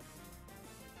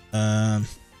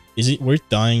 Is it worth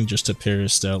dying just to pair a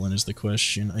Stoutland is the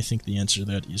question. I think the answer to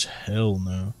that is hell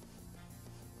no.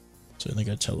 So I think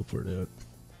I teleport out.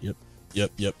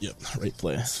 Yep. Right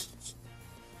play.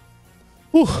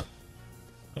 Whew.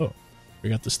 Oh,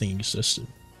 forgot this thing existed.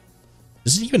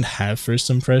 Does it even have first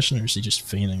impression, or is he just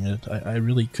feigning it? I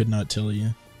really could not tell you.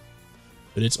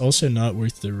 But it's also not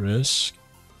worth the risk,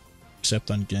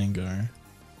 except on Gengar.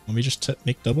 Let me just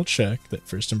make double check that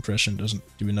first impression doesn't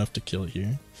do enough to kill it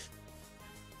here.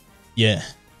 Yeah,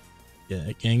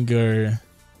 Gengar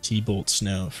T-bolts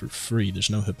now for free. There's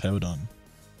no Hippowdon.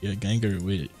 Yeah,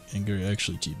 Gengar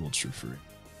actually T-bolts for free.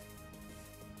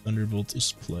 Thunderbolt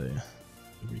is play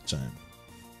every time.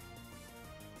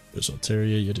 Goes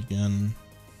Altaria yet again.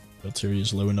 Altaria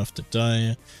is low enough to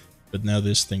die, but now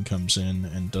this thing comes in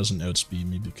and doesn't outspeed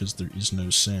me because there is no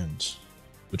sand.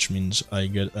 Which means I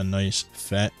get a nice,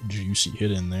 fat, juicy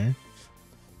hit in there.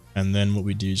 And then what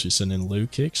we do is we send in low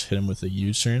kicks, hit him with a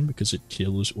U-turn because it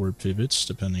kills or pivots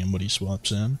depending on what he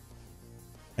swaps in.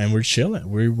 And we're chilling.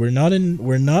 We're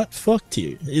not fucked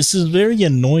here. This is very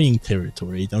annoying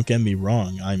territory, don't get me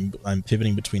wrong. I'm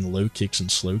pivoting between low kicks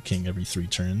and slow king every 3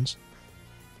 turns.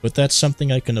 But that's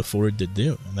something I can afford to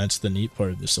do, and that's the neat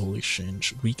part of this whole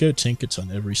exchange. We go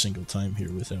Tinkaton every single time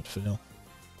here without fail.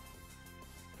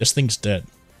 This thing's dead.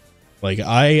 Like,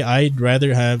 I'd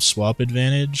rather have swap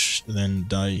advantage than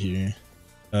die here.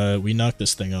 We knock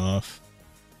this thing off.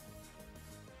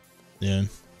 Yeah.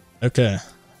 Okay.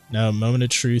 Now, moment of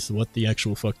truth, what the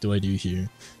actual fuck do I do here?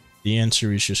 The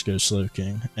answer is just go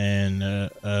Slowking and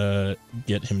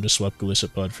get him to swap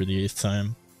Golisopod for the 8th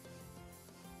time.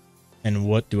 And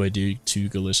what do I do to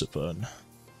Golisopod?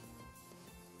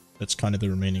 That's kind of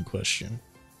the remaining question.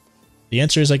 The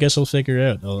answer is I guess I'll figure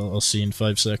out. I'll see in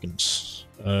 5 seconds.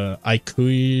 I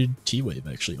could T-Wave,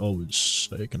 actually. Always.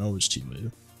 I can always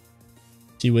T-Wave.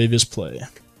 T-Wave is play.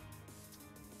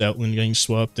 Stoutland getting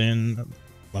swapped in.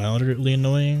 Moderately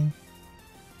annoying.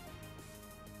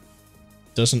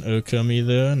 Doesn't OHKO me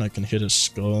though, and I can hit a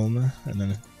Scald, and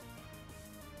then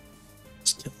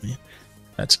it's kill me.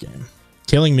 That's game.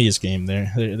 Killing me is game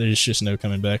there. There's just no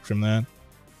coming back from that.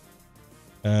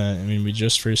 I mean, we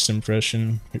just first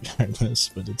impression regardless,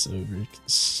 but it's over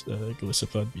because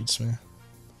Golisopod beats me.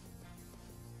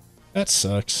 That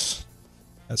sucks.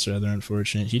 That's rather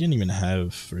unfortunate. He didn't even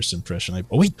have first impression.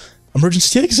 Oh wait!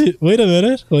 Emergency exit! Wait a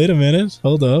minute.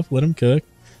 Hold up, let him cook.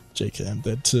 JK, I'm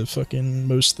dead to fucking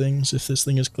most things. If this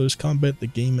thing is close combat, the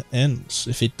game ends.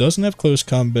 If it doesn't have close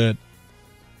combat,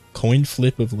 coin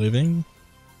flip of living.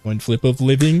 Coin flip of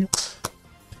living.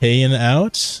 Paying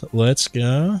out. Let's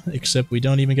go. Except we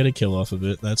don't even get a kill off of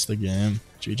it. That's the game.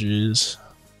 GG's.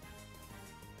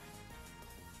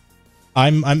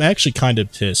 I'm actually kind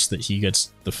of pissed that he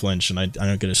gets the flinch and I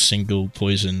don't get a single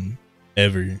poison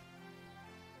ever.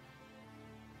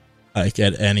 Like,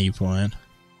 at any point.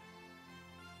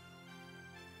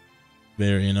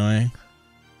 Very annoying.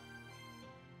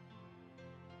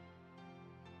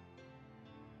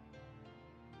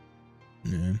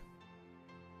 Yeah.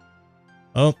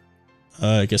 Oh,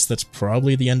 I guess that's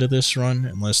probably the end of this run,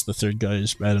 unless the third guy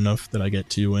is bad enough that I get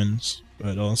 2 wins.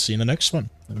 But I'll see you in the next one.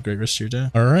 Have a great rest of your day.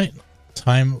 Alright,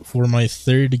 time for my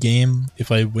 3rd game.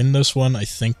 If I win this one, I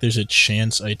think there's a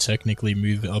chance I technically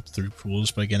move up through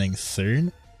pools by getting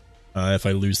 3rd. If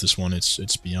I lose this one,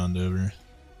 it's beyond over.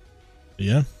 But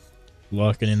yeah,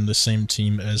 locking in the same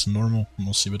team as normal, and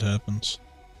we'll see what happens.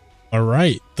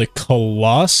 Alright, the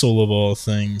Colossal of all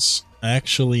things.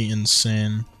 Actually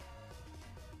insane.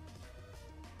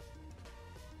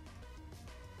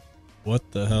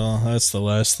 What the hell? That's the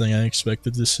last thing I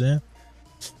expected to see.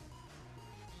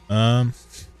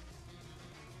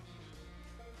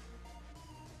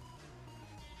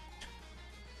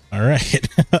 Alright.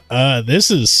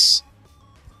 This is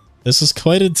This is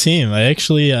quite a team. I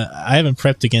actually, I haven't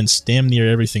prepped against damn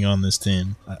near everything on this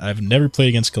team. I've never played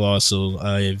against Colossal.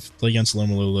 I've played against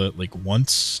Lomalola like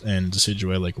once, and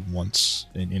Decidueye like once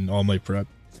in all my prep.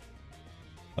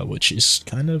 Which is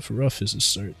kind of rough as a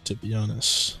start, to be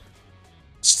honest.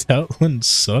 Stoutland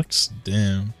sucks?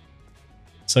 Damn.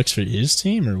 Sucks for his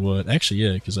team or what? Actually,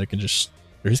 yeah, because I can just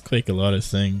Earthquake a lot of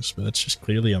things, but that's just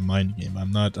clearly a mind game.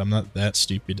 I'm not that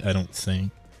stupid, I don't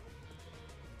think.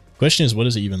 Question is, what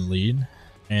does it even lead?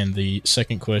 And the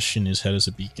second question is, how does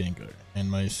it beat Gengar? And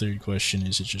my third question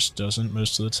is, it just doesn't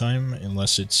most of the time,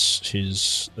 unless it's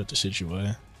his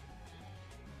Decidueye.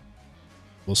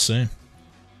 We'll see.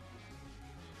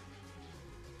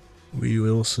 We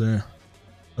will see.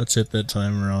 Let's hit that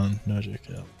timer on Magic.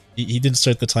 He didn't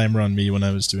start the timer on me when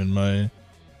I was doing my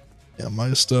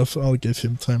stuff. I'll give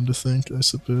him time to think, I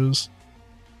suppose.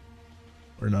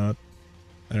 Or not.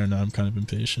 I don't know, I'm kind of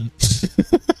impatient.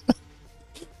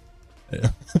 Yeah.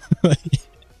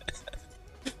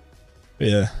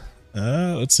 Yeah.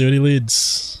 Let's see what he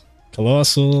leads.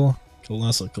 Colossal.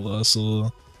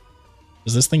 Colossal.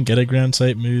 Does this thing get a ground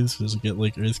type move? Does it get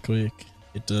like Earthquake?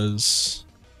 It does.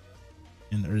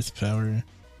 In Earth Power.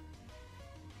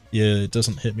 Yeah, it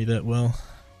doesn't hit me that well.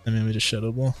 I mean, we just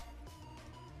Shadow Ball.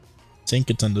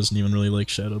 Tinkaton doesn't even really like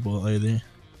Shadow Ball either.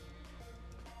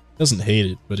 Doesn't hate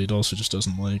it, but it also just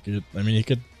doesn't like it. I mean, he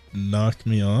could knock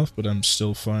me off, but I'm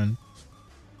still fine.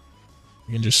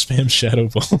 You can just spam Shadow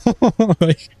Ball.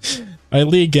 Like, my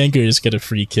lead Gengar just get a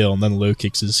free kill, and then Low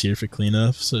Kicks is here for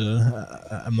cleanup, so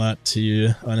I'm not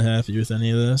too unhappy with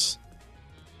any of this.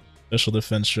 Special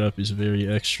defense drop is very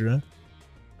extra.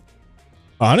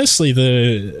 Honestly,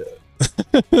 the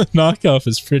knockoff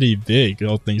is pretty big,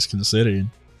 all things considered.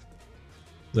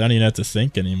 I don't even have to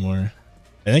think anymore.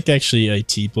 I think actually I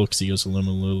T-pull because he goes to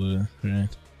Lomalola, right?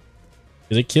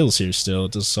 Because it kills here still,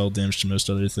 it does solid damage to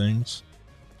most other things.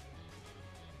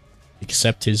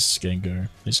 Except his Gengar.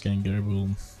 His Gengar will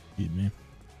beat me.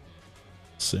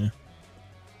 Let's see.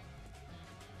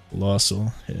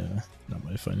 Colossal, yeah, not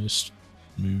my finest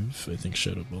move. I think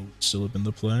Shadow Ball would still have been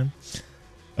the play.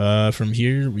 From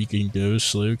here, we can go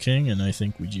Slow King, and I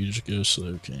think we do just go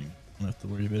Slow King. Don't have to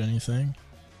worry about anything.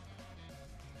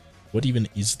 What even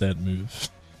is that move?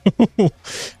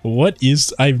 What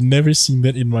is... I've never seen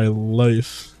that in my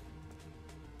life.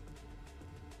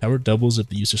 Power doubles if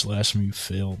the user's last move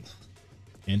failed.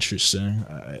 Interesting.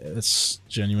 That's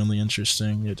genuinely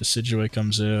interesting. Yeah, Decidueye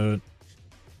comes out.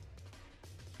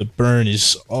 The burn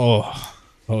is... Oh,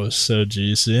 so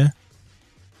juicy.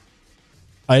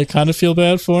 I kind of feel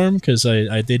bad for him, because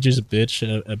I did just bitch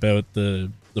about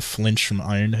the flinch from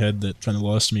Ironhead that kind of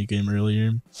lost me a game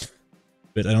earlier.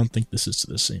 But I don't think this is to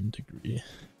the same degree.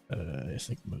 I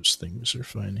think most things are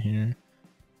fine here.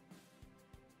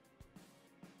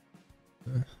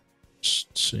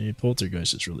 Just see,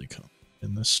 Poltergeist is really common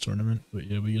in this tournament. But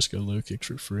yeah, we just go Low Kicks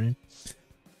for free.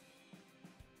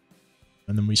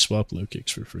 And then we swap Low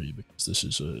Kicks for free, because this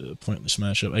is a pointless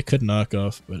matchup. I could knock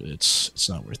off, but it's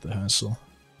not worth the hassle.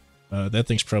 That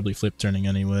thing's probably flip turning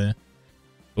anyway.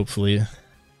 Hopefully.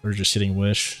 Or just hitting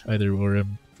Wish. Either or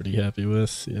I'm pretty happy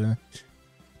with, yeah.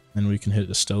 And we can hit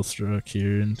a Stealth Rock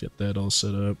here and get that all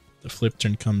set up. The flip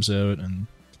turn comes out and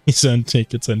his own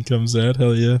Tinkaton comes out.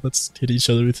 Hell yeah, let's hit each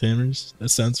other with hammers. That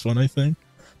sounds fun, I think.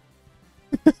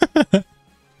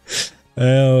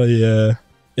 Hell yeah.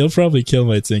 He'll probably kill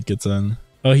my Tinkaton.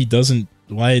 Oh, he doesn't.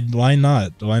 Why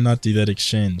not? Why not do that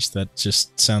exchange? That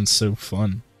just sounds so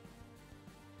fun.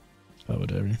 Oh,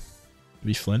 whatever. Did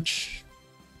we flinch?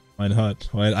 Why not?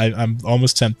 I'm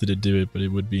almost tempted to do it, but it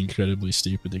would be incredibly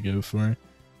stupid to go for.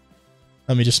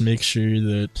 Let me just make sure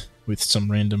that with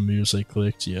some random moves I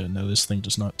clicked, yeah, no, this thing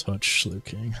does not touch Slow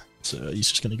King. So he's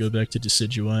just going to go back to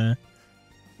Decidueye.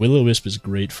 Will-O-Wisp is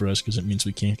great for us because it means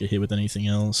we can't get hit with anything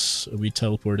else. We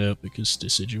teleport out because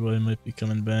Decidueye might be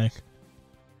coming back.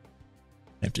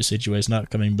 If Decidueye's not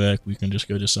coming back, we can just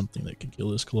go to something that can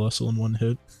kill this Colossal in one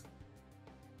hit.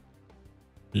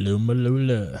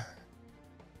 Lomalola.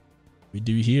 We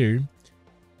do here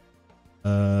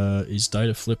is die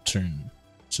to flip turn.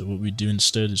 So what we do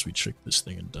instead is we trick this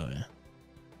thing and die.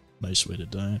 Nice way to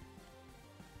die.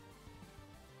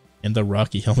 And the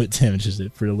Rocky Helmet damages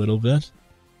it for a little bit.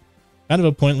 Kind of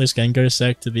a pointless Gengar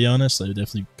sack, to be honest. I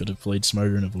definitely could have played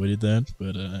smarter and avoided that.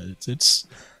 But it's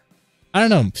I don't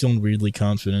know, I'm feeling weirdly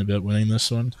confident about winning this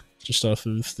one. Just off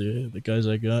of the guys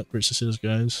I got versus his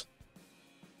guys.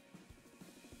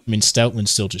 I mean,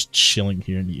 Stoutland's still just chilling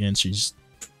here, and he answers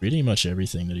pretty much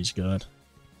everything that he's got.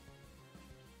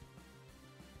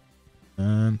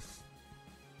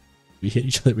 We hit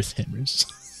each other with hammers.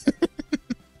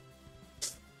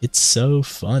 It's so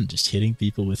fun just hitting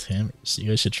people with hammers. You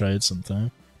guys should try it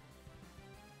sometime.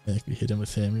 Like we hit him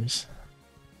with hammers.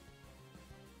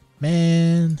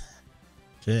 Man.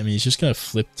 Okay, I mean, he's just gonna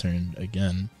flip turn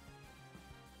again.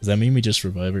 Does that mean we just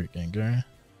revive our Gengar? I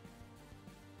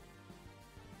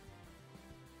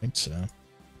think so.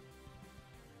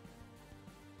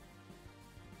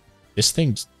 This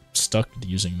thing's stuck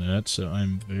using that, so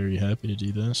I'm very happy to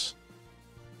do this.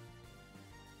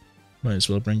 Might as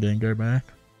well bring Gengar back.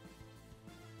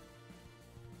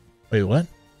 Wait, what?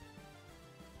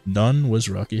 None was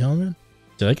Rocky Helmet?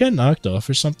 Did I get knocked off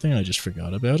or something? I just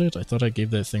forgot about it? I thought I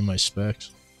gave that thing my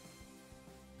specs.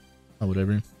 Oh,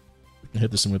 whatever. We can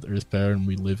hit this thing with Earth Power and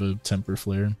we live a Temper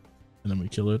Flare. And then we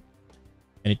kill it.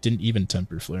 And it didn't even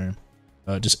Temper Flare.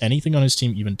 Does anything on his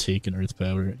team even take an Earth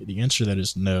Power? The answer to that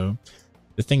is no.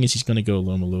 The thing is he's going to go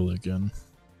Lomalola again.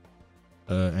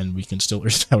 And we can still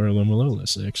Earth Power Lomalola,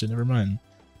 so actually never mind.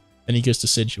 Then he goes to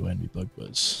Sidgeway and we Bug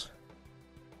Buzz.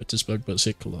 But does Bug Buzz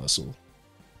hit Colossal?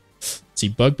 See,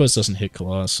 Bug Buzz doesn't hit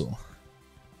Colossal.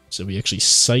 So we actually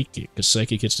Psychic, because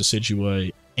Psychic hits to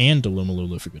Sidgeway and a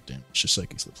Lomalola for good damage. Just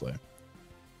Psychic's the play.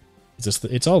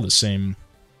 It's all the same.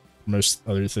 Most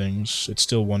other things. It's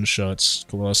still one-shots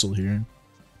Colossal here.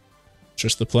 It's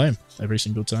just the play every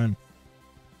single time.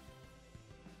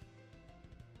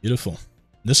 Beautiful.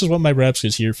 This is what my Raps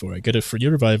is here for. I get a free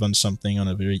revive on something on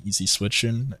a very easy switch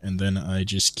in, and then I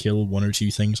just kill one or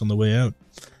two things on the way out.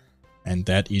 And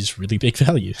that is really big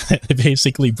value. I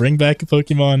basically bring back a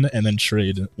Pokemon and then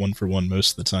trade 1 for 1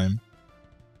 most of the time.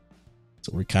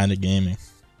 So we're kind of gaming.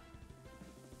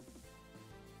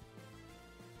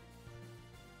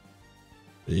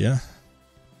 But yeah.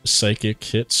 The Psychic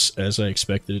hits as I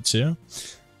expected it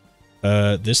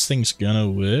to. This thing's gonna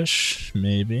Wish,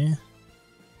 maybe.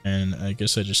 And I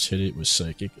guess I just hit it with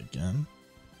Psychic again.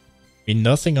 I mean,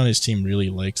 nothing on his team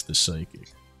really likes the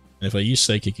Psychic. And if I use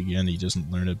Psychic again, he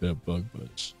doesn't learn about Bug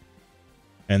Buzz.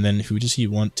 And then who does he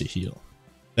want to heal?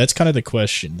 That's kind of the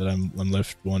question that I'm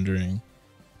left wondering.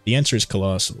 The answer is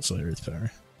Colossal, so I Earth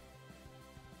Power.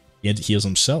 He heals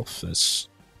himself. That's,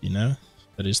 you know,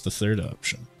 that is the third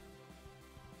option.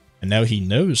 And now he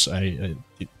knows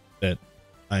that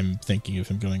I'm thinking of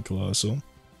him going Colossal.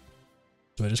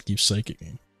 So I just keep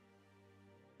Psychicing.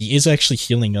 He is actually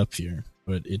healing up here,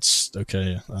 but it's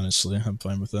okay, honestly. I'm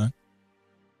fine with that.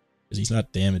 Because he's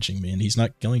not damaging me, and he's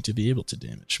not going to be able to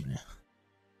damage me.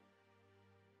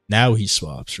 Now he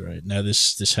swaps, right? Now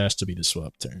this has to be the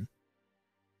swap turn.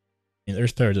 And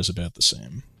Earth Power does about the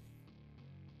same.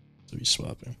 So he's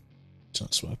swapping. He's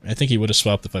not swapping. I think he would have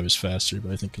swapped if I was faster,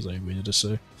 but I think because I waited a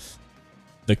sec.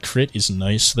 The crit is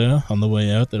nice, though, on the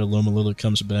way out, that a Lomalola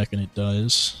comes back and it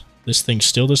dies. This thing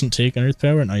still doesn't take an Earth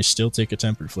Power, and I still take a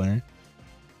Temper Flare.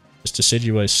 This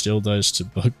Decidueye still dies to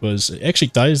Bug Buzz. It actually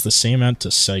dies the same amount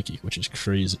to Psychic, which is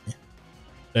crazy.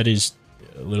 That is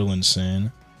a little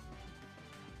insane.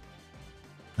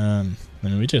 And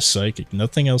we just Psychic.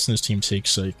 Nothing else in this team takes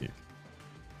Psychic.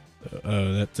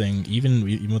 Oh, that thing. Even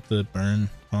with the burn,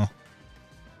 huh?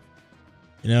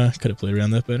 You know, I could have played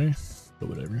around that better, but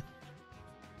whatever.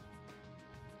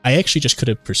 I actually just could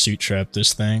have Pursuit Trapped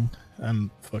this thing.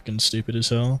 I'm fucking stupid as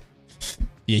hell.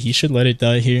 Yeah, he should let it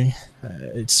die here.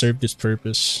 It served its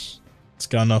purpose. It's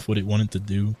gotten off what it wanted to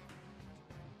do.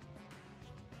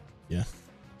 Yeah.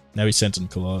 Now he sent in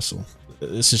Colossal.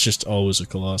 This is just always a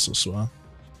Colossal swap.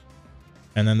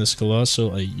 And then this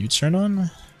Colossal I U-turn on,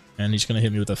 and he's gonna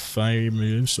hit me with a fire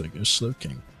move, so I go Slow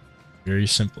King. Very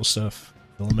simple stuff.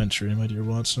 Elementary, my dear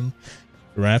Watson.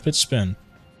 Rapid Spin.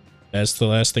 That's the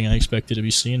last thing I expected to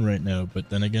be seen right now, but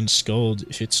then again, Scald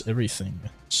hits everything.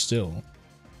 Still.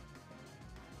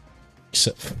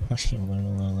 Except for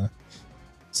fucking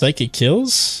Psychic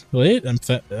kills? Wait,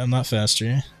 I'm not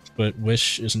faster, but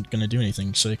Wish isn't gonna do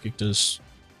anything. Psychic does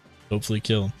hopefully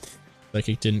kill.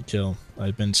 Psychic didn't kill.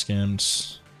 I've been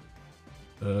scammed.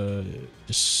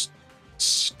 Just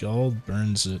Scald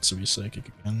burns it, so we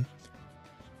Psychic again.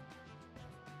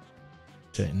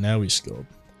 Okay, now we Scald.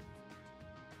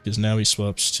 Because now he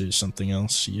swaps to something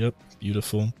else. Yep,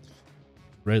 beautiful.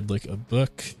 Red like a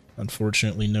buck.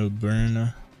 Unfortunately, no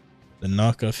burn. The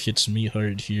knockoff hits me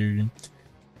hard here.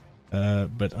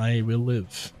 But I will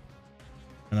live.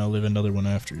 And I'll live another one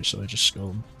after, so I just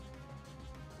Scald.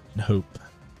 And hope.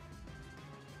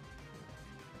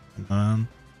 Come on.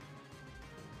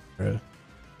 Bro.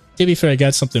 To be fair, I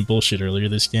got something bullshit earlier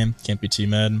this game. Can't be too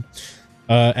mad.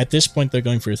 At this point, though,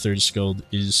 going for a third Scald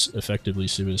is effectively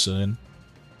suicide.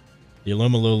 The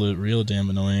Lomalola, real damn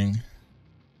annoying.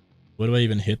 What do I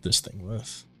even hit this thing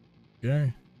with?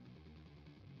 Gengar?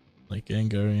 Like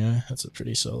Gengar, yeah, that's a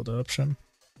pretty solid option.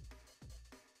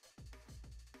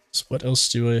 So what else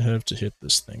do I have to hit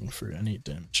this thing for any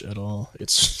damage at all?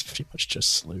 It's pretty much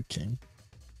just Slowking.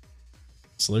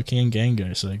 Slowking and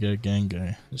Gengar, so I go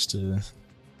Gengar just to at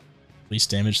least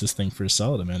damage this thing for a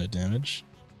solid amount of damage.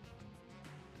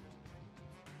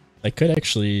 I could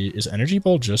actually... Is Energy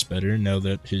Ball just better now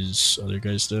that his other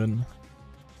guy's dead?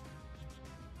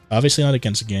 Obviously not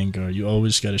against Gengar. You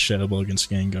always got a Shadow Ball against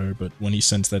Gengar, but when he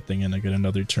sends that thing in, I get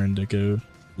another turn to go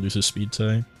lose a speed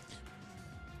tie.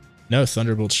 No,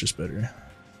 Thunderbolt's just better.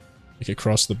 Like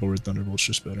across the board, Thunderbolt's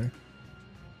just better.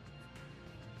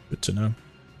 Good to know.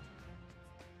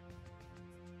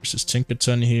 Versus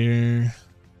Tinkaton here.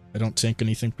 I don't tank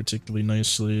anything particularly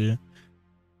nicely.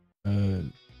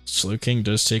 Slowking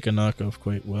does take a knockoff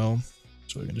quite well,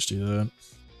 so I can just do that.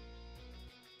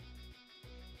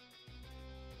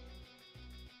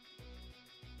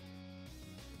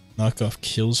 Knockoff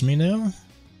kills me now,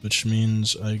 which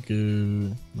means I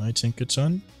go my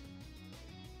Tinkaton.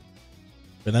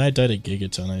 But then I died a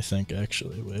Gigaton, I think,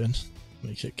 actually. Wait,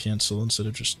 make it cancel instead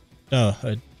of just... No,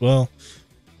 well...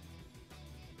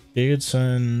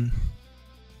 Gigaton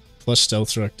plus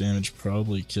Stealth Rock damage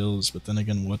probably kills, but then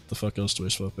again, what the fuck else do I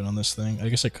swap in on this thing? I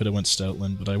guess I could have went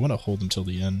Stoutland, but I want to hold until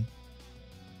the end.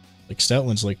 Like,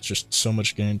 Stoutland's like just so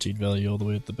much guaranteed value all the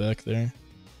way at the back there.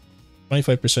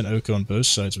 25% Oko on both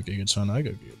sides with Gigaton, I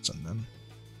go Gigaton then.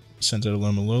 Send out a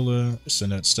Lomalola,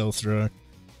 send out Stealth Rock.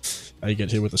 I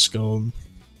get hit with a Scald.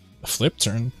 A flip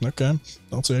turn, okay,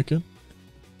 I'll take it.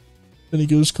 Then he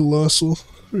goes Colossal,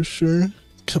 for sure.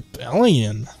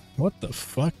 Cabellion! What the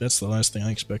fuck? That's the last thing I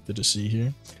expected to see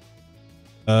here.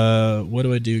 What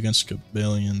do I do against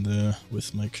Cabellion though?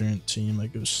 With my current team, I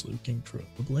go Slowking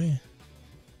probably.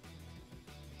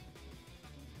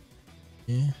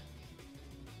 Yeah.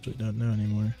 I don't know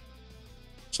anymore.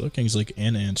 Slowking's like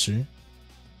an answer.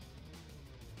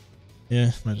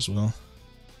 Yeah, might as well.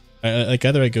 Like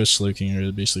either I go Slowking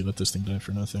or basically let this thing die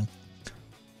for nothing.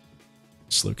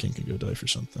 Slowking can go die for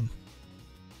something.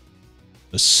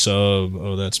 The sub,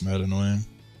 oh that's mad annoying.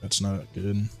 That's not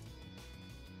good.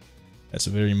 That's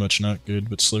very much not good,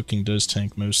 but Slowking does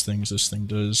tank most things this thing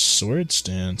does. Sword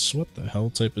Stance, what the hell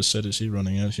type of set is he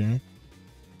running out here?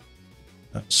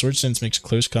 Sword Stance makes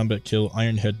close combat kill,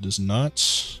 Iron Head does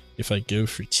not. If I go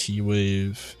for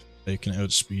T-Wave, I can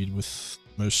outspeed with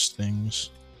most things.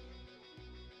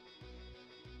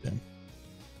 Okay.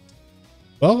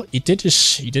 Well, he did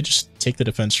just take the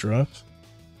defense drop,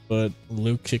 but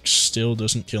low kick still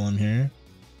doesn't kill him here.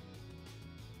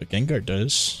 But Gengar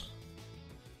does.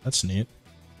 That's neat.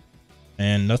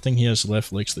 And nothing he has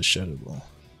left likes the Shadow Ball.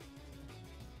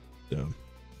 So,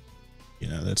 you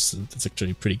know, that's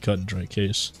actually a pretty cut and dry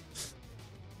case.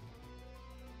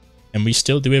 And we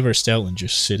still do have our Stoutland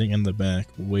just sitting in the back,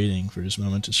 waiting for his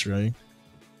moment to strike.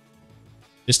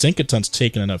 This Tinkaton's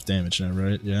taking enough damage now,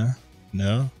 right? Yeah?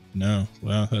 No? No.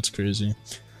 Wow, that's crazy.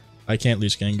 I can't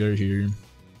lose Gengar here.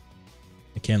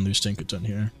 I can lose Tinkaton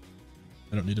here.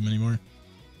 I don't need him anymore.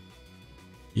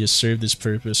 He has served his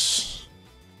purpose.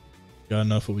 Got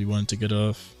enough what we wanted to get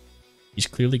off. He's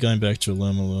clearly going back to a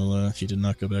Lomalola. He did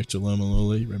not go back to a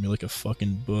Lomalola. He read me like a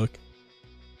fucking book.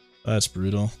 That's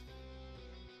brutal.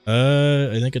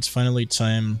 I think it's finally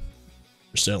time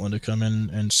for Stoutland to come in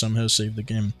and somehow save the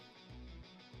game.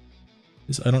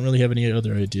 I don't really have any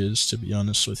other ideas, to be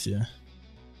honest with you.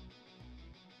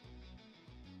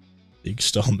 Big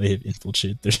Stall may have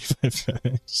infiltrated 35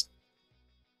 packs.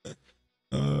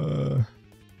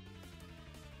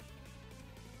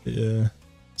 Yeah.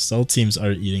 Stall teams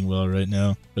are eating well right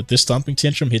now, but this Stomping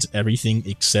Tantrum hits everything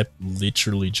except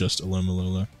literally just a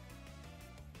Lomalola.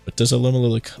 But does a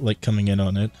Lomalola like coming in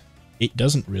on it? It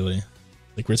doesn't really.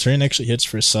 Like, return actually hits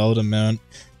for a solid amount.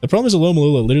 The problem is a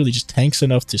Lomalola literally just tanks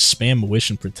enough to spam Wish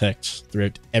and Protect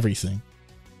throughout everything.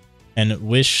 And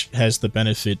Wish has the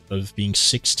benefit of being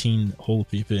 16 whole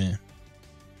PP.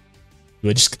 Do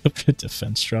I just go for a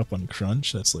defense drop on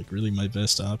Crunch? That's like really my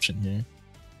best option here.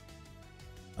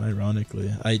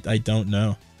 Ironically. I don't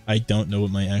know. I don't know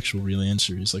what my actual real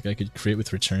answer is. Like, I could create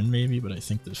with return maybe, but I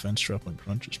think the defense drop on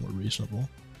Crunch is more reasonable.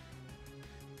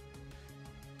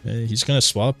 Okay, he's gonna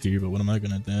swap here, but what am I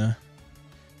gonna do?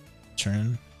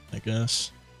 Turn, I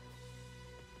guess.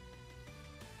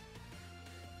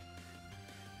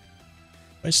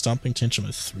 Why Stomping Tantrum a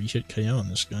 3-hit KO on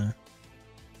this guy?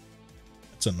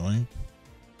 That's annoying.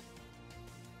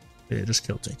 Yeah, just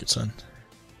kill Tinkaton.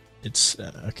 It's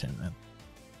okay, man.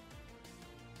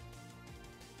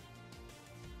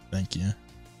 Thank you.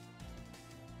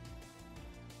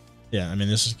 Yeah, I mean,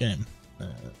 this is game.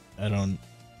 I don't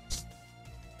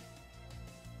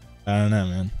know,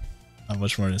 man. Not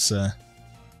much more to say.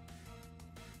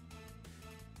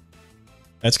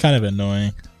 That's kind of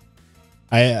annoying.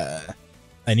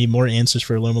 I need more answers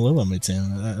for Alomalolo on my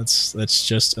team. That's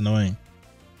just annoying.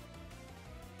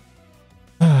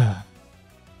 Let's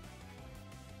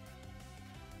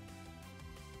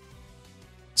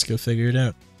go figure it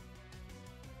out.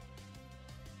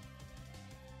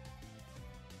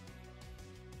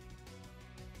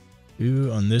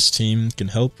 Who on this team can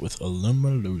help with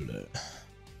Alomalolo?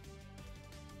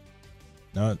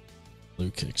 Not blue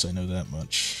kicks, I know that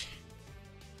much.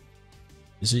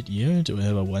 Is it you? Do I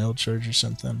have a wild charge or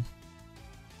something?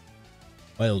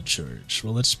 Wild charge.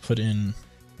 Well, let's put in...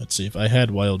 Let's see, if I had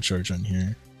wild charge on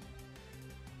here,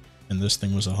 and this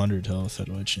thing was 100 health, how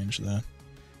do I change that?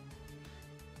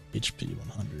 HP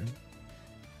 100.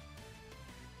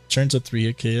 Turns at 3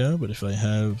 hit KO, but if I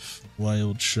have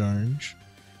wild charge...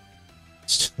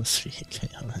 Still 3 hit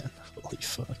KO, man. Holy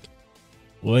fuck.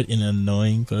 What an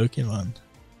annoying Pokemon.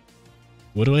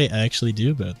 What do I actually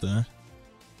do about that?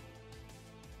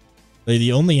 Like,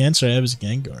 the only answer I have is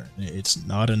Gengar. It's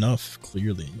not enough,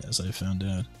 clearly, as I found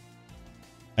out.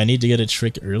 I need to get a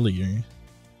trick earlier.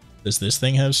 Does this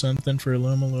thing have something for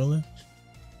Alomalolo?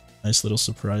 Nice little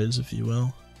surprise, if you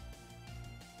will.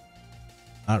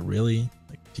 Not really.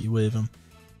 Like, P-Wave him.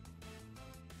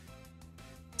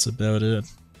 That's about it.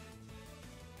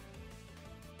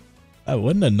 Oh,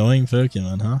 what an annoying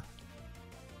Pokemon, huh?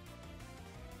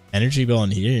 Energy Ball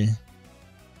in here.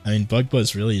 I mean, Bug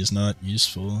Buzz really is not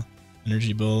useful.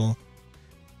 Energy Ball.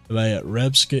 If I got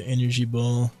Rabsca Energy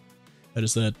Ball, how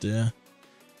does that do?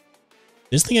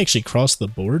 This thing actually crossed the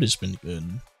board has been good.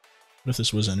 What if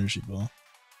this was Energy Ball?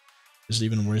 Is it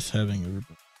even worth having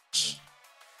Overbox?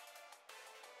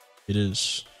 It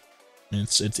is.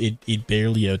 It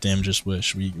barely outdamages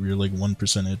Wish. We're like 1%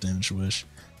 outdamage Wish.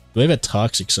 Do I have a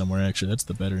Toxic somewhere, actually? That's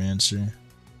the better answer.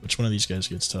 Which one of these guys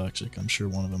gets Toxic? I'm sure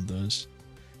one of them does.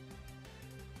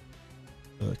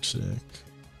 Toxic.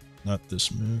 Not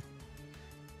this move.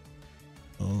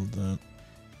 Hold that.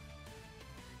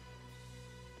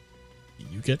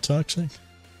 You get Toxic?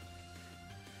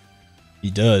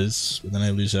 He does, but then I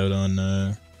lose out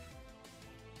on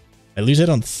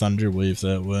Thunder Wave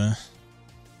that way.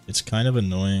 It's kind of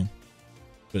annoying,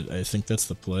 but I think that's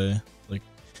the play. Like,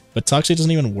 but Toxic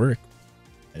doesn't even work.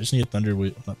 I just need a Thunder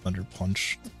Wave, not Thunder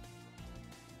Punch.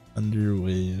 Thunder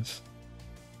Wave.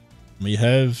 We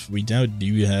now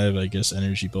do have, I guess,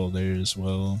 Energy Ball there as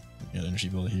well. We got Energy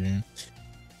Ball here.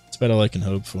 That's about all I can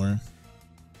hope for.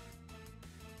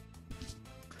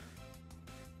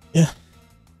 Yeah.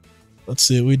 Let's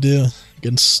see what we do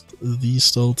against the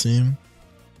Stall team.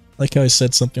 Like how I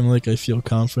said something like I feel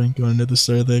confident going into the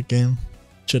start of that game.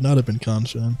 Should not have been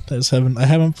confident. I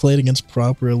haven't played against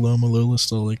proper Alomalolo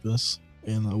Stall like this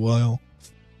in a while.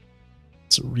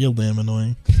 It's real damn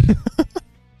annoying.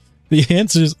 The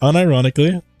answer is,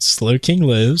 unironically, Slowking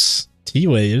lives,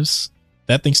 T-Waves,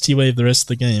 that thing's T-Wave the rest of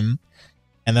the game,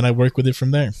 and then I work with it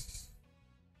from there.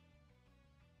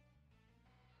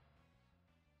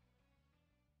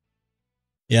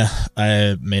 Yeah,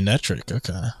 I made that trick,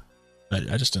 okay.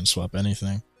 I just didn't swap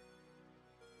anything.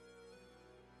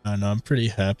 I don't know, I'm pretty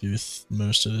happy with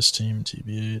most of this team,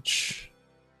 TBH.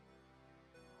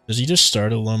 Does he just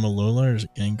start a Alomalolo or is it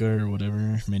Gengar or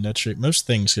whatever? I mean, that trick. Most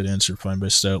things get answered fine by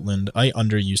Stoutland. I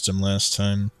underused him last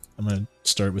time. I'm gonna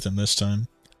start with him this time.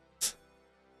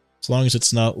 As long as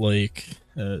it's not like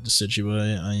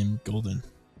Decidueye, I am golden.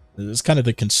 It's kind of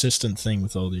the consistent thing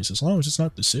with all these. As long as it's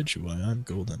not Decidueye, I'm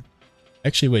golden.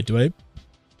 Actually, wait, do I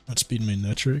outspeed my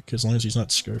Netric? As long as he's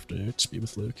not Scarfed, I outspeed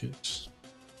with low kicks.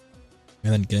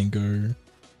 And then Gengar.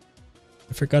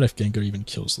 I forgot if Gengar even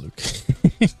kills low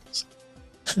kicks.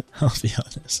 I'll be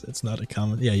honest, it's not a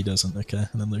common. Yeah, he doesn't. Okay,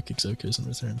 and then low kicks OKs in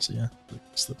return. So yeah, low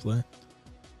kicks the play.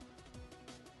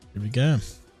 Here we go.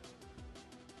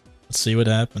 Let's see what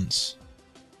happens.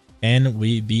 Can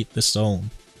we beat the Stall?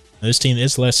 Now, this team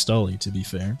is less stally, to be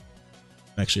fair.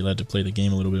 I'm actually allowed to play the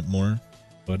game a little bit more,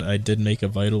 but I did make a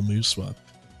vital move swap.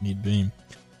 Need be.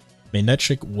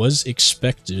 Manetric was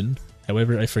expected.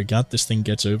 However, I forgot this thing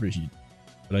gets overheat.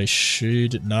 But I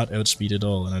should not outspeed at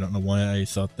all, and I don't know why I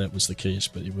thought that was the case,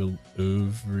 but it will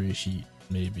overheat,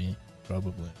 maybe,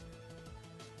 probably.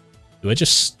 Do I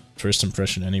just first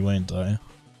impression anyway and die?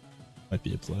 Might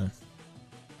be a play.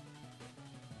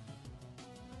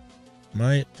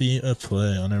 Might be a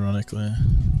play, unironically.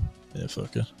 Yeah,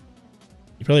 fuck it.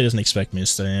 He probably doesn't expect me to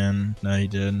stay in. No, he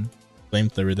did.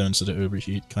 Flamethrower though instead of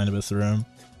overheat, kind of a throw.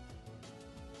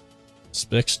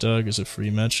 Specs Dog is a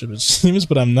free matchup, it seems,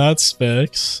 but I'm not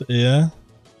Specs. Yeah.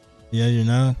 Yeah, you're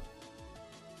not.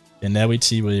 And now we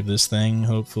T-Wave this thing,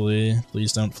 hopefully.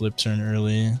 Please don't flip turn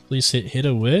early. Please hit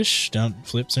a wish. Don't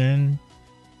flip turn.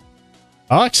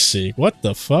 Toxic? What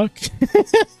the fuck?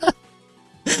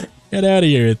 Get out of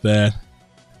here with that.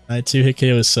 I 2-hit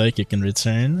KO with Psychic in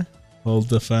return. Hold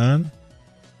the phone.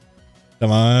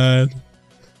 Come on.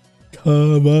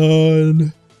 Come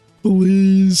on.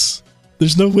 Please.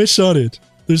 There's no wish on it.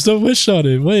 There's no wish on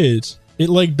it. Wait. It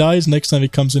like dies next time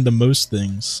it comes into most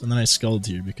things. And then I skulled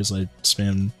here because I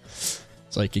spammed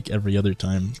Psychic every other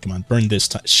time. Come on, burn this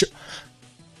time. Sure.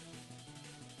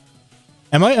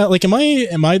 Am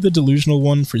I the delusional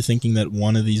one for thinking that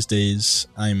one of these days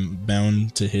I'm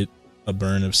bound to hit a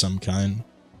burn of some kind?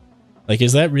 Like,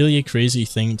 is that really a crazy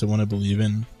thing to want to believe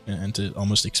in and to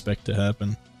almost expect to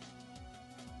happen?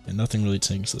 And nothing really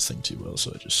takes this thing too well,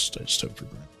 so I just hope for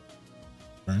burn.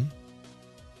 Burn?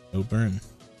 No burn.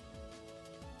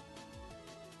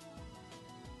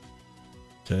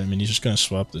 Okay, I mean, he's just gonna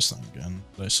swap this thing again,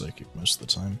 but I Psychic most of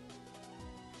the time.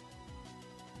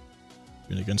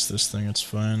 Even against this thing, it's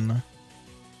fine.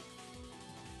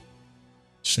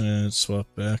 Just gonna swap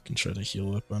back and try to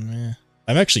heal up on me.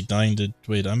 I'm actually dying to...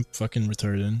 Wait, I'm fucking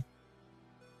retarded.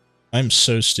 I'm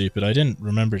so stupid. I didn't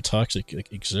remember Toxic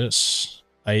exists.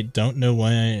 I don't know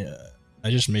why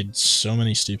I just made so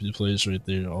many stupid plays right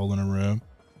there, all in a row.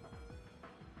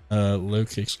 Low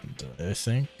kicks can die, I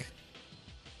think.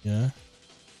 Yeah.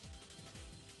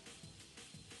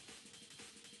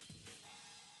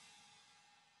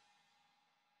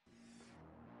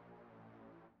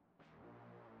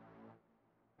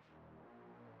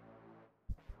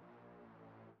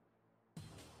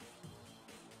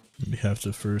 We have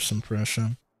the first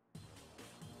impression.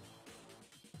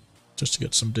 Just to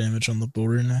get some damage on the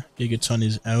board. Gigaton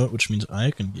is out, which means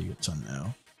I can Gigaton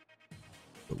now.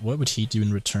 But what would he do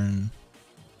in return?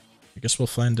 I guess we'll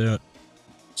find out.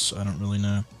 So I don't really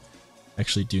know. I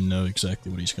actually do know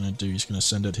exactly what he's going to do. He's going to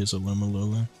send out his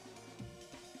Alomomola.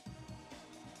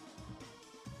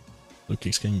 Low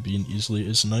kicks getting beaten easily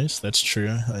is nice. That's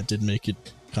true. I did make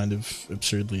it kind of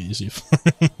absurdly easy for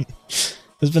him.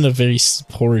 There's been a very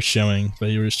poor showing by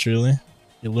yours truly.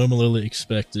 Alomomola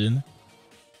expected.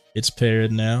 It's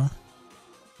paired now.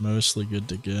 Mostly good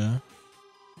to go.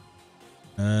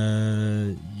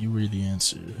 You were the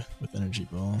answer with Energy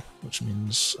Ball, which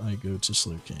means I go to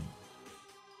Slowking.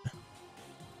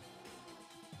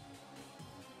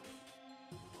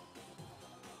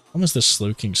 Why is the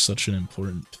Slowking such an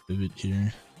important pivot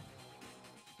here?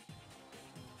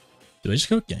 Did I just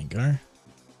go Gengar?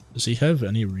 Does he have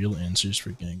any real answers for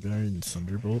Gengar and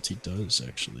Thunderbolt? He does,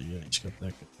 actually. Yeah, he's got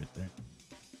that good right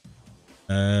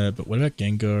there. But what about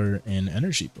Gengar and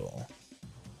Energy Ball?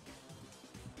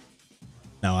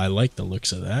 Now, I like the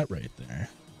looks of that right there.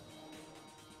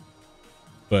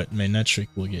 But Manectric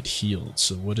will get healed,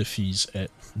 so what if he's at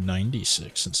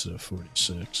 96 instead of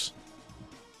 46?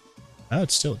 Oh,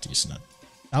 it's still a decent.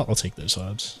 I'll take those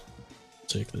odds.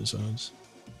 Take those odds.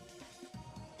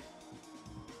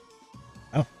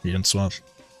 Oh, he didn't swap.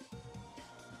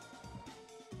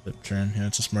 Flip turn. Yeah,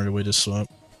 it's a smarter way to swap.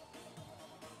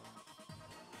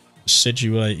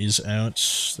 Sidgewai is out.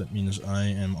 That means I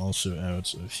am also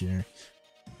out of here.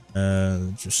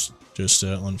 Just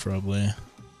that one probably.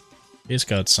 He's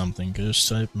got something Ghost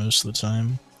type most of the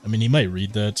time. I mean, he might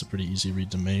read that. It's a pretty easy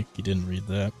read to make. He didn't read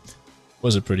that.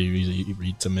 Was a pretty easy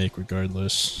read to make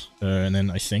regardless. And then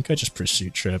I think I just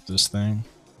Pursuit Trap this thing.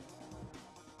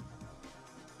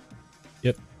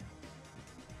 Yep.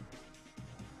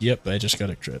 Yep, I just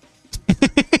got a crit.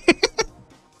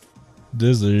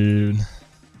 Dizzard.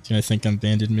 Do you think I'm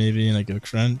banded maybe and I go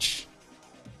crunch?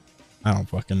 I don't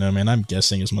fucking know, man. I'm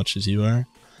guessing as much as you are.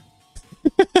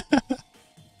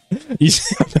 He's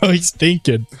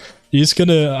thinking. He's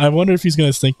gonna... I wonder if he's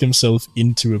gonna think himself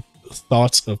into a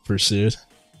thoughts of pursuit.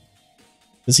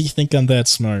 Does he think I'm that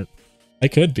smart? I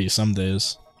could be some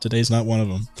days. Today's not one of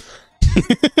them.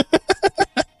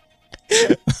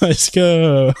 Let's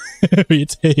go. We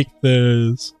take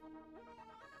those.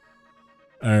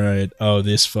 Alright. Oh,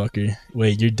 this fucker.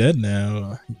 Wait, you're dead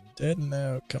now. You're dead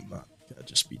now. Come on. I'll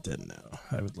just be dead now.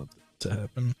 I would love that to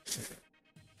happen.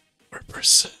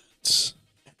 4%.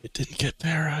 It didn't get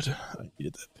parried. I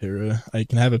needed that para. I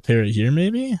can have a para here,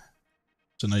 maybe?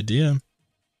 It's an idea.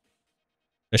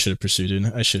 I should have pursued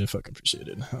it. I should have fucking pursued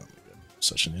it. Oh my god.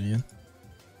 Such an idiot.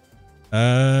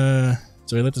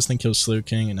 So I let this thing kill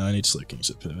Slowking, and now I need Slowking as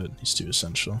a pivot. He's too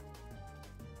essential.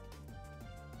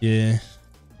 Yeah.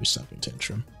 We're Stomping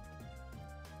Tantrum.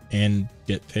 And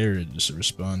get parried as a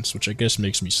response, which I guess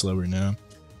makes me slower now.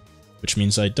 Which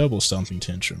means I double Stomping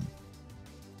Tantrum.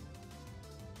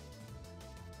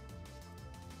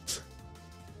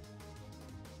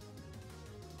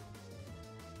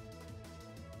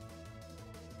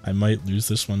 I might lose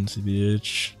this one to the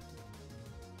edge.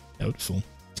 Doubtful.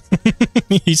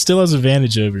 He still has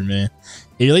advantage over me.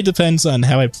 It really depends on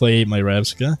how I play my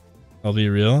Rabska. I'll be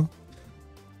real.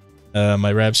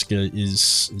 My Rabska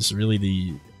is really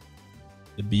the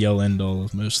be-all end-all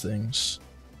of most things.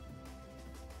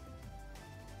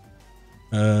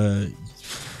 Why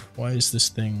is this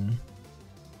thing...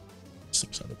 This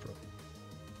thing's not a problem.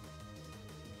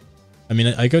 I mean,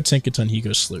 I go Tinkaton, he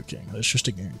goes Slowking. That's just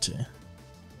a guarantee.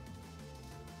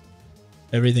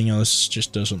 Everything else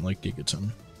just doesn't like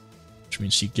Gigaton. Which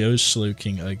means he goes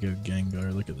Slowking, I go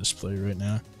Gengar. Look at this play right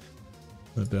now.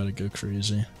 I'm about to go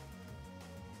crazy.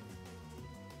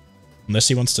 Unless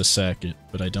he wants to sack it,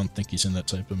 but I don't think he's in that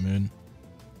type of mood.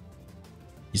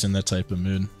 He's in that type of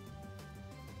mood.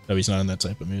 Oh, he's not in that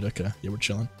type of mood. Okay, yeah, we're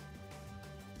chilling.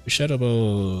 We Shadow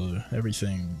Ball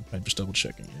everything. I'm just double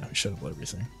checking. Yeah, we Shadow Ball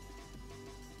everything.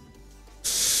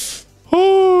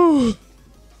 Oh,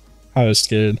 I was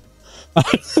scared.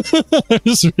 I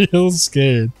was real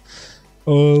scared.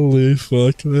 Holy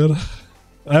fuck, man!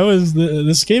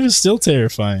 This game is still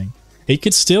terrifying. It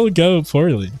could still go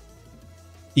poorly.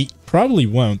 It probably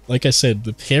won't. Like I said,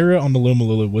 the para on the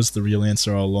Lomalolo was the real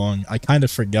answer all along. I kind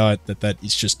of forgot that that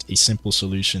is just a simple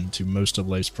solution to most of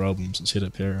life's problems, is hit a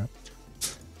para.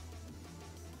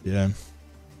 Yeah.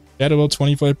 Got about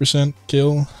 25%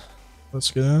 kill.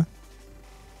 Let's go.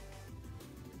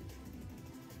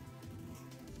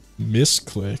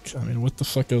 Misclick. I mean, what the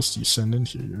fuck else do you send in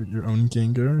here? Your own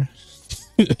Gengar?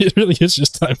 It really is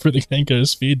just time for the Gengar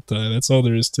speed tie. That's all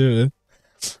there is to it.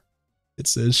 It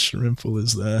says Shrimpful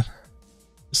is that.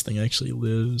 This thing actually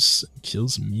lives and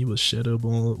kills me with Shadow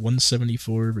Ball.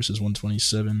 174 versus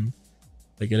 127.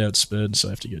 I get outsped, so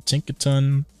I have to go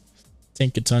Tinkaton.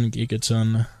 Tinkaton,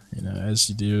 Gigaton. You know, as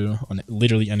you do on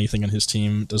literally anything on his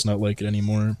team. Does not like it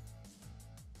anymore.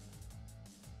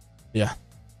 Yeah.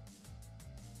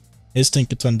 His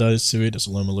Tinkaton dies to it. His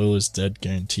Lomalolo is dead,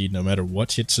 guaranteed, no matter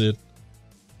what hits it.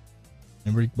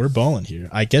 And we're balling here.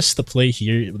 I guess the play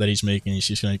here that he's making is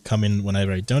he's gonna come in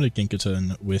whenever I don't at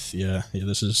Ginkaton with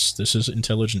this is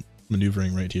intelligent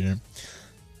maneuvering right here.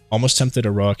 Almost tempted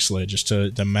a Rock Slide just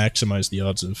to maximize the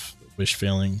odds of Wish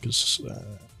failing, because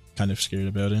kind of scared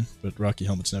about it. But Rocky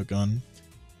Helmet's now gone,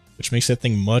 which makes that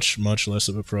thing much less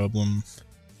of a problem.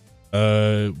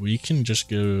 We can just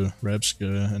go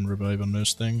Rabska and revive on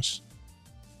most things.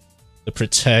 The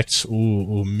Protect,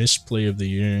 ooh, misplay of the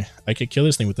year. I could kill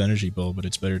this thing with Energy Ball, but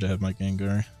it's better to have my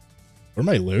Gengar. Or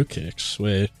my Low Kicks.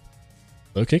 Wait.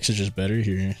 Low Kicks are just better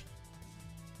here.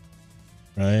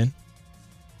 Right?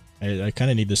 I kind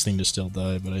of need this thing to still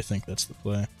die, but I think that's the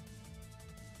play.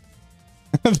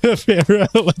 The Pharaoh,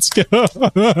 let's go!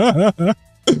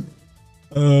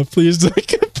 Please don't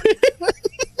compare.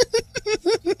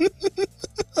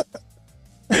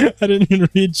 I didn't even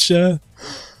read chat.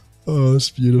 Oh, that's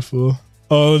beautiful.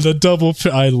 Oh, the double...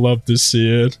 I love to see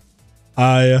it.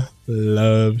 I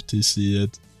love to see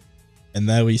it. And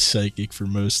now he's Psychic for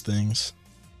most things.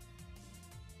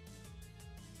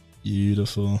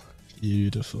 Beautiful.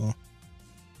 Beautiful.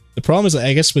 The problem is,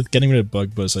 I guess, with getting rid of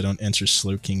Bug Buzz, I don't answer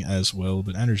Slowking as well,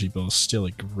 but Energy Ball is still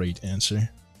a great answer.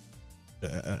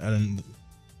 I don't...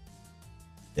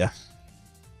 Yeah.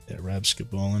 Yeah, Rabska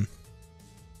balling.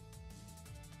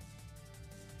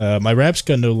 My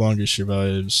Rabska no longer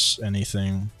survives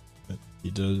anything that he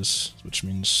does, which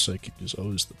means Psychic is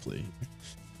always the play.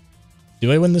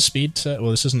 Do I win the speed tie?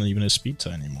 Well, this isn't even a speed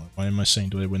tie anymore. Why am I saying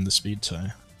do I win the speed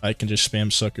tie? I can just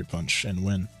spam Sucker Punch and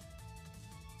win.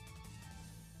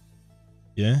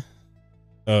 Yeah?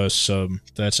 Oh, sub.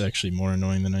 That's actually more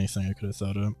annoying than anything I could have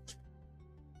thought of.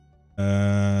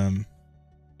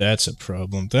 That's a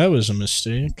problem. That was a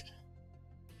mistake.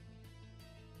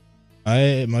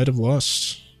 I might have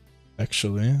lost.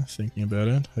 Actually, thinking about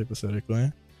it,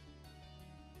 hypothetically.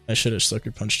 I should have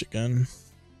Sucker Punched again.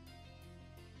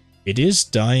 It is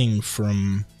dying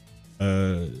from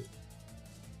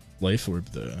Life Orb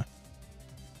though.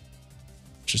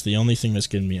 Which is the only thing that's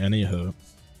giving me any hope.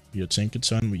 We go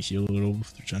Tinkaton, we heal a little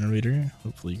with the Generator.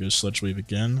 Hopefully he goes Sludge Wave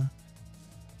again.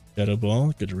 Shadow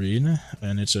Ball, good read,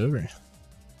 and it's over.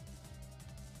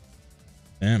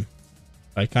 Damn.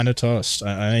 I kind of tossed.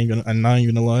 I'm not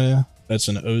even gonna lie. That's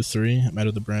an 0-3. I'm out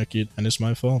of the bracket, and it's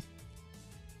my fault.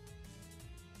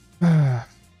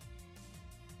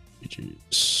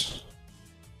 GG's.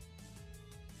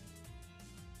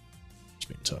 It's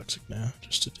being toxic now,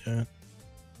 just to do it.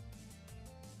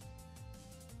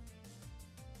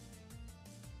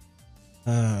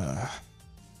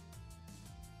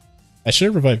 I should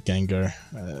have revived Gengar.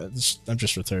 I'm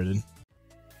just retarded.